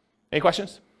 Any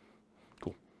questions?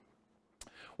 Cool.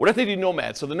 What if they do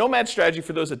nomad? So the nomad strategy,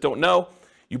 for those that don't know,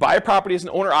 you buy a property as an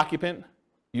owner-occupant,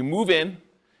 you move in,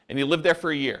 and you live there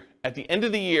for a year. At the end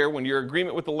of the year, when your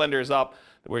agreement with the lender is up,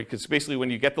 because basically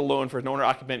when you get the loan for an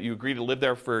owner-occupant, you agree to live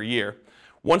there for a year.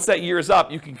 Once that year is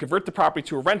up, you can convert the property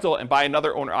to a rental and buy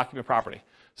another owner-occupant property.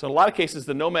 So in a lot of cases,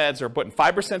 the nomads are putting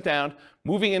 5% down,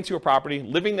 moving into a property,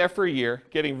 living there for a year,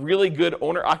 getting really good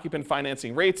owner-occupant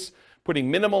financing rates, putting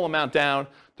minimal amount down.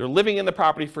 They're living in the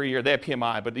property for a year. They have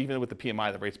PMI, but even with the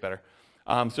PMI, the rate's better.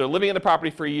 So they're living in the property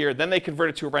for a year, then they convert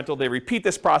it to a rental. They repeat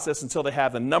this process until they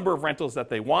have the number of rentals that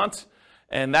they want,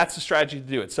 and that's the strategy to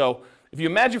do it. So if you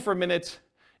imagine for a minute,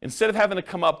 instead of having to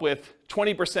come up with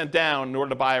 20% down in order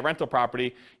to buy a rental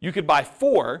property, you could buy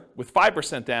 4 with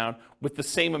 5% down with the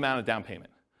same amount of down payment.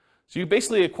 So you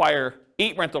basically acquire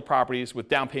 8 rental properties with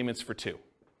down payments for 2.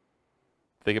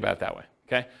 Think about it that way,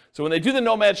 okay? So when they do the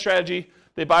nomad strategy,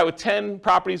 they buy with 10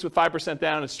 properties with 5%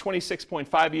 down. It's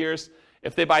 26.5 years.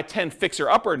 If they buy 10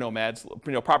 fixer-upper nomads,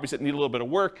 properties that need a little bit of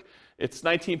work, it's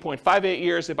 19.58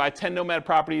 years. They buy 10 nomad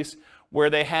properties where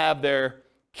they have their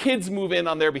kids move in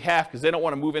on their behalf because they don't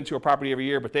want to move into a property every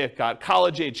year, but they've got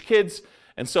college-age kids.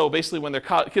 And so basically when their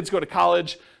kids go to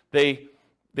college, they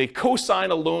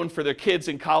co-sign a loan for their kids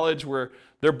in college where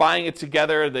they're buying it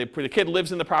together. The kid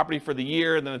lives in the property for the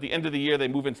year, and then at the end of the year, they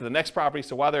move into the next property.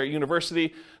 So while they're at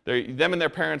university, them and their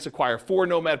parents acquire 4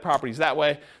 nomad properties that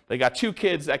way. They got 2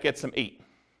 kids, that gets them 8.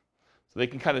 So they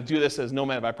can kind of do this as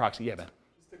nomad by proxy. Yeah, Ben?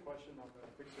 Just a question on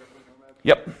the fixer-upper nomad.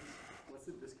 Yep. What's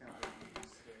the discount rate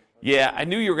you use? Yeah, I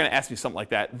knew you were going to ask me something like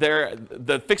that.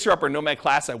 The fixer-upper nomad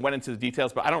class, I went into the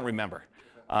details, but I don't remember.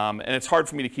 And it's hard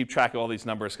for me to keep track of all these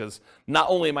numbers because not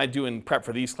only am I doing prep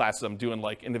for these classes, I'm doing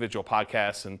like individual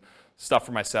podcasts and stuff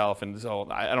for myself, and so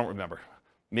I don't remember.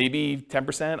 Maybe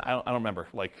 10%? I don't remember.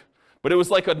 But it was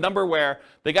like a number where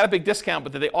they got a big discount,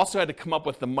 but then they also had to come up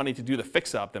with the money to do the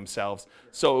fix-up themselves.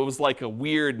 So it was like a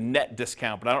weird net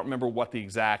discount, but I don't remember what the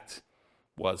exact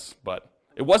was. But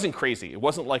it wasn't crazy. It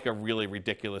wasn't like a really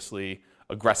ridiculously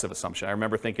aggressive assumption. I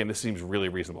remember thinking this seems really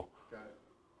reasonable.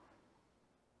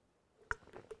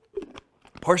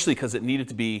 Partially because it needed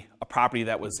to be a property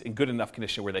that was in good enough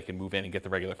condition where they could move in and get the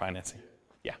regular financing.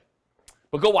 Yeah.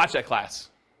 But go watch that class.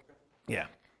 Yeah.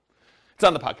 It's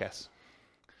on the podcast.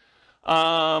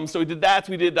 So we did that.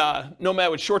 We did nomad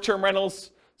with short-term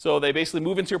rentals. So they basically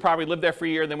move into a property, live there for a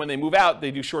year, and then when they move out, they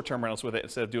do short-term rentals with it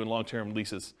instead of doing long-term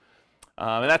leases.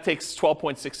 And that takes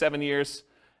 12.67 years.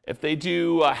 If they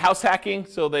do house hacking,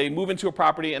 so they move into a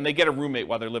property and they get a roommate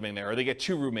while they're living there, or they get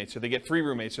 2 roommates, or they get 3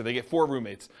 roommates, or they get 4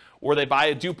 roommates, or they buy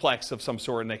a duplex of some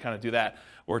sort and they kind of do that,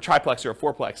 or a triplex or a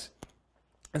fourplex.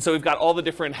 And so we've got all the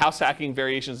different house hacking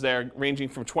variations there, ranging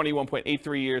from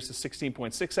 21.83 years to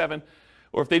 16.67.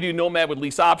 Or if they do nomad with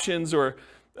lease options, or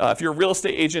if you're a real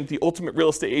estate agent, the ultimate real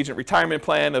estate agent retirement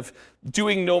plan of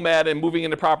doing nomad and moving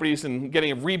into properties and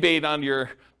getting a rebate on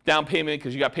your down payment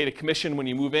because you got paid a commission when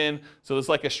you move in. So there's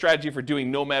like a strategy for doing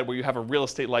nomad where you have a real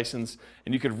estate license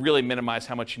and you could really minimize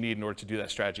how much you need in order to do that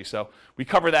strategy. So we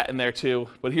cover that in there too,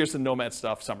 but here's the nomad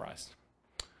stuff summarized.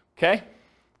 Okay?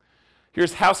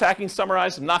 Here's house hacking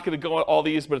summarized. I'm not going to go on all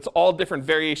these, but it's all different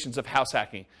variations of house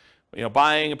hacking.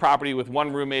 Buying a property with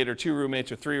 1 roommate or 2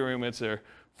 roommates or 3 roommates or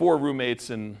 4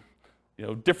 roommates and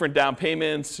different down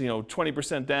payments,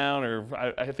 20% down,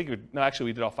 or I think actually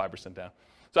we did all 5% down.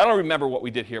 So I don't remember what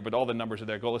we did here, but all the numbers are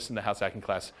there. Go listen to the house hacking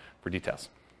class for details.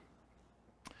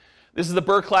 This is the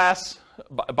BRRRR class,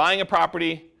 buying a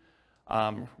property,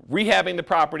 rehabbing the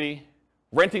property,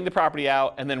 renting the property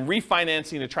out, and then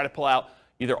refinancing to try to pull out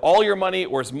either all your money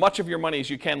or as much of your money as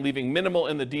you can, leaving minimal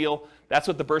in the deal. That's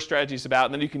what the BRRRR strategy is about,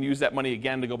 and then you can use that money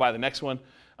again to go buy the next one.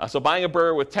 So buying a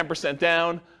BRRRR with 10%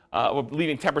 down,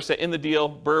 leaving 10% in the deal,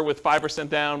 BRRRR with 5%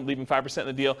 down, leaving 5% in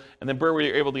the deal, and then BRRRR where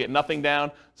you're able to get nothing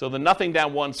down. So the nothing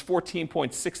down one's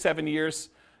 14.67 years.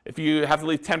 If you have to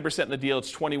leave 10% in the deal,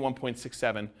 it's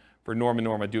 21.67 for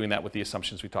Norma doing that with the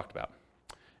assumptions we talked about.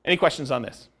 Any questions on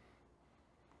this?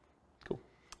 Cool.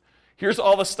 Here's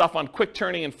all the stuff on quick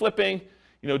turning and flipping.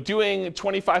 doing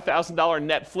 $25,000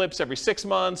 net flips every 6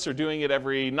 months, or doing it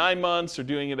every 9 months, or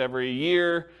doing it every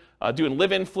year, doing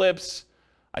live-in flips.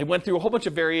 I went through a whole bunch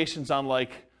of variations on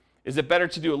is it better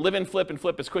to do a live-in flip and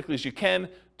flip as quickly as you can,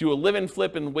 do a live-in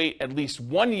flip and wait at least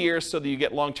 1 year so that you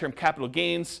get long-term capital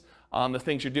gains on the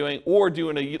things you're doing, or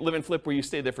doing a live-in flip where you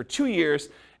stay there for 2 years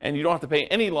and you don't have to pay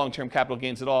any long-term capital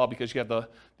gains at all because you have the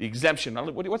exemption.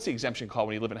 What's the exemption called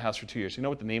when you live in a house for 2 years? You know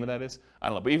what the name of that is? I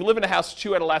don't know. But if you live in a house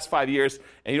 2 out of the last 5 years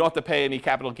and you don't have to pay any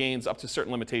capital gains up to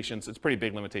certain limitations, it's pretty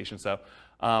big limitations though,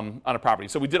 on a property.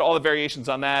 So we did all the variations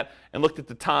on that and looked at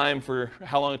the time for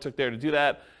how long it took there to do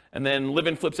that. And then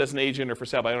live-in flips as an agent or for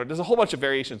sale by owner. There's a whole bunch of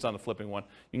variations on the flipping one.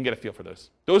 You can get a feel for those.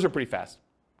 Those are pretty fast.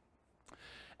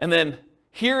 And then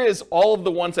here is all of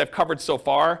the ones I've covered so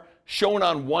far, shown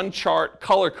on one chart,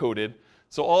 color-coded.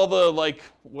 So all the,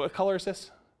 what color is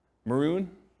this? Maroon?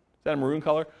 Is that a maroon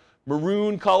color?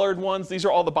 Maroon-colored ones, these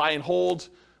are all the buy and hold.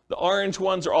 The orange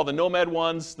ones are all the nomad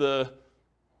ones. The,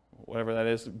 whatever that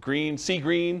is, green, sea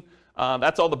green.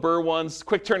 That's all the Burr ones.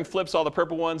 Quick turn flips, all the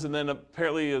purple ones, and then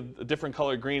apparently a different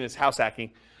color green is house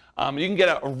hacking. You can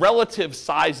get a relative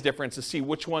size difference to see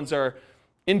which ones are,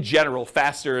 in general,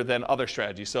 faster than other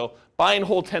strategies. So buy and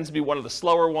hold tends to be one of the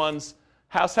slower ones.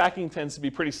 House hacking tends to be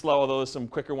pretty slow, although there's some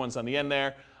quicker ones on the end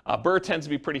there. Burr tends to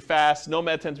be pretty fast.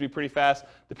 Nomad tends to be pretty fast.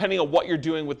 Depending on what you're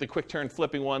doing with the quick turn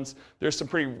flipping ones, there's some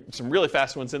really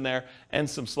fast ones in there and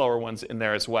some slower ones in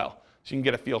there as well. So you can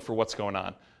get a feel for what's going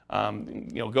on.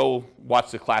 Go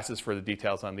watch the classes for the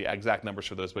details on the exact numbers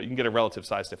for those, but you can get a relative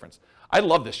size difference. I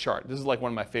love this chart. This is one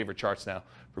of my favorite charts now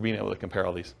for being able to compare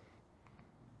all these.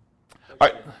 All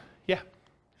right, yeah.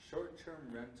 Short-term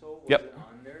rental, was Yep. it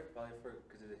on there? Probably because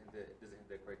it doesn't hit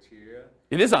the criteria.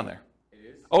 It is on there. It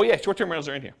is? Oh yeah, short-term rentals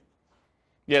are in here.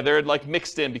 Yeah, they're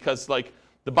mixed in because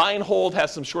the buy and hold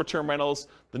has some short-term rentals,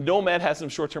 the Nomad has some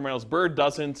short-term rentals, Burr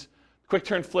doesn't. Quick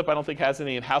turn flip, I don't think has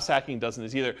any, and house hacking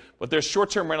doesn't either. But there's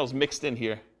short-term rentals mixed in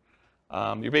here.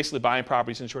 You're basically buying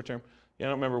properties in short-term. Yeah, I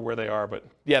don't remember where they are, but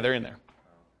yeah, they're in there.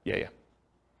 Yeah.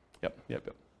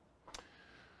 Yep.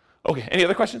 Okay, any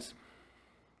other questions?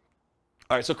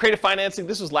 All right, so creative financing,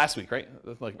 this was last week, right?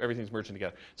 Everything's merging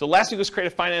together. So last week was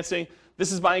creative financing.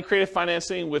 This is buying creative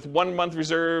financing with 1 month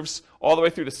reserves all the way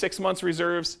through to 6 months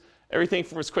reserves. Everything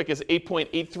from as quick as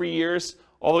 8.83 years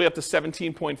all the way up to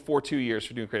 17.42 years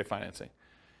for doing creative financing.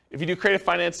 If you do creative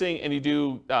financing and you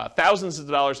do thousands of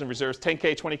dollars in reserves,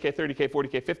 10K, 20K, 30K,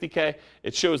 40K, 50K,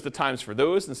 it shows the times for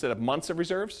those instead of months of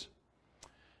reserves.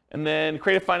 And then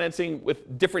creative financing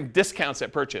with different discounts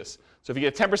at purchase. So if you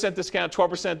get a 10% discount,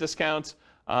 12% discount,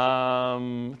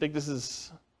 I think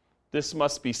this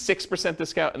must be 6%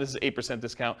 discount, and this is 8%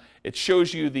 discount. It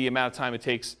shows you the amount of time it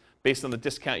takes based on the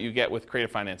discount you get with creative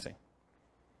financing.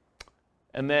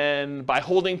 And then by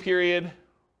holding period,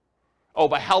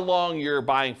 by how long you're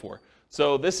buying for.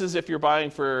 So this is if you're buying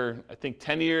for, I think,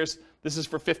 10 years. This is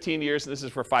for 15 years, and this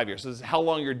is for 5 years. So this is how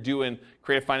long you're doing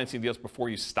creative financing deals before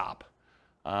you stop.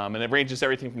 And it ranges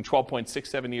everything from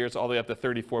 12.67 years all the way up to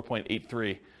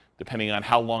 34.83, depending on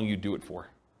how long you do it for.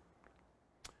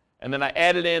 And then I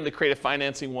added in the creative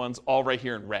financing ones all right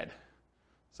here in red.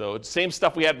 So it's the same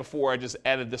stuff we had before, I just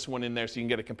added this one in there so you can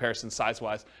get a comparison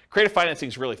size-wise. Creative financing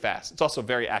is really fast. It's also a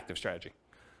very active strategy.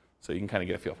 So you can kind of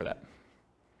get a feel for that.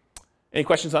 Any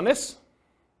questions on this?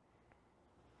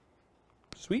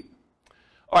 Sweet.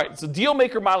 All right, so deal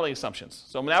maker modeling assumptions.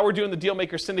 So now we're doing the deal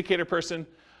maker syndicator person.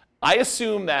 I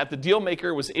assume that the deal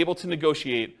maker was able to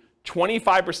negotiate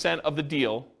 25% of the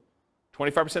deal,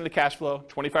 25% of the cash flow,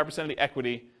 25% of the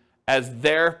equity as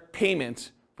their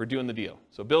payment for doing the deal.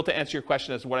 So Bill, to answer your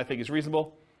question as to what I think is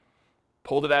reasonable,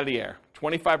 pulled it out of the air.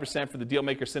 25% for the deal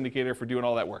maker syndicator for doing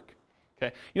all that work.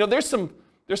 Okay. There's some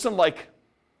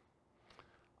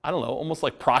I don't know, almost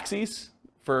like proxies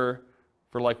for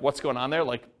what's going on there.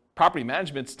 Like property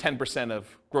management's 10%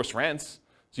 of gross rents.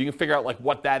 So you can figure out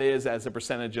what that is as a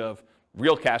percentage of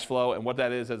real cash flow and what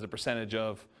that is as a percentage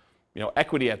of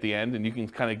equity at the end. And you can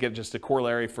kind of get just a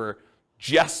corollary for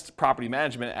just property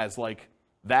management as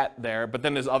that there. But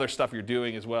then there's other stuff you're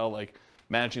doing as well, like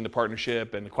managing the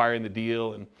partnership and acquiring the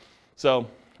deal. And so,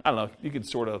 I don't know, you could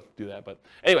sort of do that. But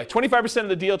anyway, 25% of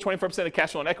the deal, 25% of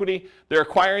cash flow and equity. They're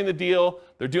acquiring the deal.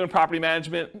 They're doing property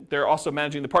management. They're also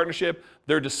managing the partnership.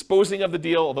 They're disposing of the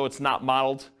deal, although it's not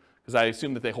modeled, because I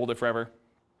assume that they hold it forever.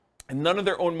 And none of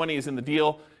their own money is in the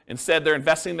deal. Instead, they're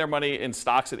investing their money in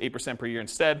stocks at 8% per year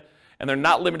instead. And they're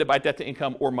not limited by debt to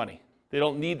income or money. They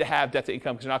don't need to have debt to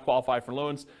income because they're not qualified for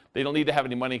loans. They don't need to have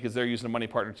any money because they're using a money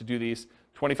partner to do these.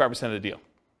 25% of the deal.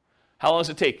 How long does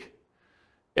it take?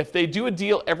 If they do a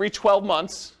deal every 12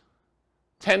 months,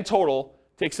 10 total,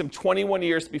 takes them 21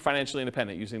 years to be financially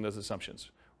independent using those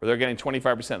assumptions. where they're getting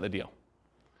 25% of the deal.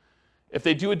 If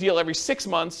they do a deal every 6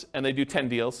 months and they do 10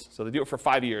 deals, so they do it for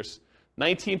 5 years,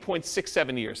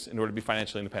 19.67 years in order to be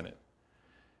financially independent.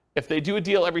 If they do a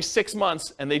deal every 6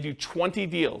 months and they do 20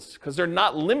 deals, because they're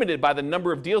not limited by the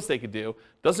number of deals they could do,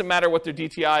 doesn't matter what their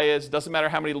DTI is, doesn't matter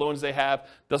how many loans they have,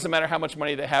 doesn't matter how much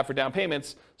money they have for down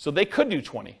payments, so they could do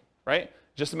 20, right?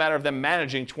 Just a matter of them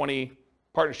managing 20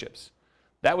 partnerships.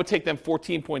 That would take them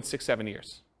 14.67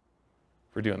 years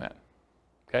for doing that,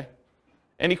 okay?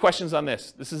 Any questions on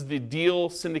this? This is the deal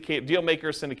maker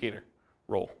syndicator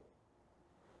role.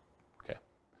 Okay.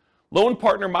 Loan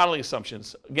partner modeling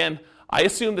assumptions. Again, I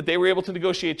assume that they were able to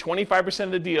negotiate 25%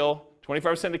 of the deal,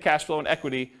 25% of the cash flow and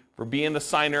equity for being the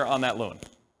signer on that loan.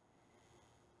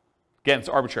 Again, it's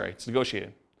arbitrary. It's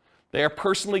negotiated. They are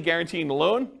personally guaranteeing the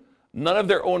loan. None of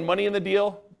their own money in the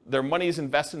deal. Their money is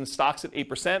invested in stocks at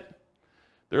 8%.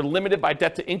 They're limited by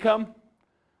debt to income,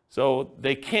 so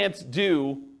they can't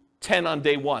do 10 on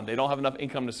day one. They don't have enough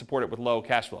income to support it with low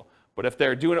cash flow. But if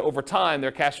they're doing it over time,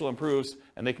 their cash flow improves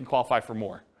and they can qualify for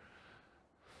more.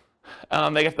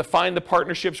 They have to find the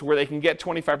partnerships where they can get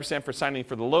 25% for signing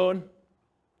for the loan.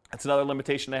 That's another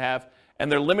limitation they have.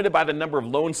 And they're limited by the number of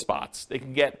loan spots. They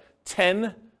can get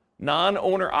 10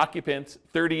 non-owner occupant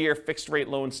 30-year fixed rate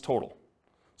loans total.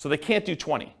 So they can't do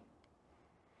 20.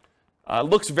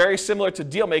 Looks very similar to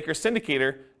Dealmaker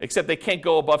Syndicator, except they can't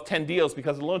go above 10 deals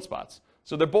because of loan spots.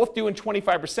 So they're both doing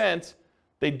 25%.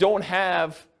 They don't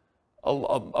have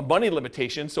a money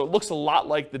limitation, so it looks a lot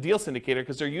like the deal syndicator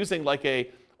because they're using like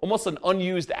almost an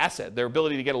unused asset, their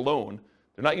ability to get a loan.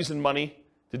 They're not using money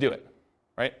to do it,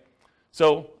 right?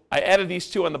 So I added these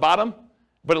two on the bottom,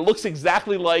 but it looks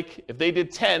exactly like if they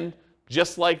did 10,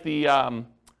 just like the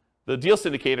deal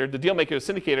syndicator, the deal maker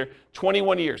syndicator,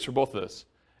 21 years for both of those.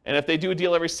 And if they do a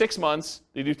deal every 6 months,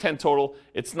 they do 10 total,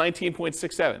 it's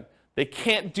 19.67. They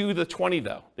can't do the 20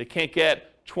 though. They can't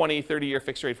get 20, 30-year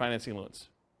fixed rate financing loans.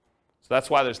 So that's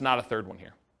why there's not a third one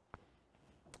here.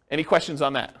 Any questions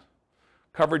on that?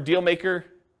 Covered deal maker,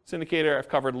 syndicator, I've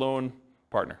covered loan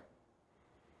partner.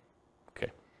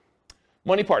 Okay.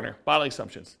 Money partner, modeling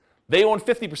assumptions. They own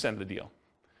 50% of the deal.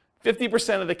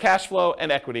 50% of the cash flow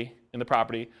and equity in the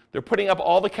property. They're putting up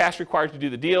all the cash required to do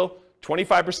the deal,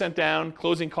 25% down,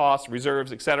 closing costs,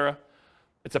 reserves, etc.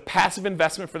 It's a passive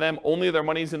investment for them. Only their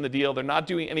money's in the deal. They're not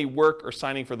doing any work or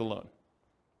signing for the loan.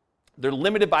 They're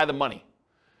limited by the money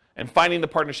and finding the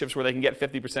partnerships where they can get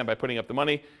 50% by putting up the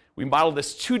money. We modeled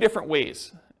this 2 different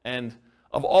ways. And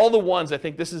of all the ones, I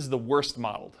think this is the worst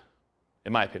modeled,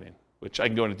 in my opinion, which I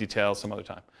can go into detail some other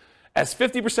time. As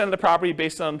 50% of the property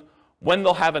based on when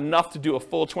they'll have enough to do a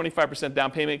full 25%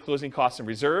 down payment, closing costs, and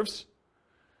reserves.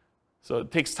 So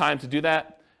it takes time to do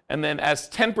that. And then as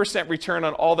 10% return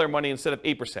on all their money instead of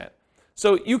 8%.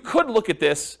 So you could look at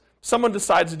this, someone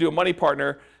decides to do a money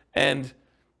partner, and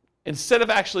instead of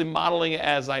actually modeling it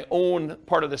as I own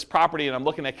part of this property and I'm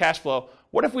looking at cash flow,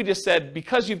 what if we just said,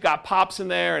 because you've got POPs in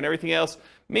there and everything else,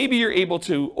 maybe you're able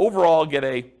to overall get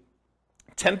a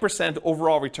 10%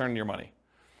 overall return on your money.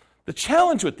 The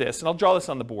challenge with this, and I'll draw this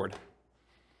on the board,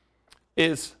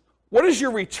 is what does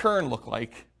your return look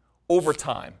like over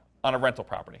time on a rental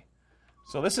property?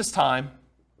 So this is time,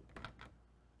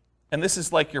 and this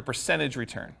is like your percentage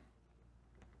return.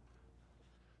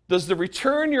 Does the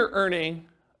return you're earning,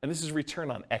 and this is return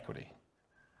on equity,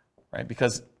 right?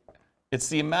 Because it's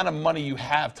the amount of money you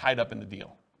have tied up in the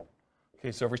deal.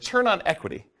 Okay, so return on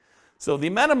equity. So the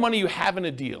amount of money you have in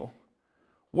a deal,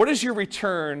 what is your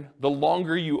return the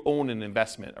longer you own an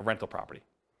investment, a rental property?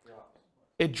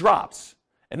 It drops.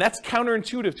 And that's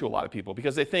counterintuitive to a lot of people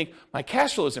because they think my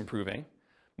cash flow is improving,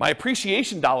 my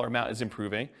appreciation dollar amount is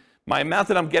improving, my amount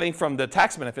that I'm getting from the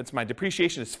tax benefits, my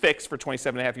depreciation is fixed for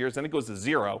 27 and a half years, then it goes to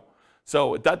 0.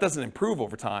 So that doesn't improve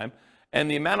over time. And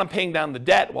the amount I'm paying down the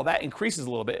debt, well, that increases a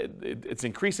little bit. It's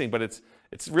increasing, but it's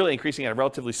really increasing at a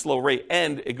relatively slow rate,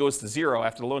 and it goes to 0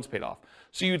 after the loan's paid off.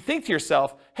 So you'd think to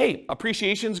yourself, hey,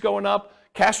 appreciation's going up,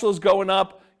 cash flow's going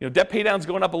up, debt pay down's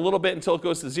going up a little bit until it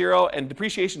goes to 0, and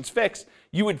depreciation's fixed.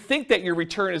 You would think that your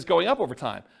return is going up over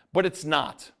time, but it's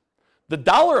not. The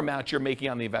dollar amount you're making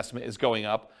on the investment is going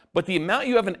up, but the amount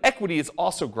you have in equity is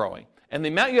also growing. And the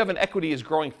amount you have in equity is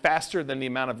growing faster than the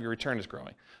amount of your return is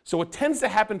growing. So what tends to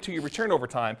happen to your return over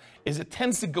time is it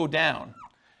tends to go down,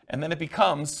 and then it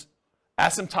becomes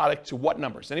asymptotic to what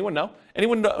numbers? Anyone know?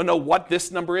 Anyone know what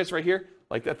this number is right here,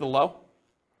 like at the low?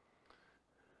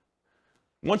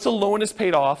 Once a loan is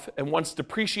paid off and once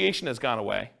depreciation has gone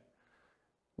away,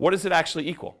 what does it actually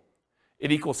equal?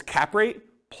 It equals cap rate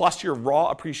plus your raw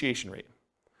appreciation rate.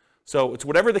 So it's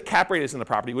whatever the cap rate is in the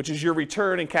property, which is your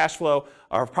return and cash flow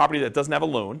of a property that doesn't have a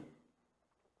loan,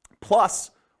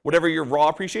 plus whatever your raw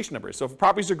appreciation number is. So if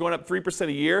properties are going up 3%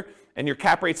 a year and your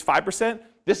cap rate's 5%,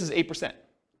 this is 8%.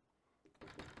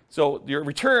 So your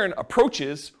return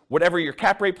approaches whatever your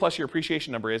cap rate plus your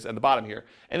appreciation number is at the bottom here.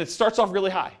 And it starts off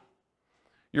really high.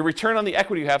 Your return on the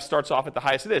equity you have starts off at the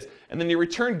highest it is. And then your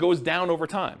return goes down over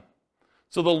time.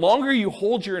 So the longer you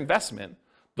hold your investment,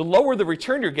 the lower the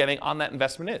return you're getting on that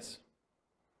investment is.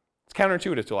 It's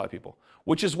counterintuitive to a lot of people,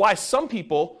 which is why some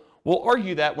people will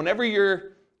argue that whenever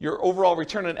your overall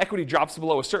return on equity drops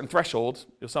below a certain threshold,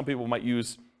 some people might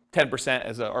use 10%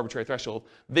 as an arbitrary threshold,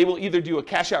 they will either do a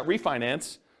cash out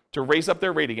refinance to raise up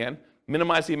their rate again,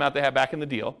 minimize the amount they have back in the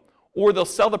deal, or they'll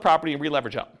sell the property and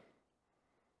re-leverage up.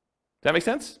 Does that make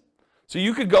sense? So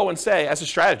you could go and say, as a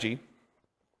strategy,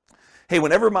 hey,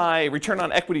 whenever my return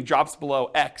on equity drops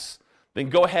below X, then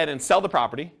go ahead and sell the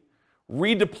property,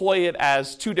 redeploy it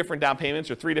as 2 different down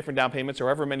payments or 3 different down payments or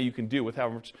however many you can do with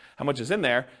how much is in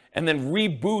there, and then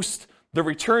reboost the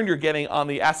return you're getting on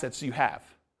the assets you have.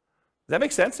 Does that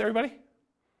make sense, everybody?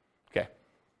 Okay.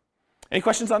 Any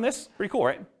questions on this? Pretty cool,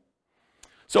 right?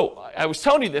 So I was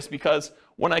telling you this because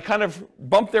when I kind of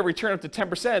bumped their return up to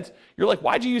 10%, you're like,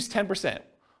 why'd you use 10%?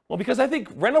 Well, because I think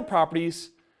rental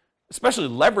properties, especially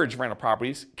leveraged rental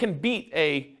properties, can beat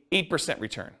a 8%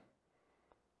 return,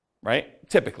 right?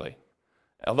 Typically.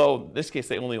 Although in this case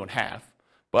they only own half,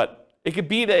 but it could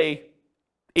beat a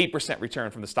 8%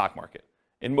 return from the stock market,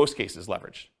 in most cases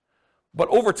leveraged. But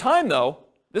over time though,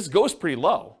 this goes pretty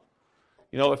low.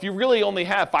 You know, if you really only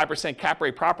have 5% cap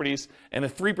rate properties and a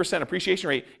 3% appreciation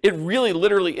rate, it really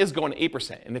literally is going to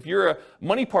 8%. And if you're a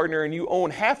money partner and you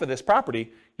own half of this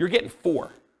property, you're getting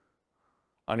 4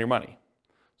 on your money.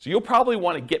 So you'll probably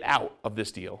want to get out of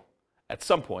this deal at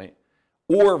some point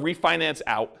or refinance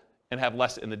out and have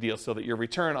less in the deal so that your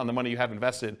return on the money you have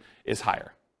invested is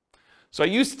higher. So I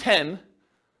used 10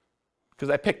 because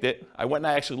I picked it. I went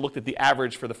and I actually looked at the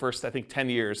average for the first, I think, 10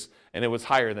 years, and it was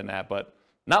higher than that, but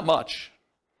not much.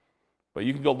 But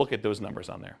you can go look at those numbers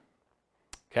on there.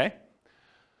 Okay?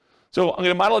 So I'm going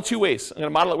to model it 2 ways. I'm going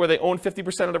to model it where they own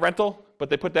 50% of the rental, but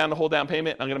they put down the whole down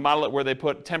payment. I'm going to model it where they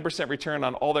put 10% return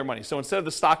on all their money. So instead of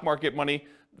the stock market money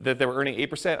that they were earning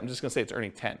 8%, I'm just going to say it's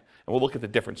earning 10. And we'll look at the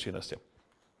difference between those two.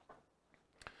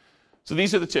 So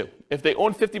these are the two. If they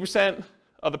own 50%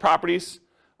 of the properties,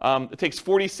 it takes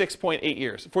 46.8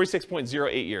 years,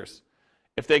 46.08 years.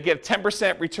 If they get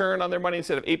 10% return on their money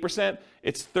instead of 8%,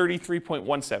 it's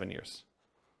 33.17 years.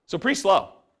 So pretty slow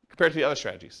compared to the other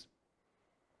strategies.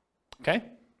 Okay?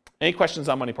 Any questions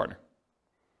on Money Partner?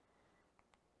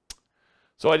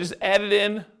 So I just added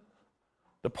in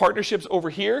the partnerships over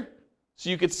here so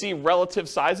you could see relative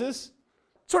sizes,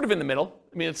 sort of in the middle.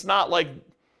 I mean, it's not like,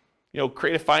 you know,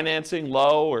 creative financing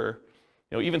low or,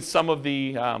 you know, even some of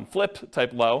the flip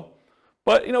type low,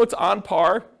 but, you know, it's on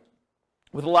par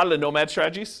with a lot of the nomad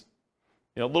strategies.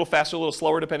 You know, a little faster, a little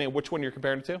slower, depending on which one you're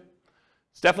comparing it to.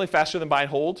 It's definitely faster than buy and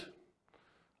hold,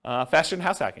 faster than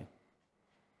house hacking.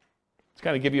 To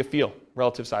kind of give you a feel,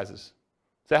 relative sizes.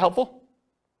 Is that helpful?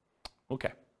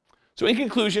 Okay. So in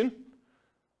conclusion,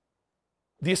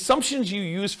 the assumptions you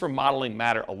use for modeling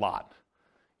matter a lot.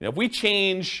 You know, if we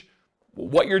change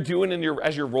what you're doing in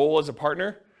as your role as a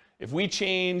partner, if we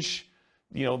change,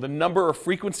 you know, the number or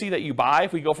frequency that you buy,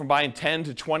 if we go from buying 10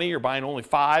 to 20 or buying only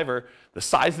 5, or the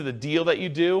size of the deal that you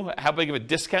do, how big of a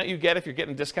discount you get if you're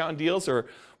getting discount on deals, or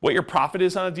what your profit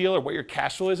is on a deal, or what your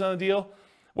cash flow is on a deal,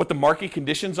 what the market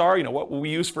conditions are, you know, what we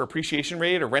use for appreciation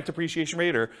rate or rent appreciation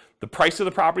rate, or the price of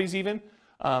the properties even,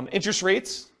 interest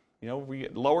rates, you know, we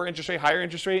get lower interest rate, higher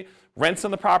interest rate, rents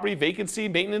on the property, vacancy,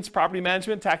 maintenance, property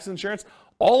management, taxes, insurance.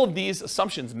 All of these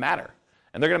assumptions matter,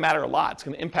 and they're going to matter a lot. It's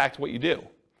going to impact what you do.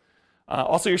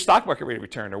 Also your stock market rate of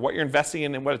return, or what you're investing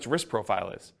in and what its risk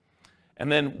profile is.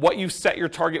 And then what you set your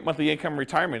target monthly income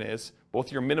retirement is,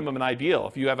 both your minimum and ideal.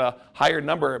 If you have a higher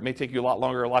number, it may take you a lot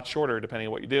longer or a lot shorter, depending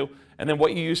on what you do. And then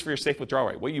what you use for your safe withdrawal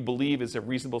rate, what you believe is a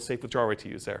reasonable safe withdrawal rate to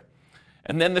use there.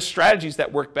 And then the strategies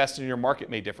that work best in your market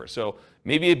may differ. So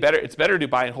maybe it's better to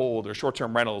buy and hold, or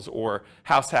short-term rentals, or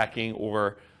house hacking,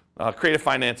 or creative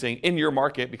financing in your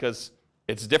market because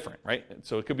it's different, right?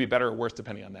 So it could be better or worse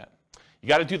depending on that. You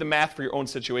got to do the math for your own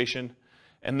situation.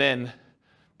 And then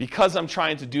because I'm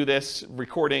trying to do this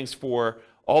recordings for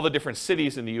all the different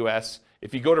cities in the US,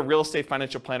 if you go to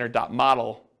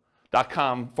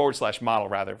realestatefinancialplanner.com/model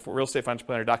rather, for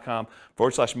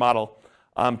realestatefinancialplanner.com/model,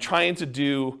 I'm trying to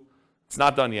do, it's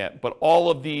not done yet, but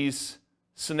all of these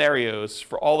scenarios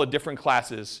for all the different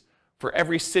classes for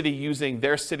every city using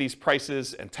their city's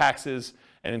prices and taxes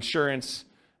and insurance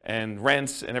and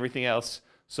rents and everything else,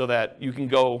 so that you can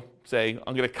go say,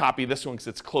 I'm going to copy this one because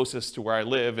it's closest to where I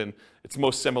live and it's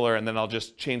most similar, and then I'll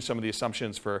just change some of the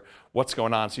assumptions for what's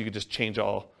going on, so you can just change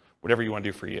whatever you want to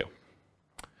do for you.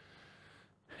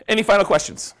 Any final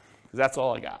questions? Because that's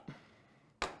all I got.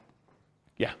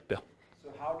 Yeah, Bill. So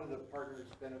how do the partners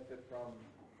benefit from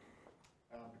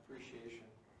depreciation?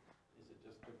 Is it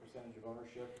just the percentage of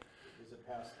ownership? Is it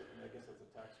passed? I guess that's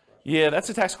a tax question. Yeah, that's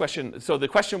a tax question. So the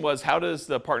question was, how does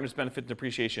the partners benefit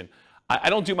depreciation? I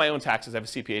don't do my own taxes. I have a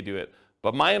CPA do it.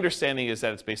 But my understanding is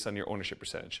that it's based on your ownership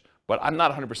percentage. But I'm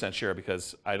not 100% sure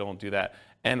because I don't do that.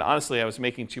 And honestly, I was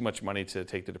making too much money to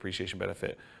take the depreciation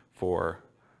benefit for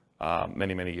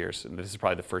many, many years. And this is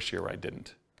probably the first year where I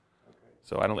didn't. Okay.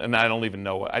 So I don't even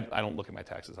know. I don't look at my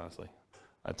taxes, honestly.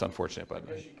 That's unfortunate. But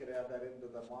I guess you could add that into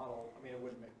the model. I mean, it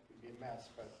wouldn't be a mess,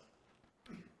 but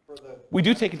for the... We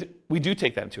do take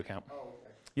that into account. Oh,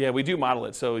 okay. Yeah, we do model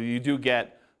it. So you do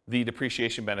get the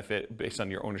depreciation benefit based on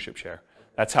your ownership share.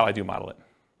 That's how I do model it.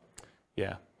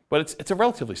 Yeah, but it's a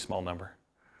relatively small number.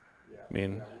 I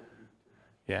mean,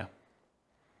 yeah.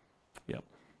 Yep.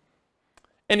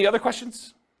 Any other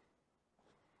questions?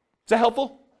 Is that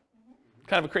helpful?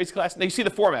 Kind of a crazy class. Now you see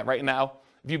the format right now.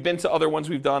 If you've been to other ones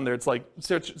we've done, it's like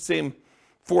same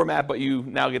format, but you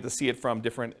now get to see it from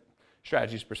different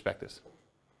strategies, perspectives.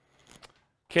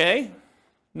 Okay.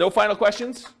 No final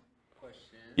questions?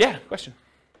 Question. Yeah, question.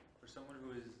 For someone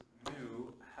who is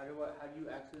new, how do you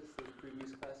access those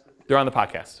previous classes? They're on the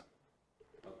podcast.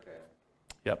 Okay.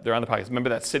 Yep, they're on the podcast. Remember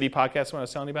that city podcast one I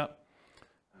was telling you about?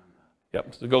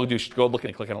 Yep. So go look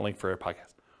and click on a link for a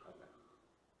podcast.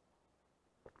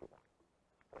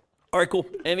 All right, cool.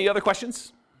 Any other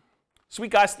questions?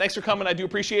 Sweet, guys. Thanks for coming. I do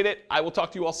appreciate it. I will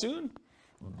talk to you all soon.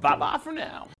 Bye-bye for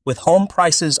now. With home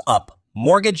prices up,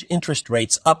 mortgage interest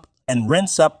rates up, and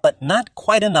rents up, but not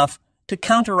quite enough to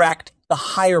counteract the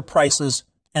higher prices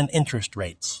and interest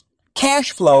rates.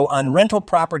 Cash flow on rental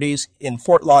properties in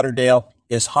Fort Lauderdale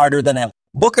is harder than ever.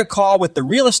 Book a call with the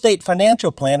Real Estate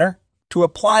Financial Planner to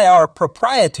apply our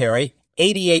proprietary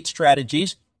 88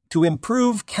 strategies to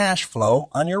improve cash flow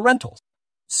on your rentals.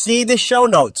 See the show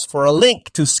notes for a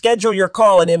link to schedule your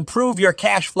call and improve your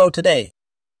cash flow today.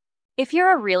 If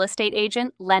you're a real estate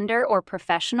agent, lender, or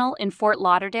professional in Fort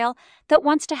Lauderdale that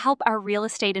wants to help our real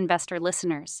estate investor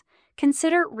listeners,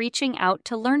 consider reaching out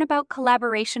to learn about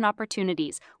collaboration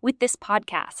opportunities with this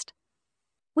podcast.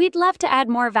 We'd love to add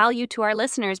more value to our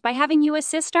listeners by having you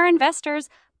assist our investors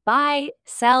buy,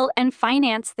 sell, and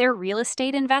finance their real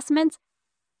estate investments.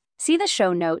 See the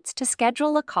show notes to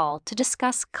schedule a call to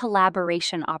discuss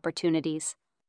collaboration opportunities.